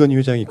과정에서 이건희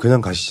회장이 그냥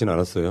가시진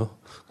않았어요.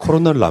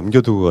 코로나를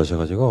남겨두고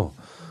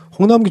가셔가지고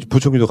홍남기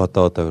부총리도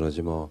갔다 왔다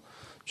그러지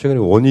최근에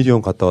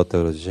원희룡 갔다 왔다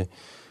그러지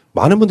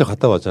많은 분들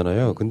갔다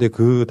왔잖아요. 근데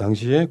그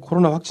당시에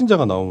코로나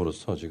확진자가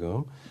나옴으로써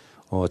지금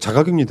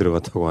자가격리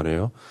들어갔다고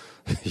하네요.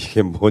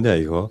 이게 뭐냐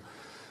이거.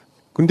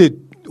 근데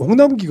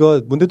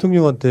홍남기가 문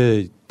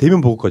대통령한테 대면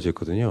보고까지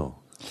했거든요.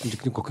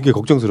 그게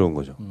걱정스러운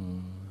거죠.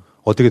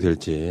 어떻게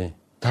될지.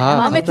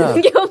 마음에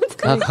드는 게 없는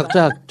다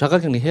각자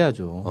자가격리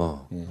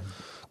해야죠. 예.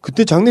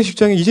 그때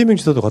장례식장에 이재명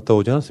지사도 갔다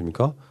오지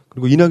않았습니까?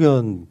 그리고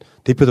이낙연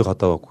대표도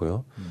갔다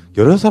왔고요.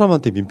 여러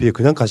사람한테 민폐에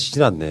그냥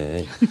가시진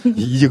않네.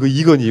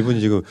 이건희 이분이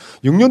지금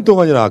 6년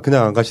동안이나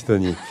그냥 안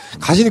가시더니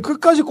가시니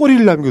끝까지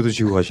꼬리를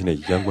남겨두시고 가시네.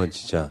 이 양반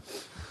진짜.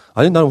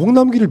 아니 나는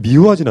홍남기를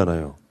미워하진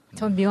않아요.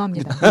 전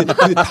미워합니다.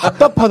 근데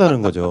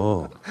답답하다는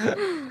거죠.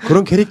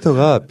 그런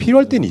캐릭터가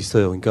필요할 때는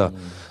있어요. 그러니까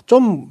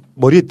좀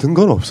머리에 든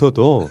건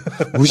없어도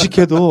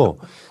무식해도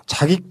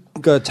자기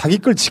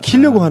걸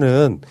지키려고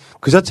하는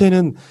그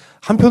자체는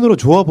한편으로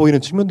좋아 보이는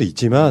측면도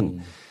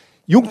있지만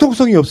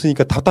융통성이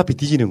없으니까 답답히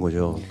뒤지는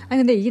거죠. 아니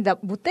근데 이게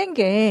못된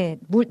게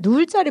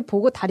누울 자리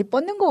보고 다리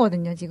뻗는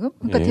거거든요 지금.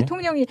 그러니까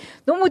대통령이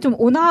너무 좀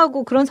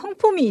온화하고 그런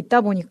성품이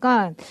있다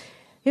보니까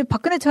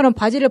박근혜처럼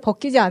바지를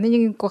벗기지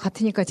않은 것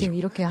같으니까 지금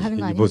이렇게 하는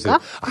거 아닙니까?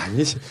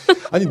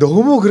 아니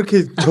너무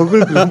그렇게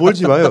적을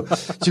몰지 마요.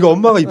 지금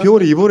엄마가 이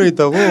병원에 입원해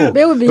있다고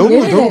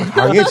너무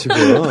강해 지금.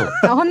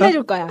 나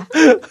혼내줄 거야.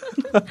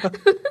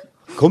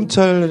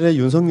 검찰의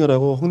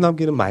윤석열하고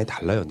홍남기는 많이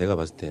달라요. 내가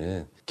봤을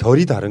때는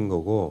결이 다른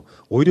거고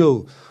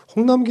오히려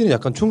홍남기는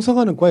약간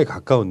충성하는 과에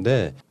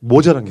가까운데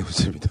모자란 게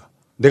없습니다.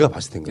 내가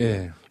봤을 땐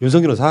그래요.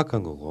 윤석열은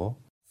사악한 거고.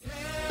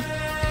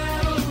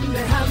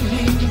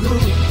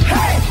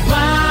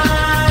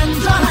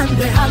 완전한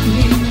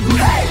대한민국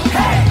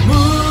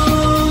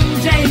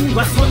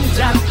문재인과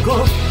손잡고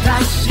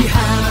다시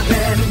하는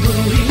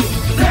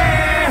우리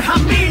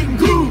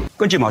대한민국.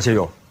 끊지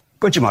마세요.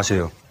 끊지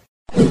마세요.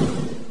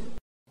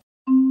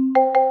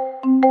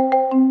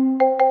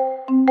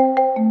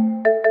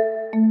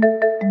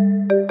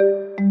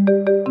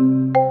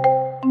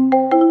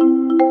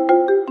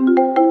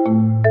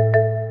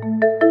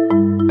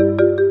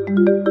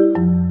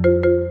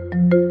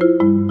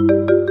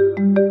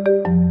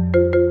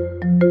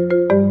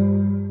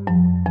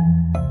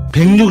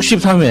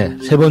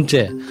 (163회) 세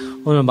번째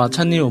오늘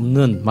마차님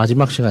없는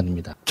마지막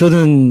시간입니다.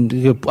 저는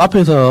이게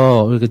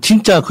앞에서 이렇게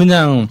진짜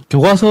그냥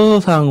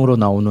교과서상으로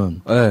나오는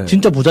네.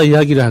 진짜 부자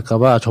이야기를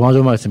할까봐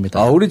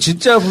조마조마했습니다. 우리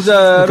진짜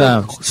부자를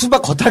그러니까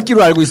수박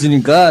겉핥기로 알고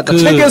있으니까 그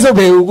책에서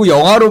배우고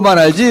영화로만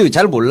알지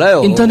잘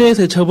몰라요.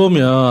 인터넷에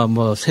쳐보면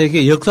뭐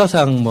세계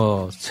역사상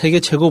뭐 세계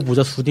최고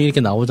부자 순위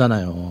이렇게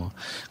나오잖아요.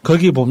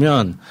 거기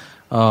보면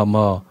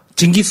뭐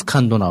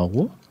징기스칸도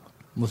나오고.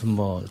 무슨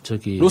뭐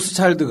저기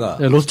로스차일드가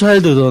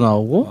로스차일드도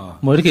나오고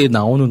뭐 이렇게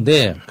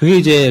나오는데 그게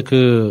이제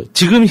그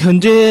지금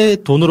현재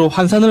돈으로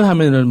환산을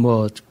하면은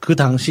뭐 그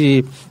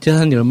당시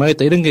재산이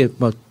얼마였다 이런 게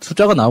뭐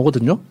숫자가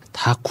나오거든요.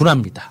 다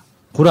구라입니다.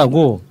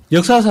 구라고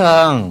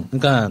역사상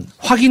그러니까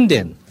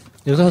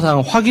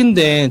역사상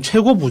확인된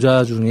최고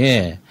부자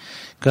중에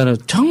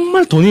그러니까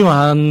정말 돈이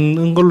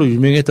많은 걸로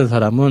유명했던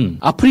사람은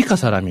아프리카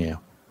사람이에요.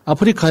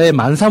 아프리카에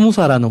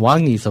만사무사라는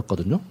왕이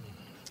있었거든요.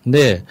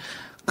 근데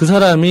그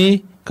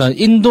사람이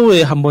그러니까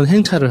인도에 한번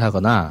행차를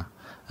하거나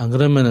안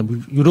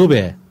그러면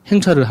유럽에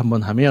행차를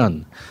한번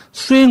하면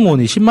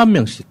수행원이 10만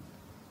명씩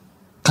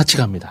같이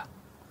갑니다.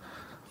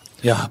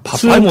 야,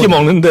 밥 한 끼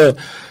먹는데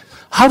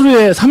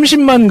하루에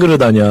 30만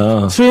그릇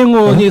아니야.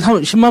 수행원이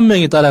 10만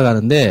명이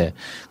따라가는데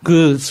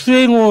그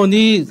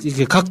수행원이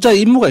이게 각자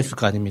임무가 있을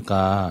거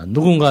아닙니까?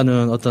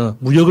 누군가는 어떤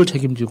무역을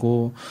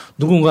책임지고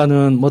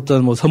누군가는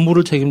어떤 뭐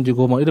선물을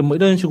책임지고 뭐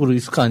이런 식으로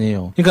있을 거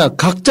아니에요. 그러니까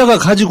각자가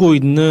가지고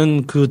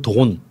있는 그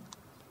돈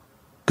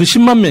그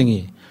 10만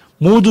명이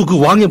모두 그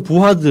왕의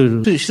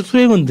부하들,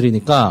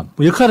 수행원들이니까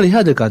뭐 역할을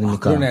해야 될 거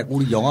아닙니까? 그러네.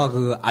 우리 영화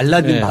그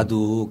알라딘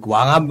봐도 그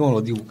왕 한 명을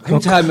어디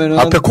행차하면은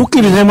앞에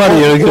코끼리 3마리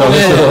이렇게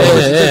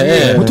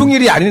와서 보통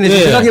일이 아니네.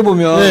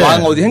 생각해보면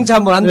왕 어디 행차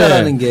한번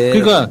한다라는 게.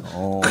 그러니까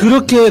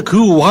그렇게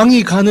그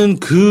왕이 가는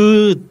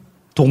그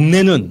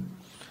동네는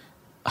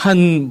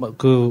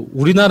그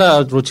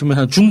우리나라로 치면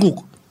한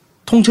중국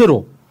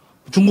통째로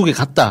중국에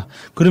갔다.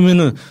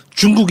 그러면은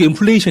중국에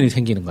인플레이션이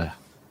생기는 거야.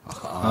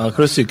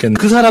 그럴 수 있겠네.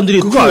 그 사람들이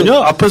그거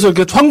아니야? 앞에서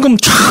이렇게 황금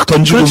촥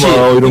던지고 막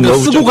이런 그러니까 거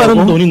쓰고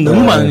가는 돈이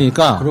너무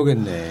많으니까.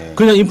 그러겠네.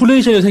 그냥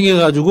인플레이션이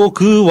생겨가지고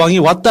그 왕이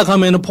왔다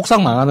가면은 폭삭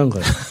망하는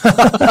거예요.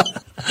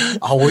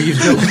 오히려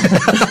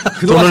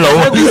돈을 너무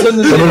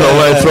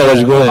많이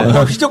풀어가지고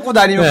휘젓고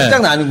다니면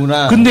폭삭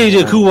나는구나. 근데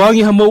이제 그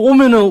왕이 한번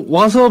오면은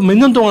와서 몇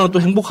년 동안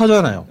또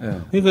행복하잖아요.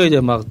 그러니까 이제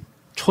막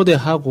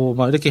초대하고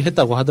막 이렇게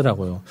했다고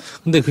하더라고요.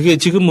 근데 그게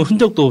지금은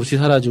흔적도 없이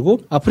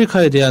사라지고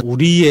아프리카에 대한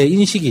우리의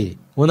인식이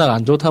워낙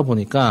안 좋다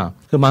보니까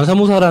그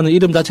만사무사라는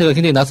이름 자체가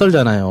굉장히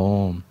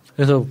낯설잖아요.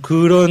 그래서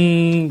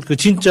그런 그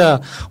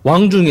진짜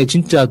왕 중에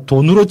진짜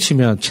돈으로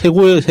치면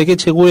세계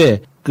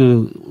최고의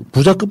그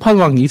부자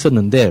끝판왕이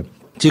있었는데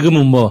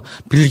지금은 뭐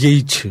빌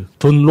게이츠,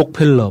 돈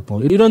록펠러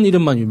뭐 이런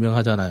이름만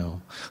유명하잖아요.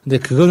 근데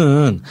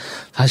그거는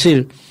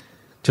사실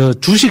저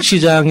주식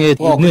시장에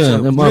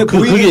있는 뭐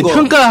그게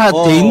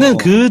평가돼 있는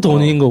그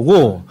돈인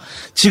거고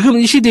지금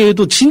이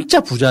시대에도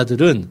진짜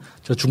부자들은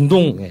저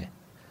중동에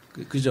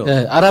그죠.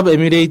 예,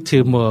 아랍에미레이트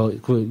뭐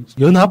그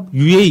연합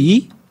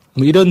UAE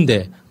뭐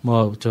이런데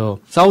뭐 저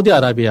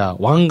사우디아라비아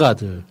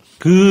왕가들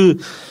그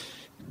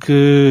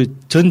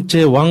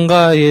전체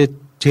왕가의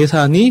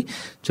재산이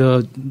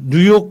저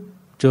뉴욕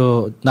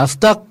저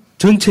나스닥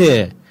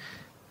전체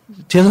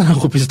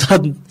재산하고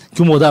비슷한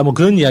규모다 뭐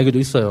그런 이야기도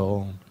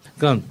있어요.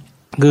 그러니까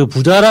그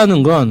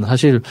부자라는 건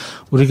사실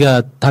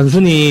우리가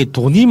단순히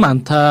돈이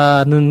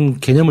많다는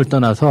개념을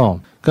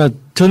떠나서 그러니까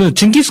저는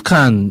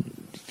징기스칸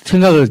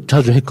생각을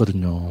자주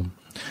했거든요.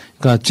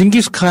 그러니까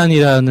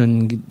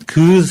징기스칸이라는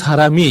그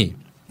사람이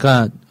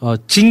그러니까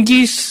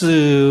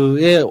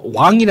징기스의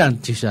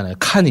왕이라는 뜻이잖아요.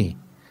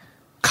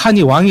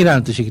 칸이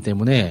왕이라는 뜻이기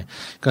때문에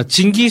그러니까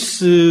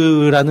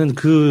징기스라는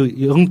그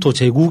영토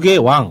제국의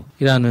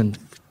왕이라는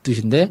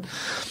뜻인데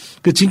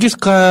그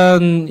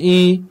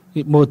징기스칸이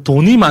뭐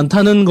돈이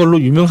많다는 걸로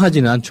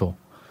유명하지는 않죠.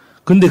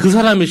 근데 그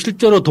사람이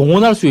실제로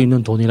동원할 수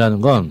있는 돈이라는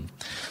건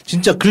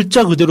진짜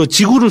글자 그대로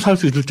지구를 살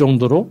수 있을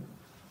정도로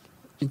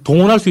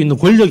동원할 수 있는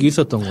권력이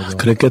있었던 거죠.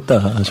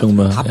 그랬겠다,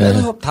 정말.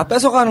 다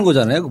뺏어가는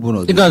거잖아요,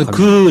 그분은. 그러니까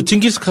그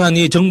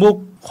징기스칸이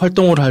정복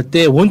활동을 할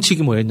때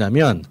원칙이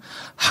뭐였냐면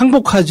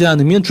항복하지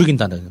않으면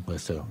죽인다는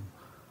거였어요.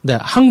 근데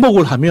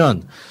항복을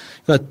하면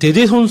그러니까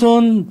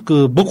대대손손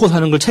그 먹고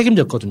사는 걸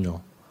책임졌거든요.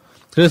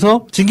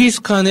 그래서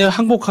징기스칸에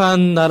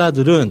항복한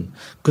나라들은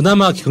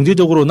그나마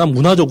경제적으로나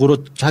문화적으로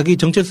자기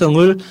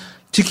정체성을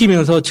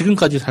지키면서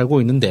지금까지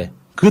살고 있는데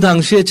그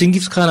당시에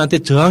징기스칸한테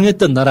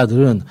저항했던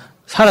나라들은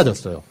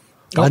사라졌어요.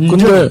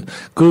 근데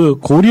그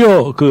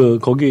고려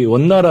거기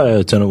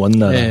원나라였잖아요.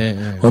 원나라.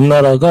 네.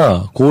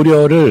 원나라가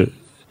고려를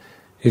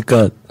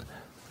그러니까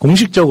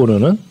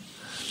공식적으로는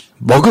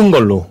먹은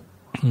걸로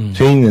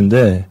돼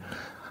있는데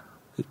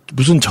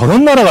무슨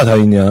저런 나라가 다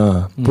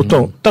있냐.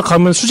 보통 딱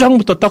가면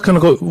수장부터 딱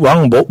해놓고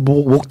왕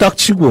목 딱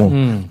치고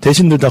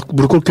대신들 다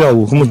무릎 꿇게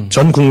하고 그러면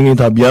전 국민이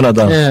다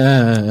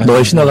미안하다.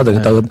 너의 신하가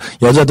되겠다.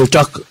 여자들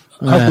쫙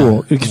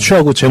하고 이렇게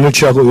취하고 재물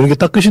취하고 이런 게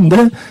딱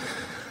끝인데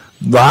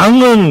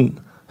왕은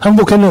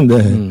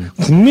항복했는데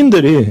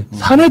국민들이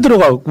산에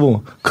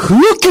들어가고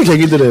그렇게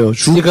계기들 해요.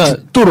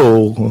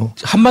 죽도록.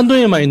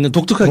 한반도에만 있는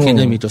독특한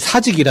개념이 있죠.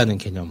 사직이라는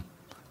개념.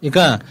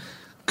 그러니까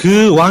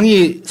그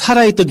왕이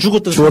살아있든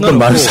죽었든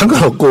말이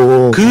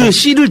상관없고 그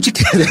씨를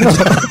지켜야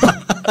된다.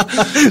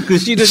 그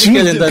씨를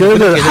지켜야 된다.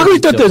 그래서 하고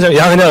있다잖아요.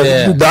 야 그냥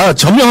네. 나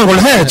점령한 걸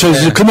해. 저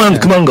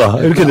그만 가.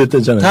 이렇게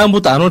됐다잖아요.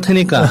 다음부터 안 올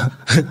테니까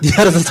네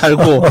알아서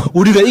살고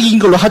우리가 이긴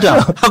걸로 하자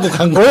하고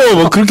간 거.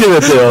 뭐 그렇게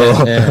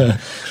됐대요. 네.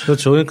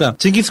 그렇죠. 그러니까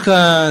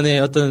징기스칸의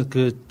어떤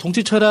그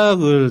통치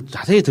철학을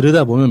자세히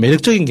들여다보면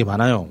매력적인 게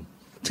많아요.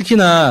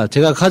 특히나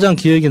제가 가장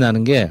기억이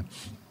나는 게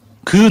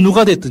그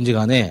누가 됐든지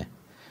간에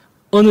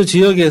어느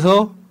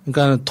지역에서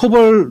그러니까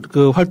토벌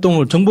그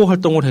활동을 정복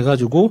활동을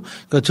해가지고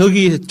그러니까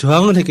적이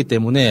저항을 했기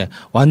때문에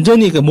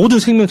완전히 그 모든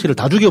생명체를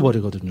다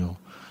죽여버리거든요.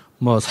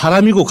 뭐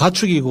사람이고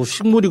가축이고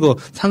식물이고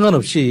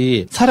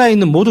상관없이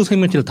살아있는 모든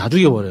생명체를 다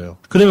죽여버려요.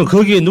 그러면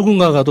거기에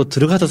누군가가 또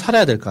들어가서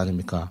살아야 될 거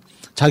아닙니까?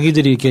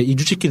 자기들이 이렇게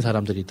이주시킨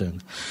사람들이든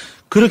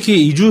그렇게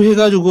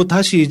이주해가지고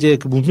다시 이제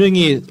그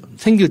문명이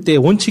생길 때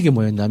원칙이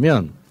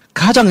뭐였냐면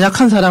가장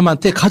약한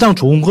사람한테 가장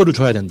좋은 거를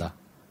줘야 된다.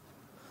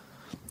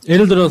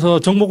 예를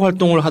들어서 정복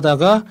활동을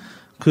하다가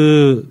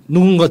그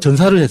누군가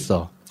전사를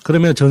했어.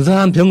 그러면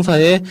전사한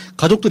병사의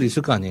가족들이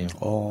있을 거 아니에요.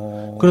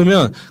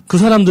 그러면 그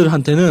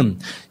사람들한테는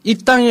이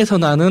땅에서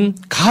나는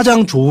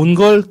가장 좋은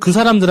걸 그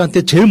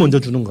사람들한테 제일 먼저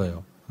주는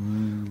거예요.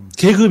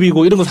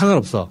 계급이고 이런 거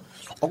상관없어.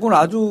 그건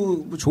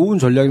아주 좋은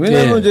전략이에요.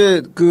 왜냐면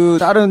이제 그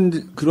다른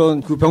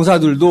그런 그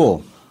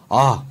병사들도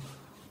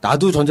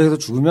나도 전쟁에서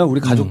죽으면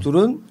우리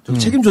가족들은 좀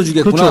책임져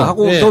주겠구나 그렇죠.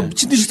 하고 더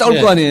미친 듯이 싸울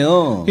거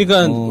아니에요.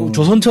 그러니까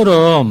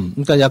조선처럼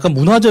그러니까 약간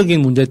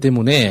문화적인 문제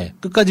때문에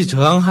끝까지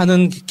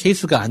저항하는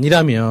케이스가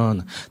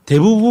아니라면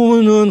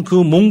대부분은 그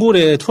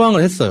몽골에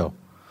투항을 했어요.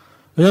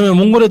 왜냐하면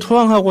몽골에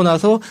투항하고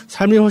나서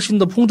삶이 훨씬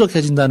더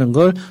풍족해진다는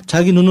걸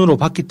자기 눈으로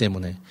봤기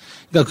때문에.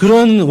 그러니까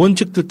그런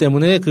원칙들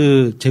때문에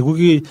그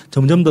제국이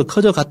점점 더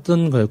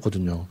커져갔던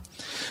거였거든요.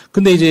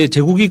 근데 이제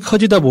제국이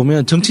커지다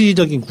보면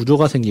정치적인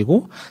구조가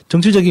생기고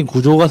정치적인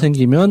구조가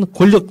생기면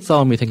권력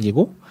싸움이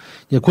생기고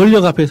이제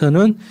권력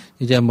앞에서는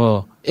이제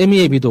뭐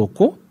애미애비도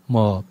없고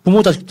뭐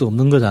부모 자식도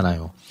없는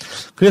거잖아요.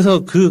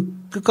 그래서 그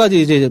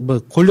끝까지 이제 뭐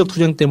권력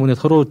투쟁 때문에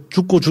서로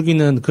죽고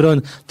죽이는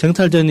그런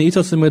쟁탈전이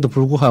있었음에도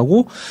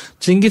불구하고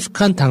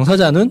징기스칸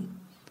당사자는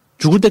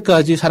죽을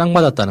때까지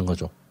사랑받았다는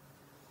거죠.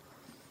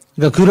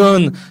 그러니까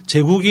그런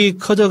제국이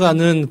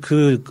커져가는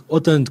그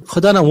어떤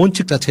커다란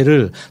원칙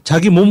자체를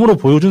자기 몸으로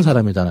보여준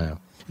사람이잖아요.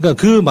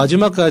 그러니까 그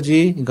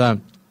마지막까지, 그러니까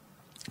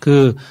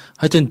그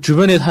하여튼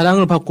주변의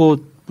사랑을 받고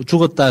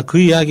죽었다 그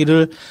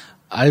이야기를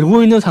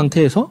알고 있는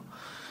상태에서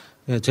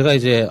제가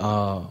이제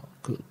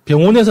그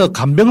병원에서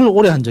간병을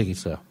오래 한 적이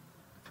있어요.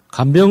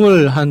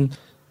 간병을 한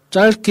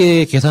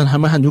짧게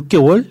계산하면 한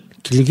 6개월,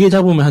 길게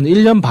잡으면 한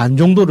 1년 반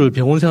정도를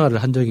병원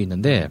생활을 한 적이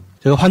있는데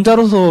제가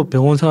환자로서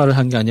병원 생활을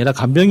한 게 아니라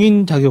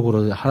간병인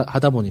자격으로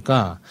하다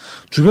보니까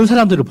주변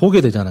사람들을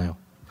보게 되잖아요.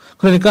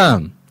 그러니까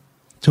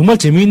정말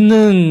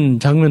재미있는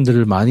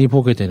장면들을 많이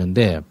보게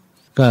되는데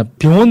그러니까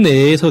병원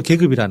내에서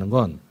계급이라는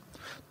건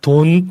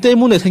돈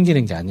때문에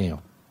생기는 게 아니에요.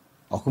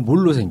 그럼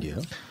뭘로 생겨요?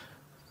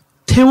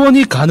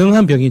 퇴원이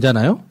가능한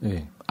병이잖아요.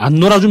 네. 안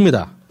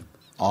놀아줍니다.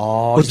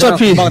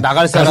 어차피 막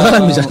나갈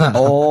사람이잖아.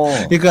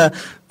 그러니까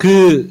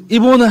그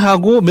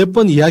입원하고 몇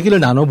번 이야기를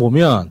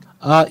나눠보면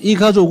이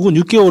가족은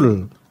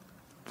 6개월을,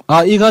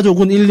 이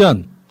가족은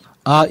 1년,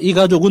 이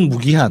가족은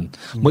무기한,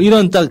 뭐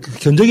이런 딱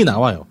견적이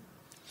나와요.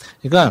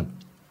 그러니까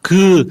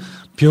그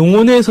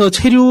병원에서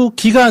체류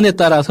기간에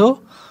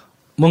따라서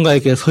뭔가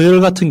이렇게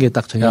서열 같은 게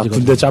딱 정해지거든요.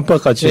 군대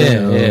짬밥같이.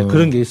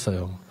 그런 게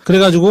있어요.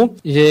 그래가지고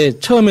이제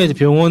처음에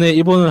병원에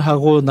입원을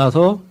하고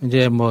나서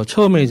이제 뭐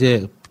처음에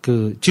이제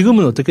그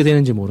지금은 어떻게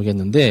되는지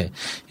모르겠는데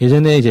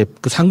예전에 이제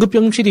그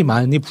상급병실이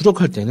많이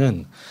부족할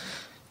때는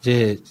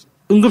이제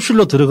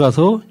응급실로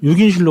들어가서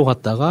 6인실로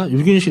갔다가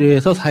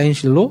 6인실에서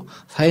 4인실로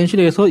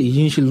 4인실에서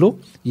 2인실로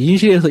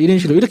 2인실에서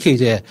 1인실로 이렇게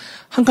이제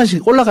한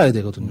칸씩 올라가야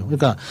되거든요.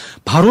 그러니까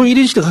바로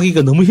 1인실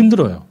가기가 너무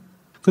힘들어요.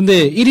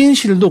 근데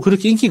 1인실도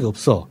그렇게 인기가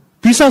없어.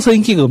 비싸서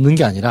인기가 없는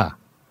게 아니라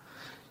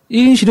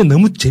 1인실은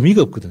너무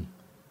재미가 없거든.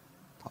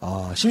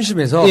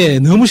 심심해서? 예,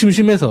 너무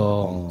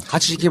심심해서.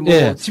 같이 이렇게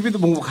뭐, TV도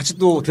보고 같이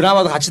또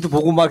드라마도 같이 또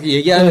보고 막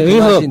얘기하는 그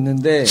맛이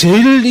있는데.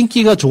 제일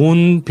인기가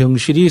좋은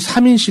병실이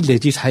 3인실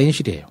내지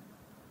 4인실이에요.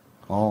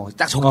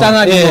 딱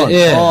적당한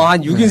인원.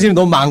 한 6인실이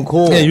너무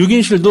많고. 네,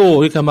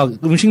 6인실도 이렇게 막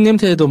음식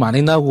냄새도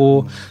많이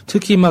나고,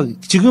 특히 막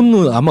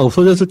지금은 아마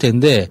없어졌을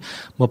텐데,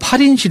 뭐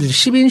 8인실,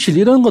 10인실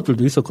이런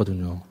것들도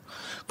있었거든요.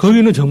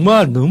 거기는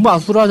정말 너무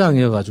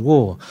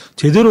아수라장이어가지고,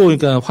 제대로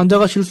그러니까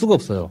환자가 쉴 수가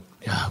없어요.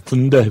 야,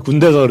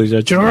 군대가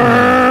그러죠. 쭉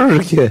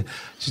이렇게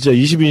진짜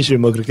 20인실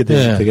뭐 그렇게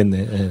되겠네.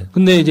 예.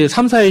 근데 이제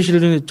 3,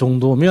 4인실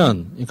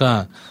정도면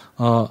그러니까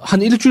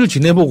한 일주일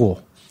지내보고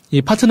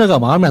이 파트너가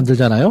마음에 안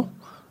들잖아요.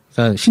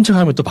 그러니까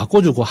신청하면 또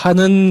바꿔주고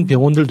하는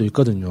병원들도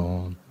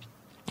있거든요.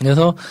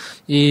 그래서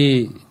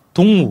이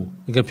동무,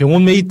 그러니까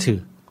병원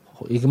메이트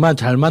이것만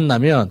잘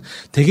만나면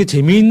되게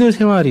재미있는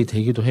생활이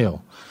되기도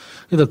해요.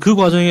 그래서 그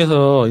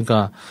과정에서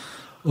그러니까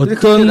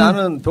근데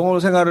나는 병원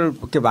생활을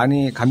그렇게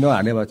많이 간병을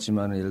안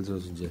해봤지만 예를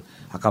들어서 이제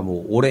아까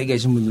뭐 오래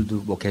계신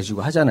분들도 뭐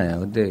계시고 하잖아요.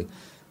 근데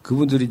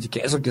그분들이 이제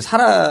계속 이렇게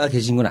살아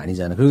계신 건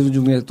아니잖아. 그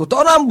중에 또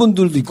떠난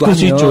분들도 있고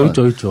그렇지, 하면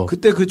있죠.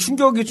 그때 그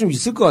충격이 좀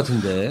있을 것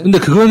같은데. 근데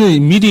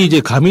그거는 미리 이제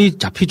감이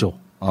잡히죠.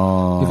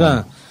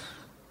 그러니까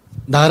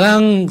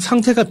나랑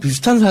상태가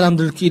비슷한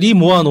사람들끼리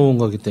모아놓은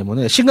거기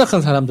때문에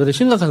심각한 사람들은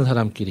심각한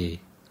사람끼리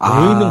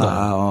모여있는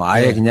거예요.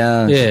 아예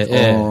그냥.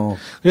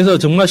 그래서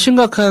정말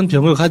심각한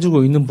병을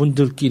가지고 있는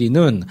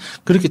분들끼리는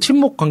그렇게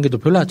친목 관계도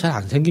별로 잘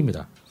안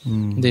생깁니다.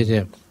 근데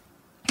이제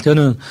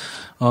저는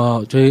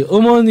저희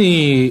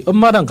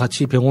엄마랑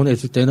같이 병원에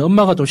있을 때는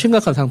엄마가 좀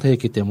심각한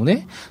상태였기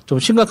때문에 좀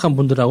심각한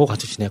분들하고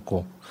같이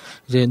지냈고,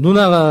 이제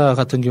누나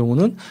같은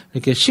경우는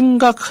이렇게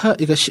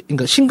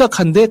그러니까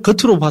심각한데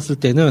겉으로 봤을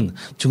때는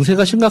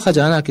증세가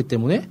심각하지 않았기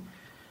때문에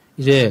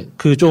이제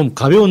그 좀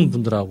가벼운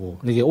분들하고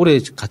이게 오래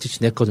같이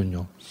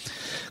지냈거든요.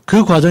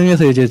 그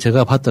과정에서 이제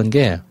제가 봤던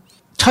게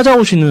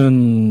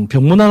찾아오시는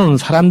병문안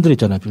사람들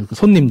있잖아요.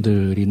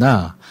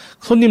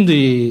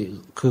 손님들이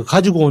그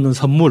가지고 오는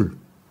선물,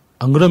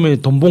 안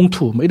그러면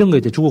돈봉투 뭐 이런 거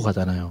이제 주고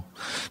가잖아요.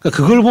 그러니까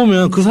그걸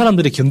보면 그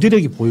사람들의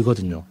경제력이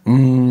보이거든요.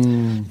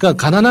 그러니까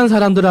가난한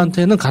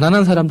사람들한테는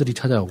가난한 사람들이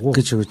찾아오고,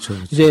 그렇죠.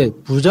 이제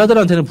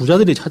부자들한테는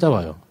부자들이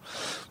찾아와요.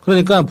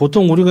 그러니까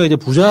보통 우리가 이제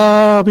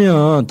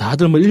부자면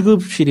다들 뭐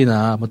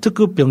 1급실이나 뭐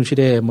특급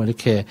병실에 뭐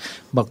이렇게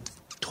막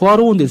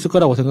호화로운 데 있을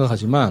거라고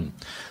생각하지만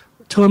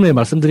처음에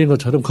말씀드린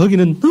것처럼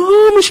거기는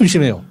너무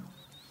심심해요.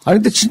 아니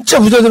근데 진짜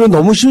부자들은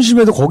너무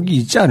심심해도 거기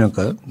있지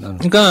않을까요? 나는.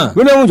 그러니까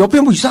왜냐하면 옆에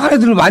뭐 이상한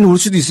애들 많이 올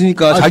수도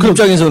있으니까 자기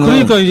입장에서는.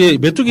 그러니까 이제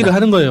메뚜기를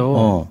하는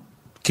거예요.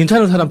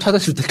 괜찮은 사람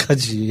찾았을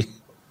때까지.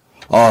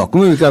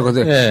 그러면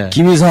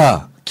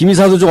그러니까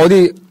김이사도 좀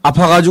어디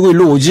아파가지고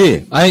일로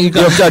오지.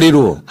 그러니까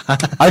옆자리로.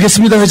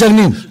 알겠습니다,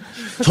 회장님.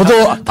 저도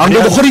안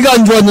그래도 허리가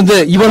안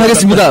좋았는데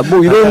입원하겠습니다.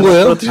 뭐 이런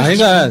거예요?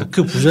 그러니까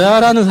그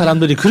부자라는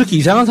사람들이 그렇게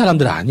이상한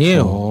사람들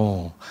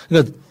아니에요.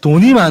 그러니까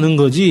돈이 많은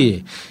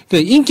거지.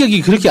 그러니까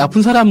인격이 그렇게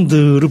아픈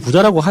사람들을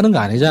부자라고 하는 거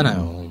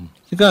아니잖아요.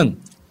 그러니까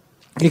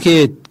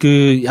이렇게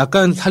그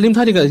약간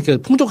살림살이가 이렇게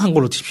풍족한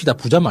걸로 칩시다.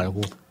 부자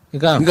말고.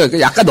 그러니까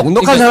약간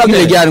넉넉한 사람들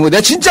얘기하는 거야. 내가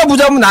진짜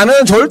부자면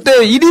나는 절대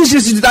 1인실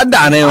쓰지도 딴 데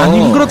안 해요.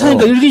 아니,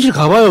 그렇다니까 1인실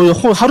가봐요.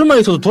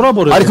 하루만 있어도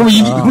돌아버려요. 아니, 그럼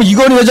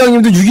이건희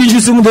회장님도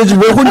 6인실 쓰면 되지.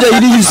 왜 혼자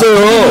 1인실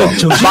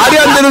써요? 말이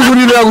안 되는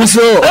소리를 하고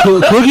있어.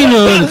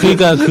 거기는,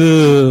 그러니까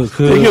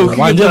되게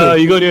완전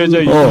이건희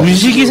회장님.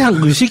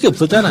 의식이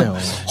없었잖아요.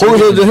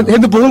 거기서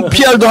핸드폰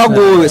PR도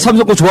하고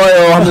삼성거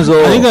좋아요 하면서.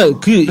 그러니까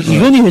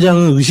이건희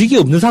회장은 의식이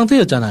없는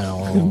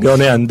상태였잖아요.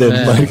 면회 안 돼.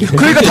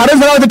 그러니까 다른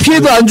사람한테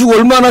피해도 안 주고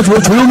얼마나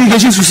조용히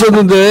계실 수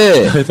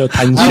있었는데. 그래서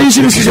단지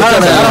 1인실을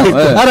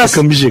쓰셨잖아요.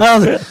 알았어. 금식.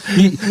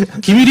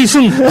 기밀이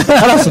승.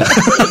 알았어.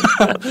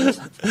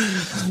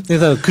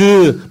 그래서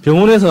그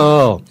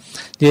병원에서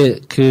이제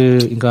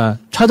그러니까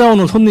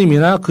찾아오는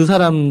손님이나 그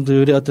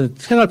사람들의 어떤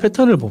생활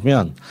패턴을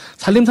보면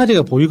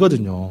살림살이가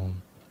보이거든요.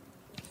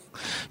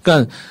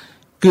 그러니까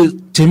그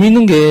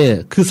재미있는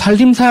게 그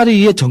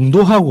살림살이의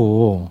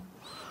정도하고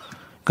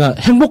그러니까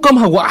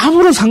행복감하고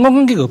아무런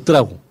상관관계가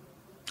없더라고.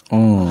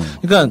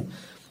 그러니까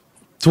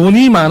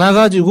돈이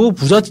많아가지고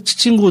부자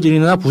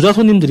친구들이나 부자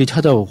손님들이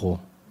찾아오고,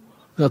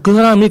 그러니까 그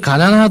사람이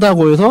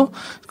가난하다고 해서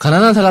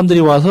가난한 사람들이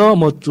와서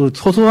뭐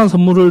소소한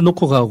선물을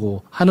놓고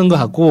가고 하는 거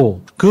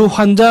같고, 그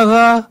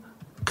환자가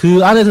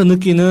그 안에서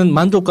느끼는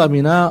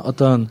만족감이나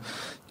어떤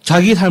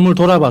자기 삶을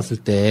돌아봤을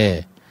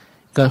때,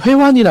 그러니까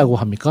회환이라고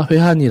합니까?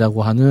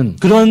 회한이라고 하는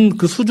그런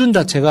그 수준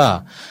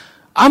자체가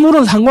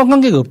아무런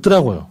상관관계가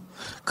없더라고요.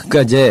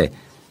 그러니까 이제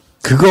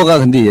그거가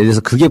근데 예를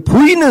들어서 그게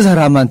보이는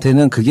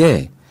사람한테는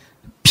그게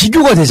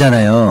비교가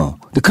되잖아요.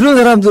 근데 그런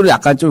사람들은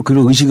약간 좀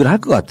그런 의식을 할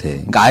것 같아.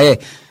 그러니까 아예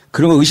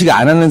그런 거 의식을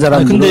안 하는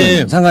사람들은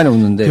근데 상관이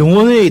없는데.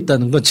 병원에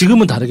있다는 건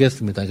지금은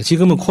다르겠습니다.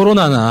 지금은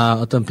코로나나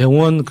어떤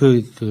병원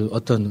그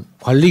어떤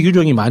관리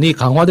규정이 많이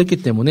강화됐기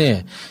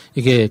때문에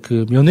이게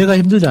그 면회가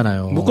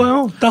힘들잖아요. 못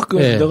가요. 딱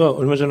네. 내가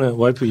얼마 전에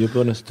와이프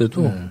입원했을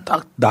때도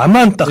딱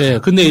나만 딱. 네.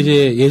 근데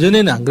이제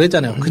예전에는 안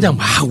그랬잖아요. 그냥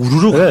막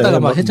우르르 갔다가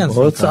막 했지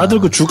않습니까?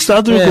 싸들고 죽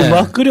싸들고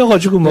막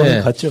끓여가지고 막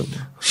갔죠.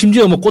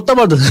 심지어 뭐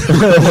꽃다발도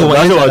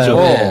맞아.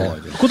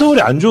 꽃다발이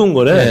안 좋은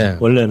거래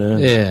원래는.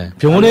 네.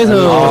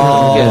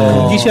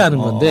 병원에서 금기시하는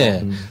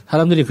건데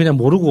사람들이 그냥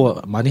모르고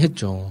많이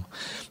했죠.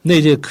 근데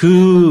이제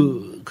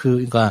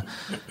그러니까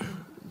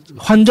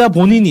환자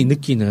본인이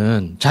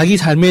느끼는 자기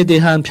삶에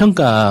대한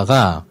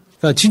평가가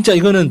그러니까 진짜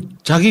이거는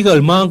자기가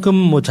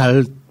얼마만큼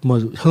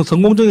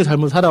성공적인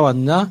삶을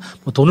살아왔냐,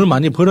 돈을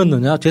많이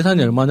벌었느냐,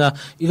 재산이 얼마냐,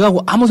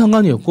 이거하고 아무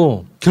상관이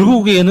없고,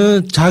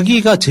 결국에는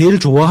자기가 제일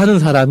좋아하는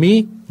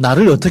사람이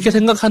나를 어떻게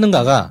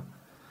생각하는가가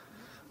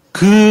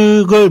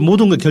그걸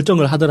모든 걸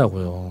결정을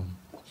하더라고요.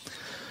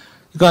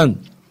 그러니까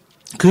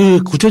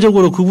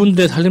구체적으로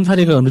그분들의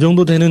살림살이가 어느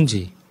정도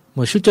되는지,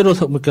 실제로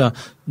그러니까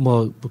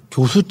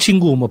교수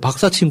친구,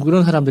 박사 친구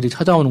이런 사람들이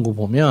찾아오는 거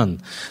보면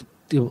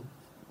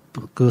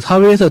그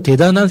사회에서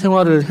대단한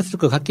생활을 했을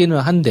것 같기는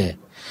한데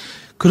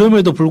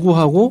그럼에도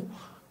불구하고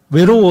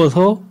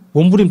외로워서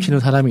몸부림치는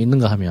사람이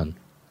있는가 하면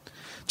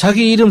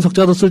자기 이름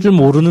석자도 쓸 줄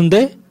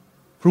모르는데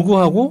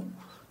불구하고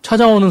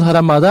찾아오는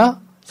사람마다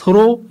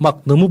서로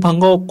막 너무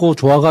반가웠고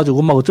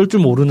좋아가지고 막 어쩔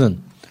줄 모르는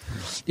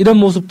이런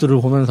모습들을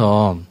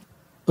보면서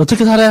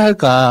어떻게 살아야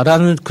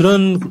할까라는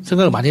그런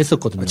생각을 많이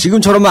했었거든요.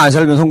 지금처럼만 안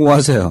살면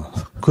성공하세요.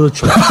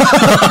 그렇죠.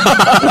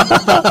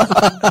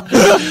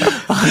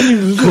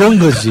 아니, 그런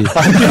거지.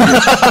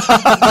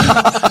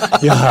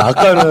 야,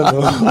 아까는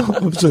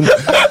무슨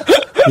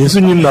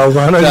예수님 나오고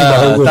하나님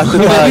나오고.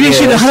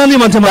 일시는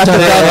하나님한테만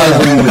잘해.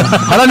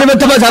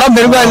 하나님한테만 잘하면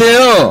되는 거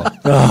아니에요?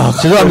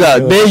 죄송합니다.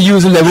 내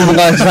이웃을 내 부모가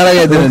같이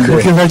살아야 되는데.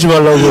 그렇게 살지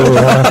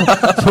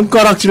말라고.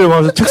 손가락질을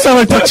하면서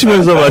책상을 탁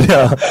치면서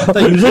말이야.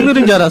 나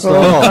윤석열인 줄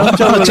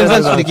알았어.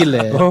 책상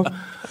치길래.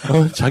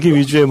 자기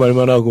위주의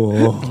말만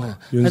하고.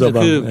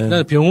 윤서방.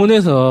 나는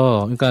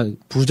병원에서, 그러니까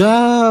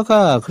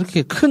부자가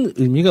그렇게 큰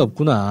의미가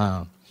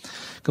없구나.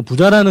 그러니까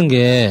부자라는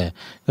게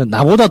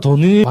나보다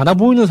돈이 많아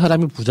보이는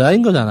사람이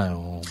부자인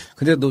거잖아요.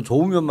 근데 너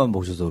좋은 면만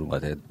보셔서 그런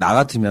것 같아요. 나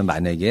같으면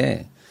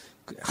만약에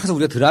항상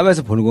우리가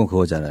드라마에서 보는 건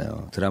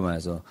그거잖아요.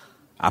 드라마에서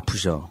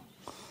아프셔.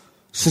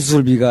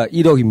 수술비가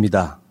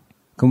 1억입니다.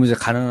 그러면 이제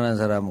가난한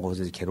사람은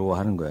거기서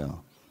괴로워하는 거예요.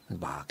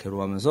 막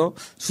괴로워하면서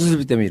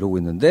수술비 때문에 이러고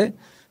있는데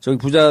저기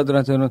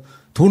부자들한테는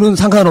돈은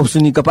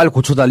상관없으니까 빨리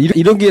고쳐달라.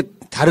 이런 게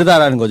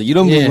다르다라는 거죠.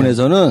 이런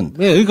부분에서는.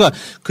 네, 그러니까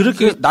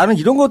그렇게 나는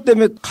이런 것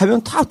때문에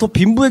가면 다 더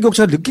빈부의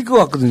격차를 느낄 것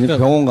같거든요.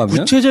 그러니까 병원 가면.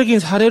 구체적인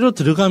사례로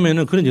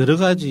들어가면은 그런 여러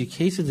가지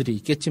케이스들이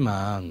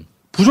있겠지만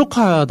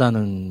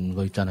부족하다는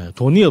거 있잖아요.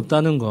 돈이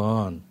없다는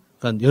건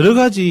그러니까 여러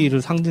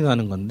가지를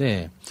상징하는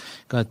건데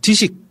그러니까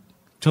지식,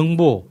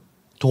 정보,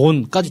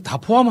 돈까지 다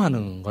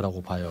포함하는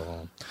거라고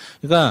봐요.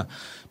 그러니까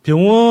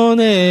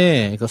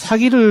병원에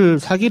사기를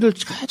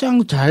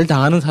가장 잘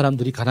당하는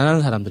사람들이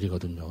가난한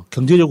사람들이거든요.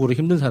 경제적으로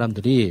힘든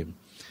사람들이.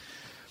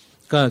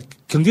 그러니까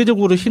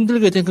경제적으로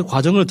힘들게 된 그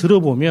과정을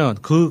들어보면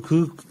그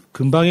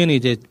근방에는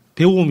이제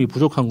배움이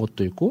부족한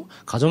것도 있고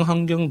가정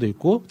환경도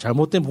있고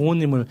잘못된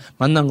부모님을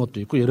만난 것도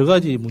있고 여러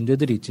가지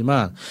문제들이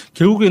있지만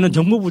결국에는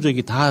정보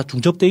부족이 다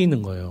중첩되어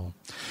있는 거예요.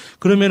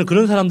 그러면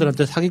그런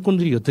사람들한테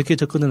사기꾼들이 어떻게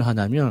접근을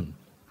하냐면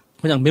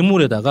그냥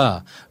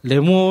맹물에다가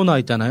레모나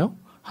있잖아요.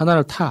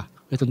 하나를 타.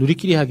 그래서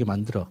누리끼리 하게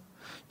만들어.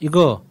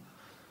 이거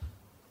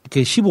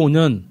이렇게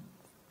 15년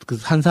그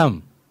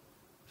산삼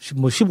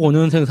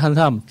 15년생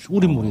산삼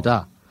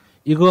우린물이다.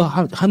 이거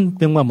한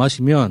병만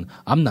마시면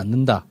암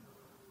낫는다.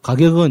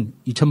 가격은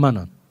 2천만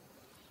원.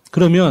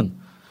 그러면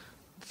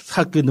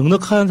그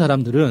넉넉한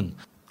사람들은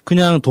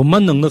그냥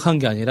돈만 넉넉한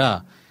게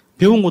아니라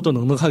배운 것도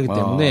넉넉하기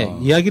때문에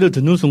이야기를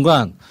듣는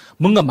순간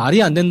뭔가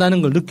말이 안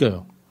된다는 걸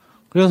느껴요.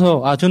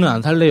 그래서 저는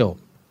안 살래요.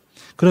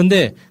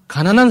 그런데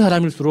가난한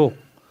사람일수록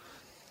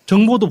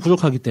정보도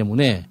부족하기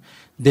때문에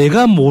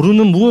내가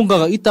모르는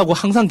무언가가 있다고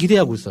항상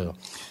기대하고 있어요.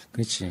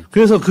 그렇지.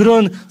 그래서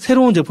그런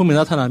새로운 제품이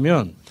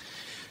나타나면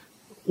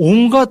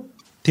온갖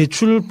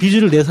대출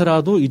빚을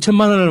내서라도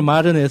 2천만 원을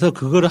마련해서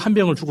그거를 한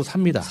병을 주고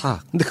삽니다.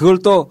 근데 그걸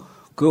또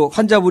그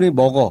환자분이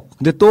먹어.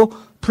 근데 또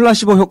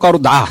플라시보 효과로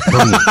나.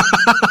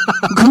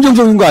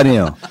 긍정적인 거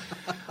아니에요.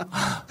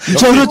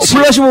 그렇지.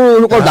 플라시보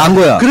효과로 난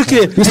거야.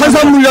 그렇게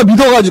산산물약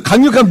믿어가지고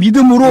강력한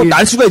믿음으로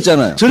날 수가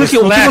있잖아요. 저렇게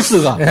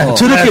옵티머스가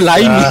저렇게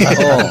라임이.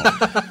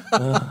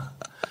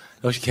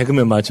 역시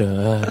개그맨 맞아.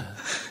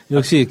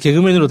 역시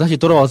개그맨으로 다시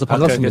돌아와서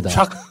반갑습니다.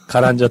 촥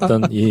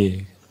가라앉았던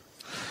이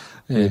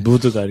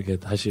무드가 이렇게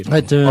다시.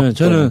 하여튼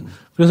저는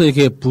그래서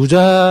이렇게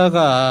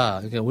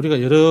부자가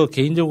우리가 여러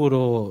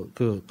개인적으로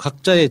그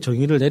각자의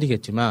정의를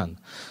내리겠지만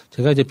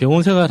제가 이제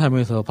병원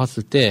생활하면서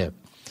봤을 때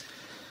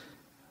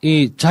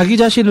이 자기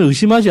자신을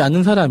의심하지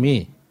않는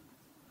사람이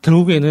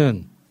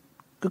결국에는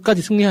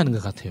끝까지 승리하는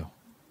것 같아요.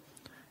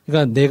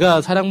 그러니까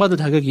내가 사랑받을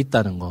자격이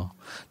있다는 거,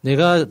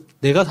 내가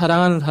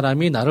사랑하는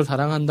사람이 나를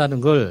사랑한다는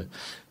걸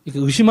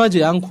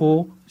의심하지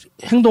않고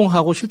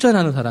행동하고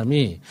실천하는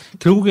사람이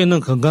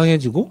결국에는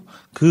건강해지고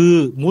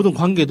그 모든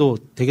관계도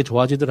되게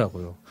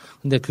좋아지더라고요.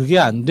 근데 그게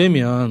안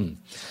되면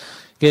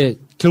이게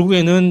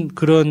결국에는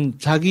그런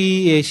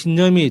자기의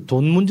신념이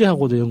돈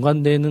문제하고도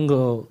연관되는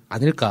거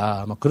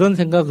아닐까 막 그런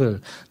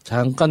생각을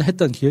잠깐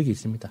했던 기억이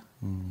있습니다.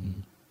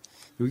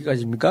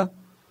 여기까지입니까?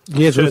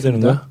 예,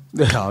 그렇습니다.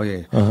 네,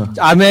 예.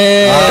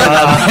 아멘.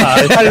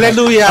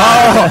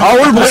 할렐루야.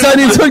 오늘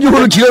목사님 설교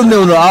오늘 길었네,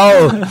 오늘.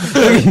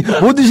 여기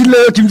뭐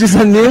드실래요,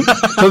 김지사님?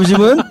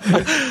 점심은?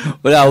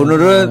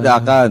 오늘은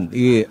약간,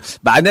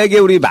 만약에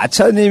우리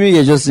마차님이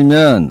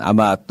계셨으면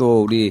아마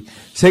또 우리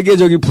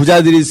세계적인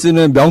부자들이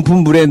쓰는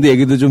명품 브랜드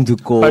얘기도 좀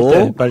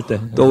듣고. 빨대.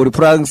 또 우리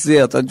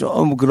프랑스의 어떤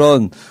좀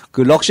그런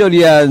그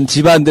럭셔리한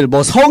집안들,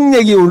 성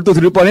얘기 오늘 또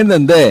들을 뻔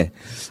했는데,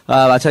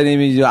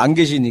 마차님이 이제 안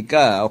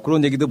계시니까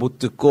그런 얘기도 못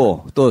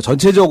듣고 또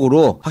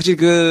전체적으로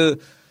확실히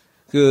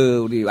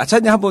우리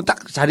마차님 한번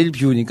딱 자리를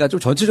비우니까 좀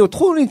전체적으로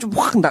톤이 좀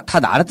확 다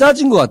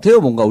낮아진 것 같아요.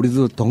 뭔가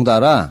우리도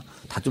덩달아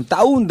다 좀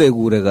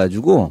다운되고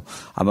그래가지고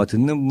아마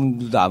듣는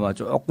분들도 아마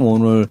조금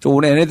오늘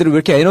얘네들은 왜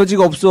이렇게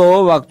에너지가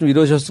없어 막 좀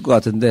이러셨을 것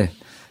같은데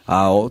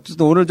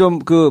어쨌든 오늘 좀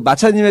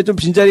마차님의 좀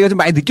빈자리가 좀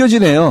많이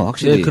느껴지네요.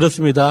 확실히. 네,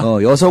 그렇습니다.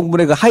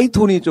 여성분의 그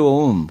하이톤이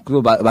좀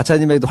그리고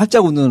마차님에게도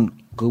활짝 웃는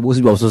그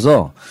모습이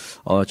없어서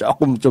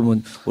조금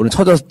좀 오늘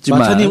처졌지만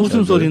마차님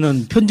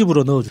웃음소리는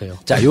편집으로 넣어주세요.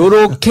 자,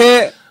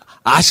 요렇게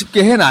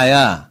아쉽게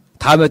해놔야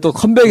다음에 또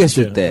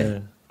컴백했을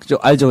때 그죠?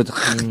 알죠?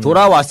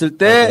 돌아왔을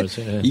때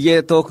네.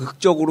 이게 더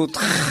극적으로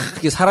탁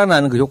이렇게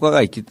살아나는 그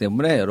효과가 있기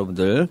때문에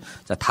여러분들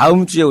자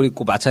다음 주에 우리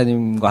꼭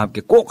마차님과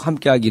함께 꼭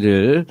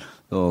함께하기를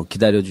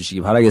기다려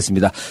주시기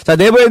바라겠습니다. 자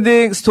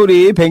네버엔딩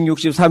스토리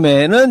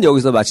 163회는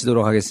여기서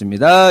마치도록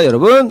하겠습니다.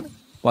 여러분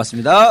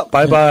고맙습니다.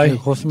 바이바이.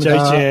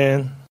 고맙습니다.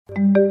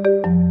 짜이젠.